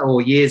later,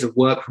 or years of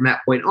work from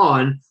that point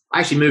on, I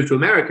actually moved to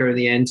America in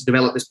the end to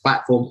develop this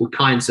platform called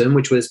KindSome,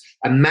 which was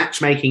a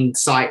matchmaking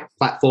site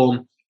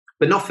platform,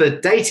 but not for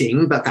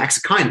dating, but for acts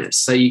of kindness.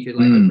 So you could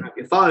open up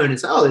your phone and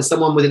say, oh, there's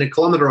someone within a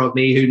kilometer of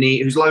me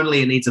who's lonely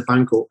and needs a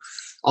phone call.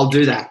 I'll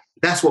do that.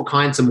 That's what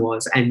KindSome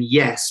was. And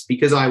yes,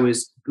 because I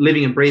was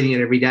living and breathing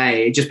it every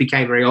day, it just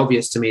became very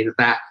obvious to me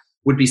that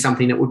would be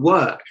something that would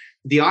work.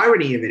 The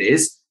irony of it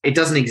is it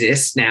doesn't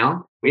exist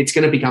now. It's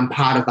going to become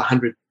part of the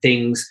 100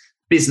 Things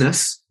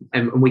business.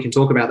 And we can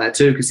talk about that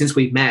too, because since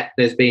we've met,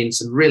 there's been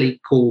some really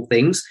cool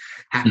things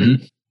happen.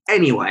 Mm-hmm.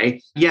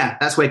 Anyway, yeah,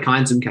 that's where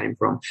KindSome came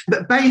from.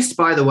 But based,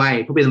 by the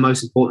way, probably the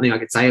most important thing I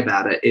could say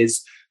about it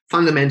is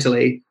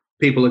fundamentally,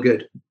 people are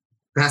good.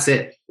 That's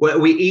it.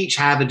 We each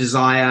have a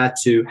desire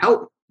to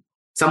help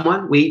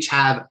someone. We each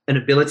have an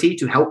ability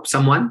to help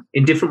someone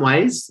in different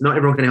ways. Not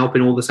everyone can help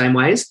in all the same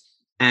ways.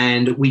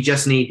 And we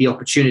just need the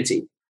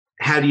opportunity.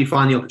 How do you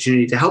find the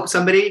opportunity to help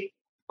somebody?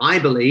 I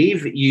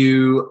believe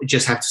you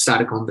just have to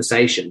start a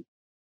conversation.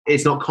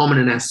 It's not common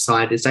in our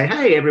society to say,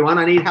 hey, everyone,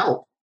 I need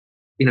help.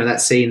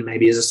 That's seen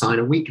maybe as a sign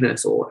of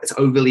weakness or it's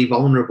overly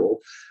vulnerable.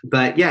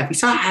 But yeah, if you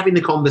start having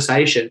the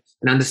conversation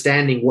and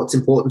understanding what's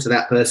important to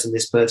that person,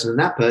 this person, and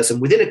that person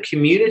within a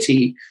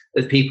community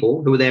of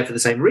people who are there for the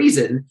same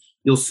reason,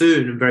 you'll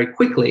soon and very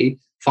quickly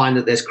find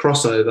that there's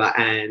crossover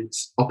and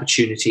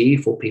opportunity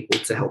for people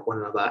to help one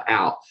another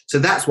out. So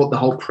that's what the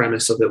whole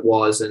premise of it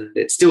was. And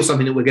it's still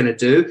something that we're going to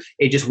do.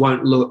 It just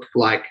won't look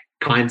like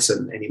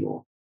KindSome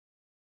anymore.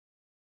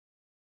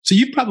 So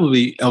you've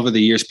probably over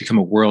the years become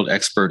a world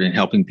expert in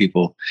helping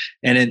people.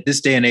 And in this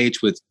day and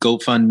age with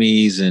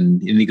GoFundMe's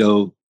and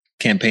Indigo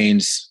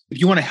campaigns, if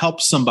you want to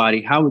help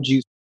somebody, how would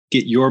you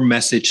get your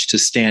message to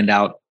stand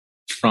out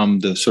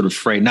from the sort of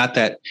fray? Not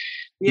that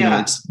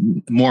it's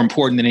more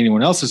important than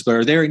anyone else's, but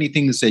are there any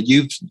things that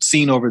you've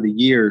seen over the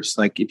years?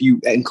 Like if you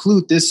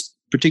include this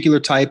particular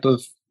type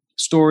of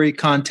story,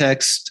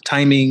 context,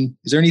 timing,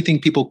 is there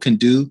anything people can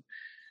do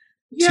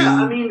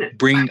to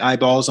bring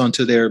eyeballs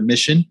onto their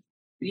mission?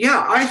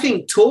 Yeah, I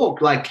think talk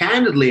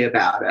candidly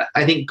about it.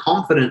 I think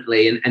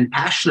confidently and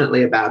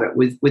passionately about it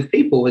with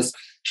people is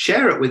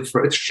share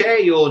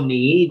your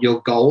need,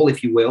 your goal,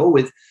 if you will,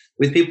 with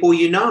people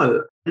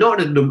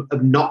not in an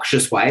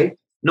obnoxious way,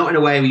 not in a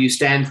way where you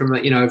stand from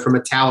a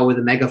tower with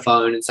a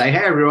megaphone and say, hey,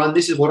 everyone,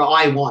 this is what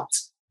I want.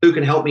 Who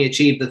can help me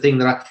achieve the thing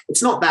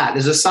it's not that.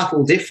 There's a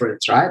subtle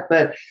difference, right?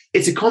 But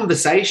it's a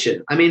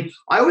conversation. I mean,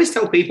 I always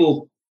tell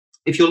people,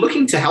 if you're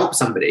looking to help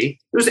somebody,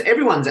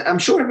 I'm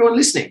sure everyone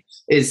listening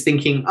is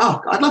thinking,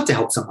 oh, I'd love to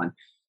help someone.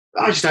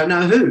 I just don't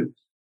know who.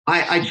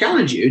 I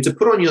challenge you to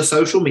put on your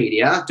social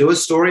media, do a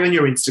story on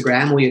your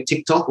Instagram or your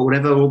TikTok or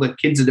whatever all the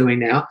kids are doing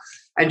now,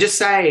 and just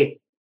say,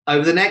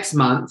 over the next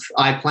month,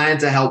 I plan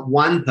to help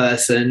one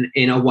person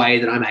in a way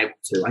that I'm able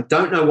to. I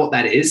don't know what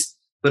that is,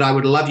 but I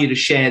would love you to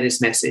share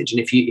this message. And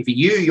if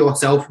you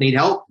yourself need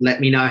help, let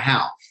me know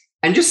how.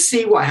 And just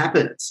see what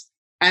happens.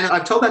 And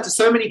I've told that to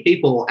so many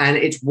people, and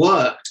it's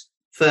worked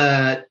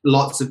for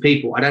lots of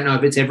people. I don't know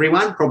if it's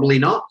everyone, probably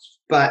not,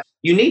 but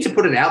you need to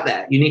put it out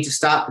there. You need to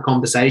start the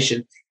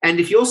conversation. And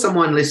if you're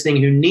someone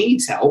listening who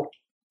needs help,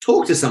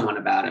 talk to someone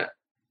about it.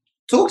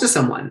 Talk to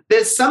someone.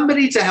 There's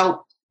somebody to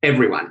help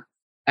everyone.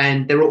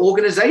 And there are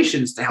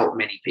organizations to help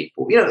many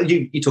people.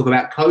 You talk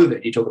about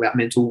COVID, you talk about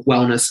mental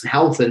wellness and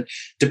health and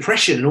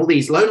depression and all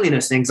these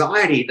loneliness and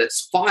anxiety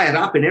that's fired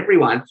up in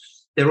everyone.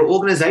 There are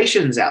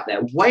organizations out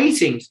there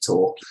waiting to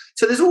talk.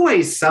 So there's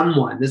always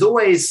someone, there's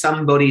always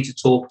somebody to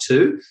talk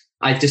to.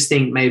 I just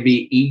think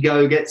maybe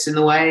ego gets in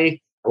the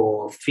way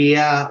or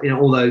fear,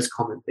 all those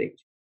common things.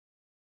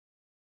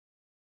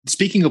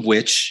 Speaking of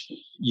which,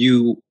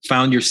 you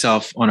found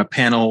yourself on a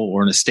panel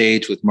or on a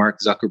stage with Mark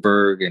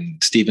Zuckerberg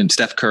and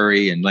Steph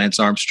Curry and Lance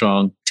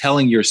Armstrong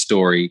telling your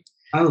story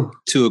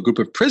to a group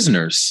of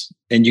prisoners.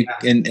 And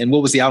and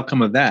what was the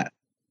outcome of that?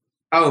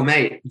 Oh,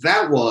 mate,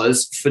 that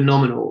was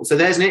phenomenal. So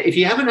if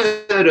you haven't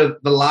heard of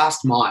The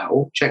Last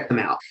Mile, check them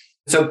out.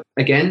 So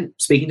again,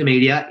 speaking to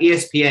media,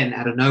 ESPN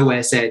out of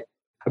nowhere said,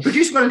 a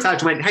producer got in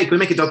touch and went, hey, can we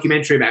make a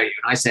documentary about you?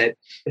 And I said,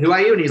 who are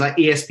you? And he's like,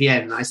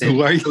 ESPN. And I said,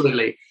 who are you?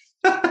 Absolutely.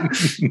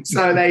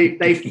 So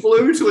they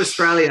flew to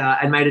Australia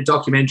and made a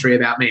documentary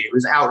about me. It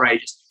was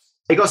outrageous.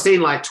 It got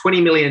seen like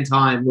 20 million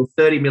times or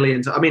 30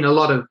 million times. I mean, a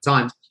lot of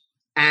times.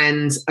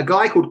 And a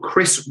guy called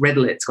Chris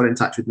Redlitz got in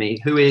touch with me,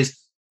 who is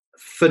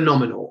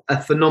phenomenal,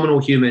 a phenomenal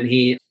human.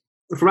 He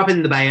from up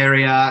in the Bay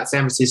Area,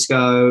 San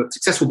Francisco,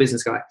 successful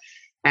business guy.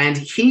 And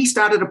he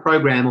started a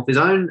program of his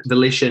own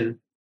volition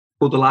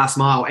called The Last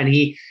Mile. And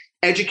he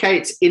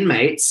educates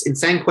inmates in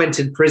San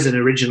Quentin prison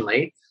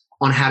originally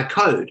on how to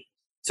code.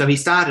 So he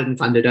started and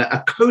funded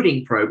a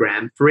coding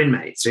program for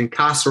inmates,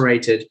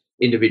 incarcerated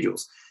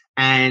individuals.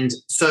 And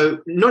so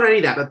not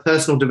only that, but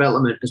personal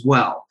development as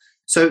well.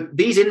 So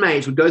these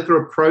inmates would go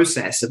through a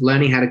process of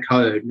learning how to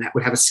code, and that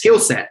would have a skill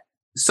set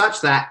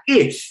such that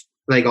if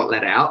they got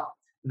let out,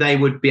 they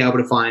would be able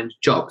to find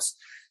jobs.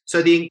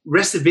 So the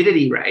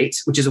recidivity rate,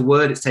 which is a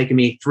word it's taken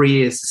me 3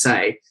 years to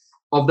say,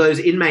 of those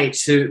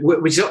inmates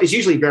which is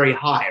usually very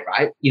high,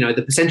 right?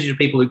 The percentage of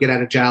people who get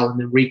out of jail and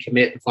then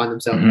recommit and find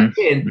themselves back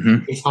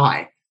in is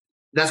high.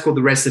 That's called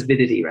the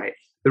recidivity rate.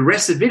 The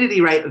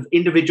recidivity rate of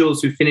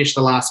individuals who finish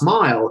The Last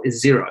Mile is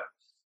 0.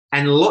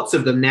 And lots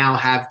of them now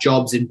have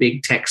jobs in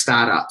big tech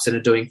startups and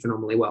are doing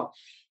phenomenally well.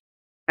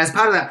 As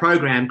part of that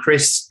program,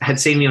 Chris had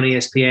seen me on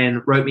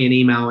ESPN, wrote me an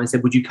email and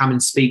said, would you come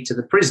and speak to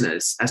the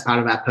prisoners as part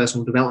of our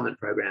personal development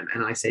program?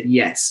 And I said,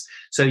 yes.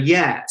 So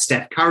yeah,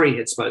 Steph Curry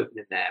had spoken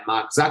in there,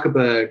 Mark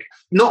Zuckerberg,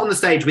 not on the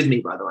stage with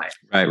me, by the way.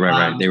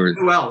 Right. They were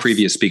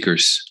previous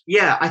speakers.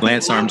 Yeah. I think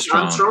Lance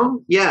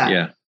Armstrong.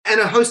 Yeah. And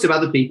a host of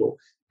other people.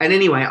 And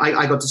anyway,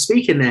 I got to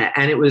speak in there,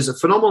 and it was a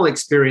phenomenal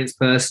experience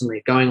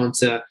personally. Going on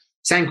to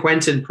San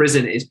Quentin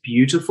prison is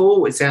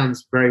beautiful. It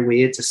sounds very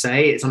weird to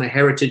say. It's on a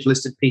heritage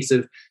listed piece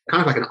of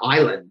kind of like an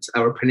island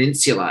or a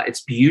peninsula.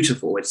 It's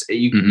beautiful. Went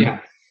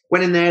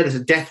in there. There's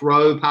a death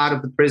row part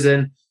of the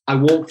prison. I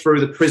walked through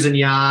the prison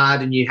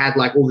yard, and you had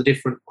like all the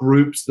different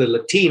groups, the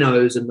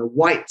Latinos and the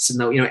whites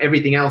and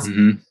everything else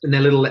in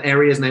their little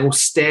areas. And they all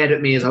stared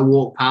at me as I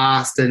walked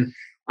past. And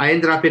I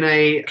ended up in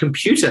a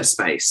computer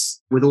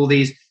space with all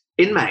these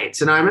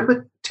inmates. And I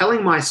remember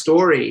telling my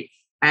story.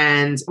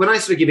 And when I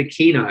sort of give a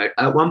keynote,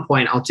 at one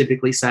point I'll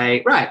typically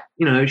say, right,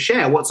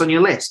 share what's on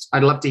your list.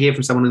 I'd love to hear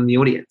from someone in the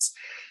audience.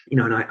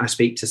 And I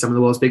speak to some of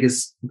the world's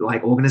biggest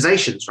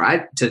organizations,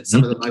 right? To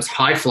some of the most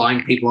high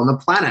flying people on the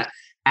planet.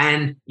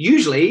 And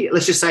usually,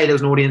 let's just say there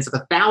was an audience of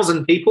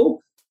 1,000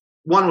 people,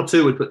 1 or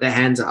 2 would put their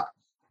hands up.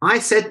 I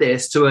said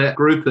this to a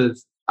group of,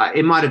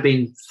 it might have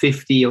been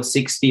 50 or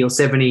 60 or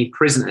 70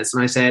 prisoners.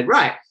 And I said,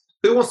 right,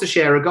 who wants to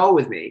share a goal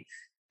with me?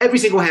 Every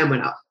single hand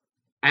went up.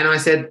 And I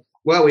said,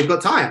 well, we've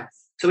got time.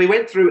 So we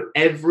went through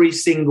every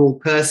single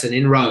person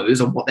in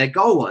rows on what their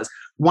goal was.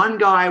 One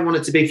guy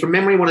wanted to be a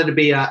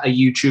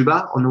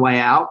YouTuber on the way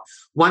out.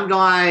 One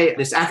guy,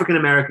 this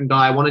African-American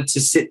guy, wanted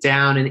to sit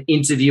down and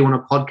interview on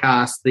a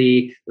podcast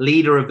the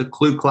leader of the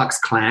Ku Klux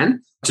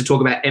Klan to talk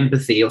about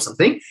empathy or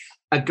something.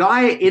 A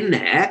guy in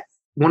there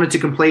wanted to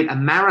complete a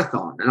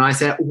marathon. And I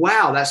said,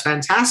 wow, that's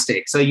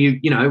fantastic. So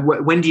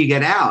when do you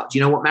get out? Do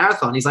you know what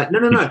marathon? He's like,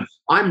 no,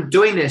 I'm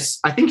doing this.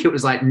 I think it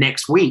was like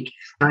next week.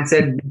 And I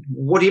said,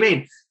 what do you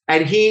mean?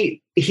 And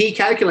he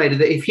calculated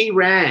that if he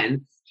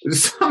ran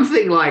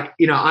something like,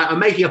 I'm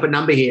making up a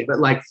number here, but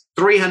like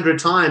 300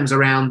 times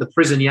around the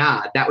prison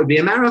yard, that would be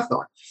a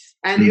marathon.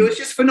 And it was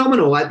just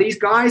phenomenal. Like these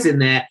guys in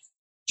there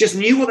just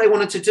knew what they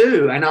wanted to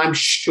do. And I'm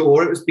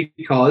sure it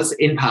was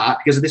in part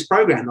because of this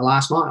program, The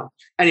Last Mile.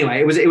 Anyway,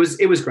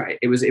 it was great.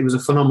 It was a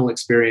phenomenal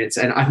experience.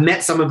 And I've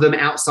met some of them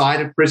outside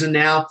of prison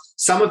now.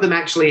 Some of them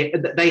actually,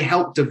 they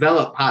helped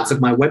develop parts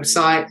of my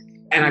website,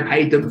 and I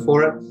paid them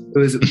for it. It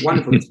was a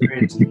wonderful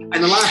experience. And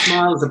The Last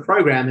Mile as a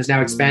program has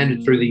now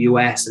expanded through the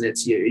US, and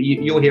it's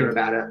you'll hear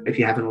about it if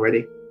you haven't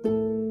already.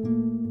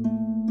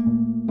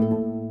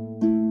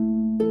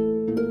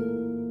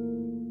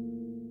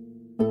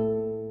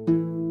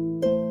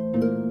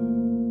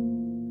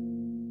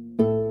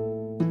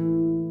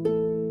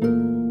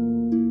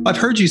 I've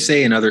heard you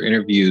say in other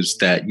interviews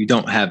that you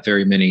don't have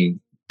very many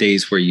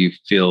days where you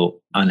feel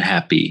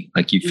unhappy,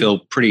 like you feel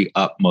pretty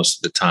up most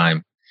of the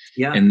time.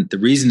 Yeah. And the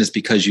reason is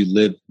because you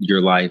live your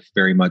life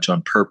very much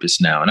on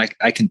purpose now. And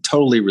I can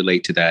totally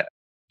relate to that,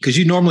 because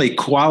you normally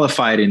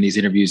qualify it in these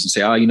interviews and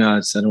say, I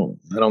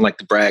don't like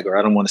to brag, or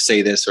I don't want to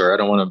say this, or I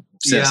don't want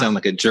to sound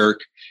like a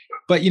jerk.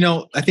 But,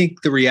 I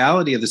think the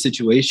reality of the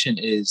situation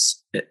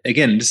is,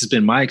 again, this has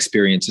been my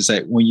experience, is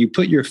that when you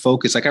put your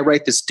focus, like I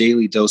write this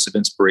daily dose of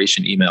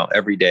inspiration email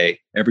every day,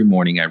 every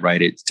morning I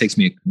write it. It takes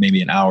me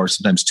maybe an hour,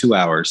 sometimes 2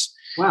 hours.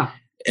 Wow.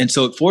 And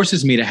so it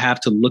forces me to have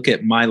to look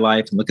at my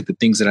life and look at the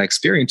things that I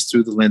experienced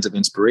through the lens of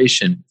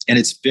inspiration. And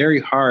it's very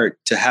hard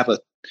to have an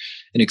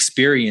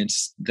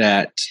experience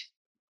that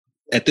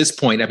at this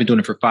point, I've been doing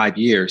it for 5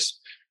 years,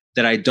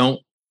 that I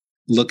don't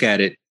look at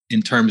it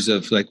in terms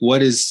of like,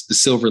 what is the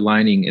silver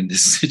lining in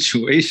this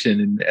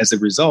situation? And as a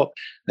result,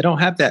 I don't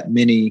have that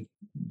many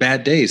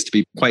bad days, to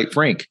be quite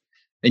frank.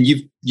 And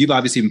you've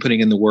obviously been putting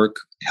in the work,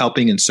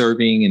 helping and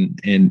serving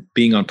and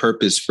being on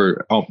purpose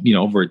for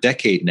over a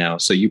decade now.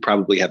 So you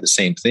probably have the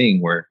same thing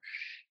where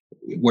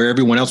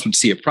everyone else would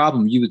see a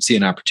problem, you would see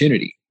an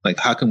opportunity. Like,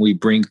 how can we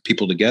bring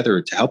people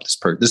together to help this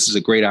person? This is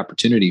a great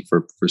opportunity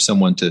for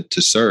someone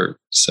to serve.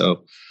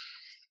 So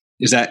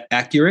is that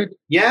accurate?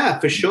 Yeah,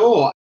 for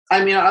sure.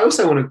 I mean, I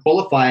also want to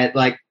qualify it,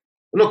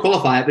 not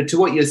qualify it, but to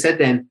what you said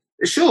then,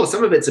 sure,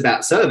 some of it's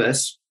about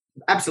service.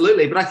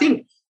 Absolutely. But I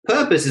think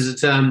purpose is a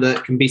term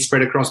that can be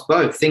spread across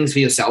both things for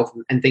yourself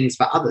and things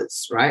for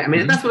others, right? I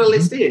mean, that's what a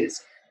list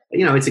is.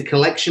 It's a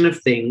collection of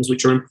things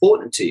which are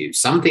important to you.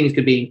 Some things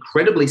could be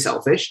incredibly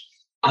selfish.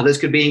 Others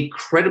could be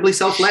incredibly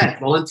self-led,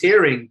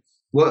 volunteering,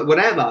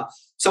 whatever.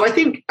 So I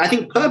think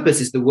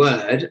purpose is the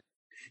word.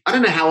 I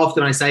don't know how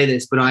often I say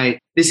this, but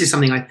this is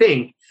something I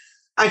think.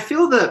 I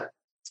feel that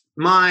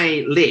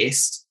my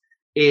list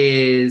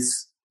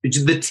is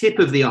the tip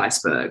of the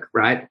iceberg,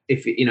 right?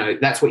 If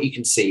that's what you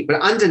can see. But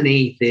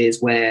underneath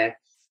is where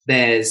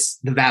there's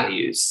the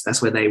values.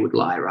 That's where they would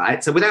lie,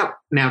 right? So without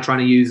now trying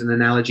to use an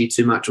analogy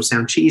too much or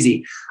sound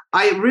cheesy,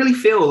 I really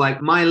feel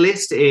like my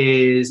list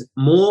is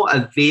more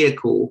a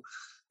vehicle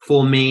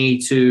for me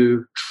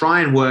to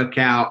try and work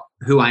out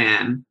who I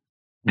am.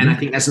 And I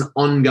think that's an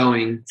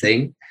ongoing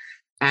thing.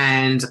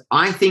 And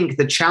I think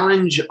the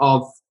challenge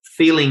of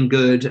feeling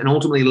good and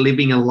ultimately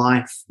living a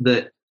life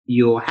that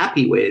you're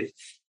happy with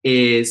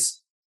is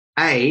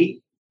A,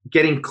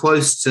 getting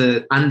close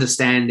to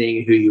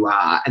understanding who you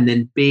are, and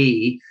then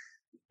B,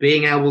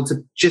 being able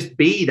to just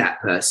be that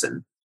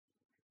person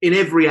in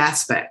every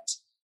aspect.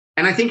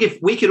 And I think if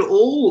we could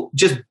all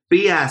just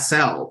be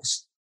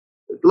ourselves,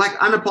 like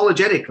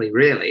unapologetically,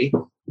 really,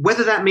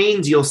 whether that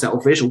means you're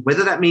selfish or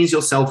whether that means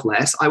you're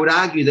selfless, I would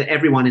argue that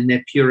everyone in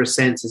their purest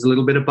sense is a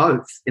little bit of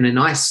both in a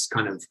nice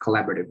kind of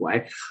collaborative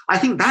way. I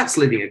think that's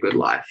living a good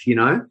life,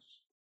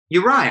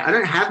 You're right. I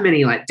don't have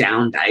many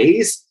down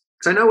days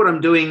because I know what I'm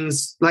doing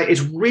is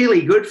it's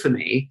really good for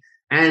me.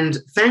 And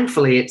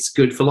thankfully it's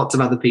good for lots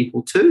of other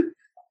people too.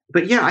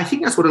 But yeah, I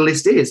think that's what a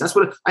list is. That's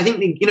what I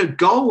think,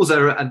 goals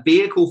are a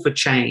vehicle for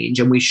change,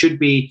 and we should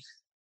be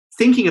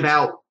thinking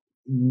about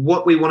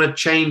what we want to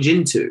change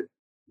into.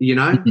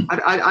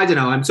 I don't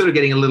know. I'm sort of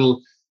getting a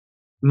little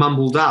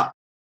mumbled up.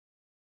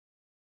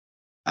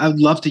 I'd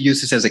love to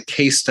use this as a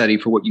case study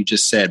for what you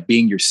just said,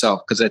 being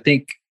yourself, because I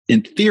think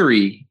in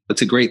theory,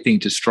 it's a great thing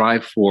to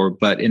strive for.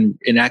 But in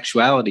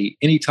actuality,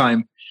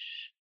 anytime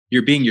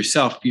you're being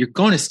yourself, you're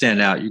going to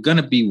stand out. You're going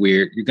to be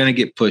weird. You're going to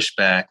get pushed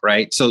back,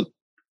 right? So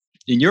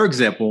in your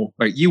example,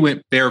 right, you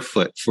went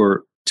barefoot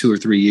for 2 or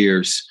 3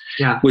 years,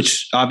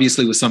 which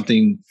obviously was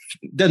something,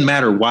 doesn't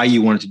matter why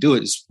you wanted to do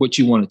it, it's what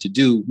you wanted to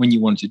do when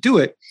you wanted to do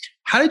it.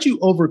 How did you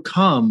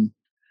overcome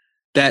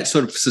that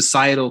sort of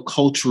societal,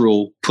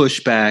 cultural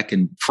pushback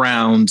and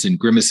frowns and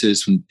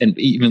grimaces, and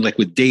even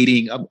with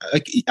dating?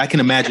 I can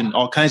imagine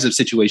all kinds of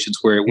situations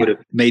where it would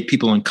have made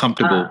people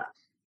uncomfortable.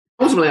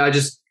 Ultimately, I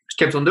just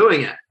kept on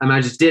doing it. I mean,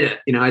 I just did it.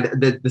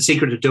 The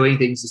secret of doing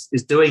things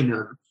is doing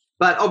them.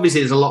 But obviously,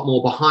 there's a lot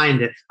more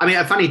behind it. I mean,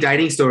 a funny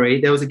dating story.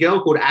 There was a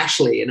girl called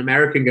Ashley, an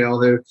American girl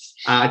who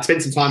I'd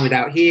spent some time with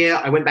out here.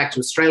 I went back to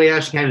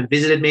Australia. She came and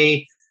visited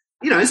me.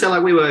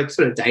 So we were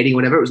sort of dating,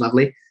 whatever. It was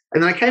lovely.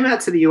 And then I came out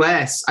to the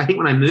US, I think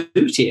when I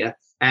moved here,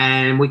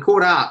 and we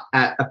caught up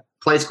at a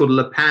place called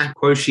Le Pain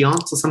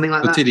Quotient or something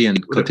like that.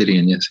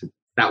 Quotidien, yes.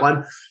 That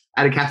one,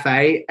 at a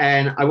cafe.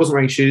 And I wasn't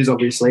wearing shoes,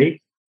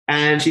 obviously.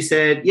 And she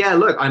said, yeah,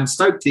 look, I'm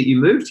stoked that you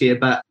moved here,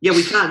 but yeah,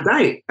 we can't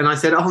date. And I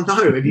said, oh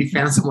no, have you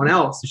found someone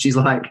else? And she's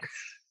like,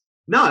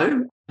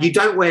 no, you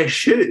don't wear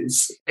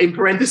shoes. In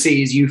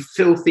parentheses, you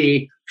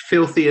filthy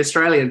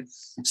Australian.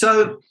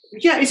 So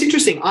yeah, it's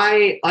interesting.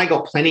 I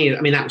got plenty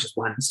of, that was just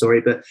one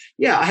story, but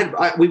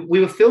yeah, we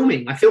were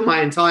filming. I filmed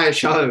my entire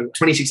show,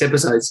 26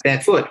 episodes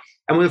barefoot.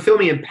 And we were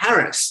filming in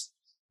Paris,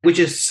 which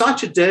is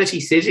such a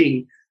dirty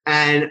city.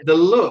 And the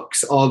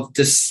looks of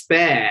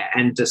despair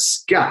and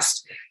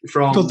disgust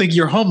from... People think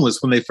you're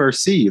homeless when they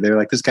first see you. They're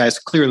like, this guy's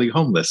clearly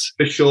homeless.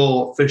 For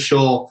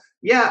sure.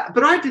 Yeah,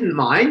 but I didn't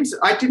mind.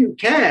 I didn't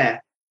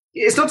care.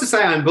 It's not to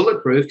say I'm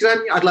bulletproof, because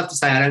I'd love to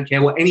say I don't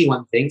care what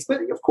anyone thinks, but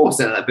of course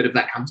a bit of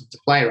that comes into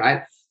play,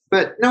 right?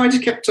 But no, I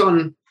just kept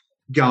on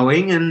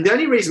going. And the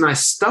only reason I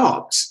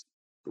stopped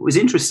was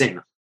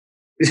interesting.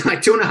 It's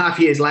 2.5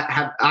 years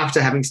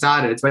after having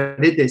started. So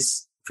I did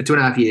this for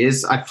 2.5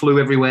 years. I flew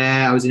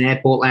everywhere. I was in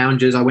airport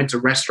lounges. I went to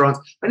restaurants.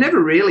 I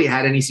never really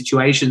had any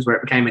situations where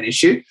it became an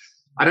issue.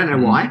 I don't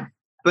know why.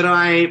 But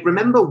I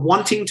remember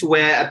wanting to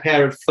wear a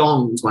pair of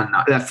thongs one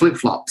night,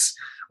 flip-flops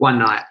one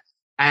night.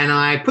 And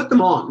I put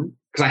them on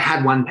because I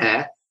had one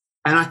pair.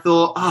 And I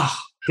thought,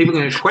 people are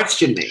going to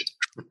question me.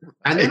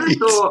 And then I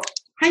thought,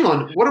 hang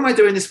on, what am I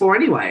doing this for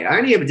anyway? I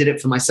only ever did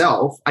it for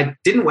myself. I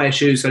didn't wear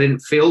shoes, so I didn't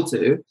feel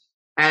to.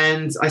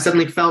 And I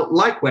suddenly felt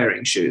like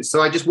wearing shoes.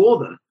 So I just wore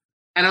them.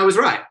 And I was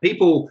right.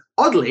 People,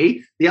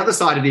 oddly, the other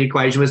side of the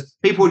equation was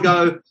people would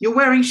go, you're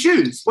wearing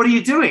shoes. What are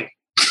you doing?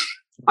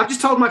 I've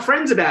just told my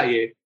friends about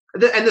you.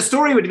 And the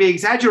story would be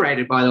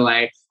exaggerated, by the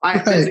way.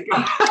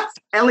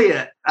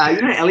 Elliot,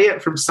 you know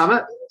Elliot from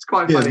Summit? It's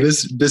quite funny. Yeah,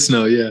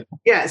 Bisno, yeah.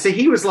 Yeah, so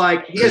he was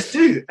like, yes,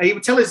 dude. He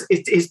would tell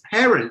his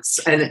parents,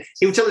 and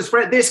he would tell his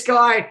friend, this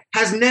guy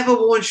has never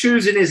worn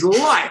shoes in his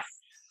life.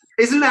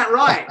 Isn't that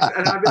right?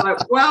 And I'd be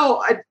like,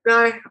 well,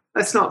 no,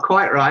 that's not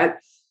quite right.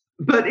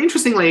 But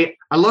interestingly,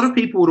 a lot of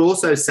people would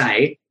also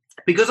say,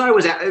 because I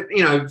was,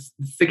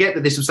 forget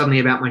that this was something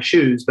about my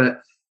shoes, but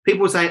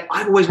people would say,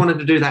 I've always wanted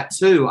to do that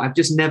too. I've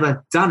just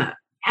never done it.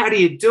 How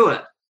do you do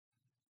it?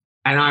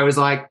 And I was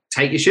like,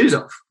 take your shoes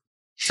off.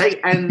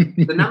 And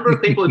the number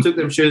of people who took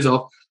their shoes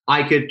off,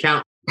 I could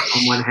count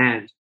on one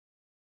hand.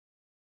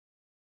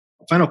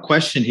 Final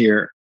question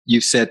here.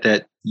 You said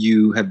that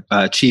you have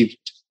achieved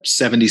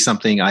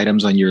 70-something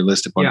items on your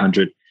list of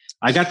 100. Yeah.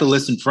 I got the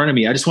list in front of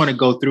me. I just want to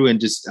go through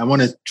and I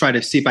want to try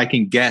to see if I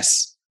can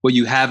guess what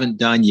you haven't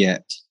done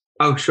yet.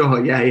 Oh,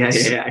 sure. Yeah.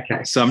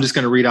 Okay. So I'm just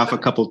going to read off a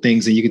couple of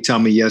things and you can tell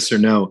me yes or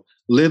no.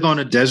 Live on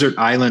a desert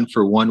island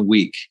for 1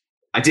 week.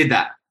 I did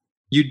that.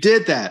 You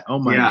did that? Oh,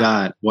 my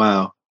God.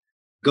 Wow.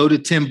 Go to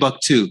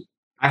Timbuktu.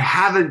 I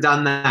haven't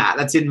done that.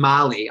 That's in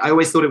Mali. I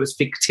always thought it was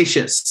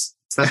fictitious.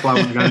 So that's why I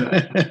want to go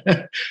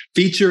there.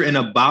 Feature in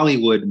a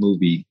Bollywood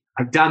movie.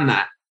 I've done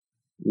that.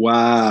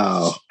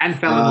 Wow. And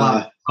fell in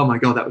love. Oh, my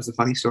God. That was a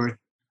funny story.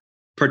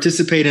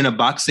 Participate in a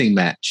boxing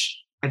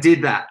match. I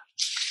did that.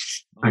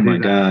 Oh, my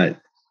God.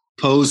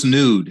 Pose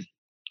nude.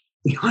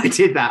 I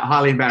did that.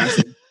 Highly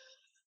embarrassing.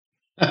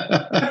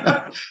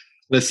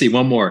 Let's see.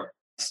 One more.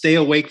 Stay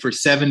awake for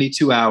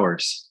 72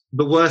 hours.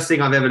 The worst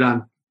thing I've ever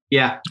done.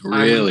 Yeah. Really? I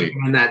wouldn't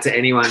recommend that to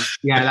anyone.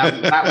 Yeah,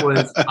 that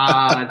was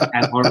hard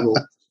and horrible.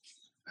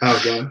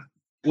 Oh, God.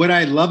 What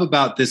I love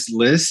about this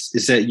list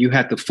is that you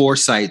had the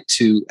foresight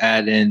to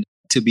add in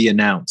to be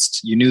announced.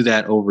 You knew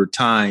that over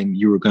time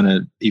you were going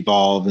to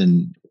evolve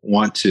and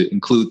want to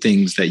include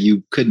things that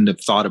you couldn't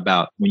have thought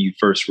about when you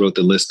first wrote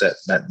the list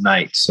that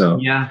night. So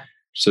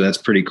that's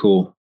pretty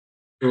cool.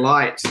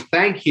 Right.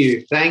 Thank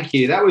you.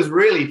 That was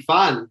really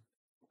fun.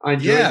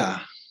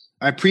 I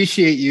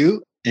appreciate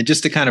you. And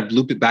just to kind of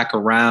loop it back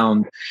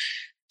around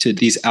to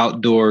these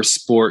outdoor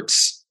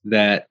sports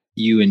that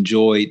you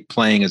enjoyed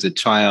playing as a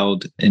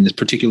child, and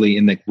particularly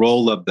in the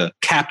role of the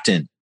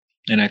captain.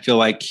 And I feel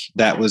like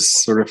that was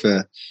sort of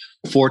a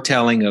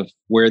foretelling of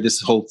where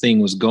this whole thing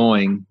was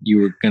going.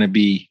 You were going to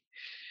be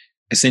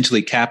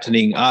essentially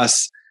captaining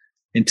us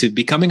into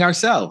becoming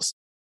ourselves.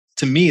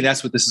 To me,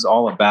 that's what this is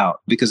all about.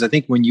 Because I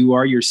think when you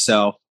are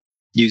yourself,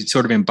 you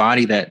sort of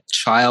embody that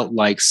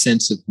childlike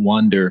sense of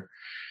wonder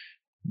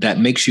that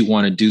makes you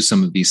want to do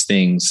some of these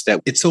things.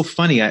 That it's so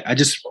funny. I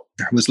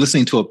was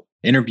listening to an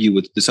interview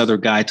with this other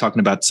guy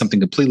talking about something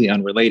completely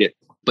unrelated,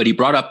 but he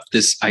brought up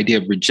this idea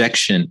of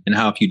rejection and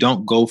how if you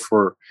don't go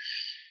for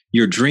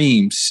your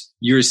dreams,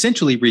 you're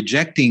essentially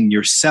rejecting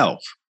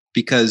yourself,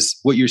 because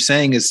what you're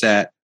saying is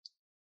that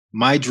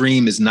my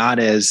dream is not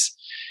as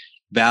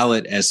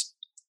valid as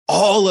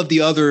all of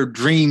the other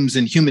dreams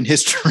in human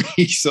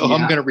history. So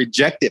I'm going to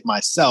reject it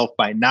myself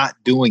by not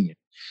doing it,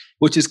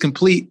 which is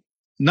complete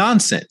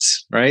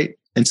nonsense, right?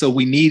 And so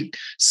we need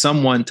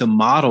someone to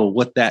model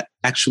what that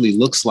actually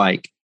looks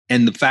like.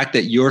 And the fact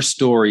that your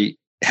story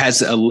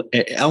has an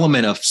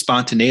element of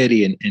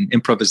spontaneity and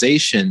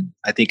improvisation,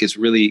 I think is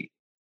really,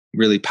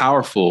 really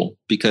powerful,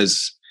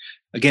 because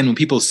again, when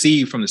people see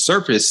you from the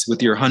surface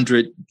with your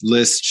 100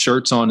 list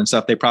shirts on and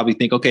stuff, they probably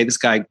think, okay, this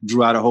guy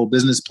drew out a whole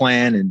business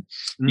plan and,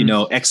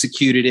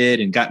 executed it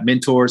and got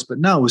mentors. But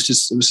no, it was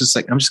just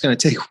like, I'm just going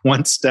to take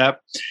one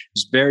step. It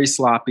was very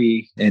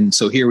sloppy. And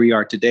so here we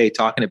are today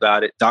talking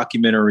about it,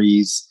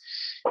 documentaries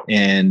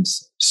and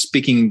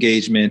speaking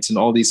engagements and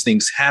all these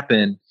things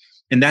happen.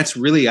 And that's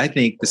really, I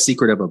think, the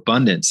secret of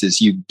abundance is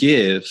you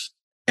give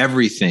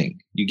everything,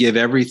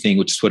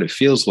 which is what it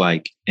feels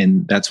like.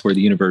 And that's where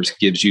the universe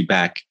gives you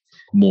back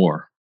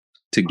more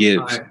to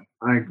give.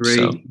 I agree.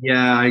 So.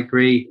 Yeah, I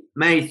agree.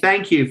 May,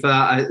 thank you for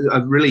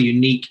a really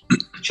unique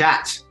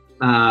chat.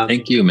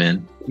 Thank you,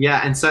 man.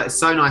 Yeah, and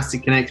so nice to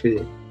connect with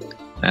you.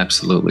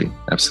 Absolutely.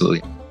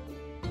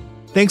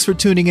 Thanks for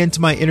tuning in to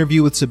my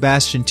interview with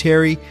Sebastian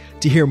Terry.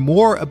 To hear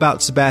more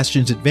about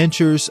Sebastian's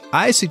adventures,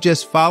 I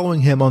suggest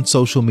following him on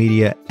social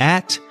media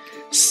at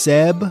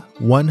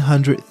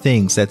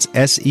Seb100Things. That's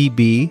SEB,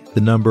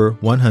 the number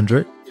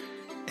 100,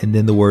 and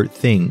then the word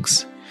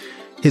things.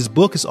 His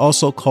book is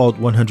also called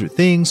 100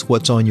 Things,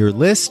 What's on Your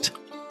List.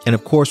 And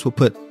of course, we'll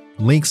put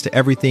links to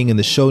everything in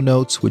the show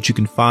notes, which you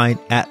can find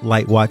at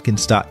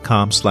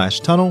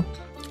lightwatkins.com/tunnel.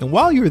 And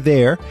while you're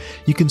there,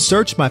 you can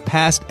search my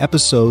past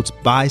episodes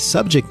by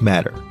subject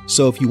matter.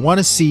 So if you want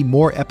to see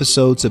more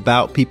episodes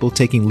about people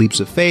taking leaps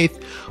of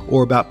faith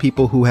or about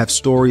people who have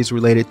stories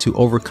related to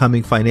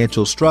overcoming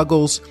financial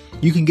struggles,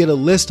 you can get a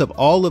list of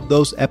all of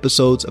those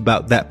episodes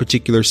about that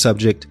particular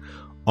subject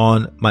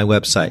on my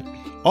website.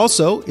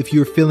 Also, if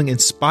you're feeling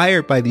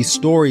inspired by these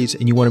stories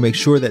and you want to make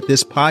sure that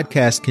this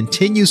podcast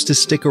continues to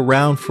stick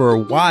around for a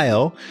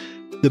while,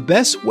 the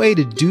best way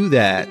to do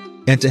that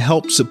and to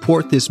help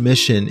support this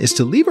mission is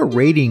to leave a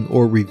rating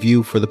or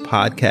review for the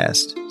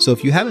podcast. So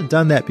if you haven't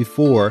done that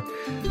before,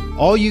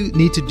 all you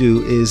need to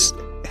do is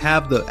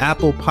have the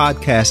Apple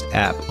Podcast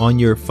app on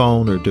your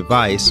phone or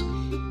device,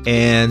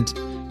 and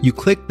you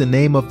click the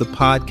name of the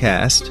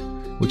podcast,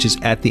 which is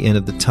At the End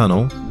of the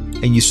Tunnel,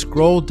 and you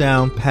scroll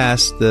down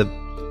past the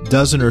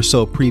dozen or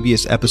so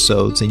previous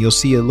episodes, and you'll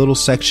see a little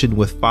section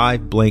with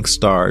 5 blank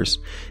stars,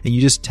 and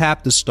you just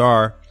tap the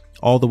star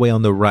all the way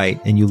on the right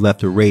and you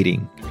left a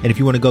rating. And if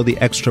you want to go the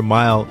extra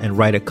mile and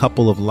write a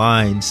couple of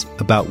lines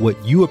about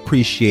what you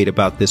appreciate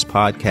about this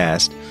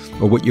podcast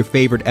or what your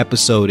favorite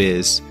episode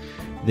is,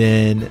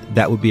 then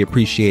that would be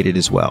appreciated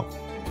as well.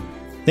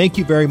 Thank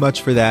you very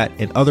much for that.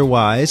 And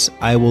otherwise,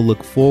 I will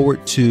look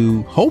forward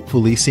to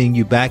hopefully seeing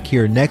you back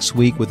here next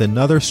week with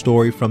another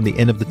story from the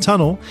end of the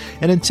tunnel.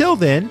 And until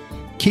then,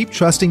 keep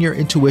trusting your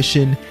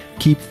intuition,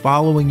 keep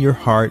following your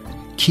heart,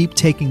 keep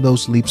taking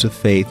those leaps of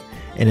faith.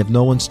 And if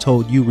no one's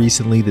told you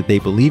recently that they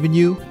believe in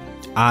you,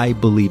 I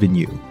believe in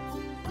you.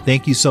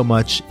 Thank you so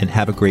much and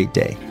have a great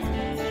day.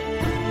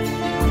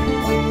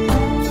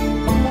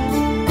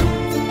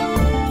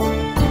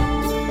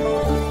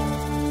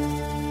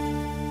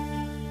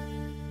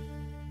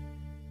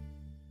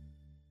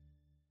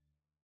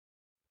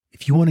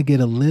 If you want to get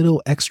a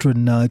little extra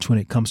nudge when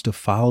it comes to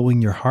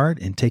following your heart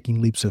and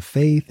taking leaps of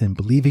faith and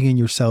believing in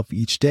yourself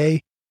each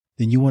day,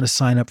 then you want to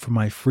sign up for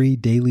my free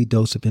daily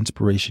dose of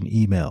inspiration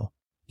email.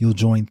 You'll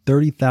join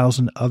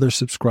 30,000 other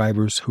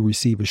subscribers who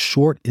receive a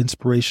short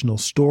inspirational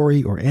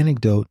story or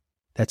anecdote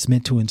that's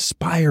meant to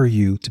inspire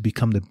you to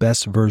become the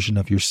best version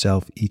of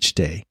yourself each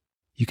day.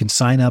 You can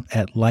sign up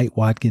at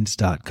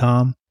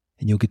lightwatkins.com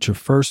and you'll get your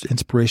first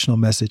inspirational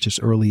message as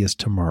early as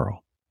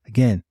tomorrow.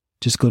 Again,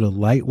 just go to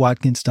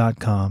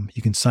lightwatkins.com.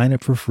 You can sign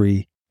up for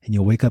free and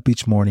you'll wake up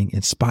each morning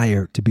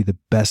inspired to be the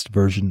best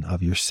version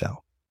of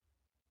yourself.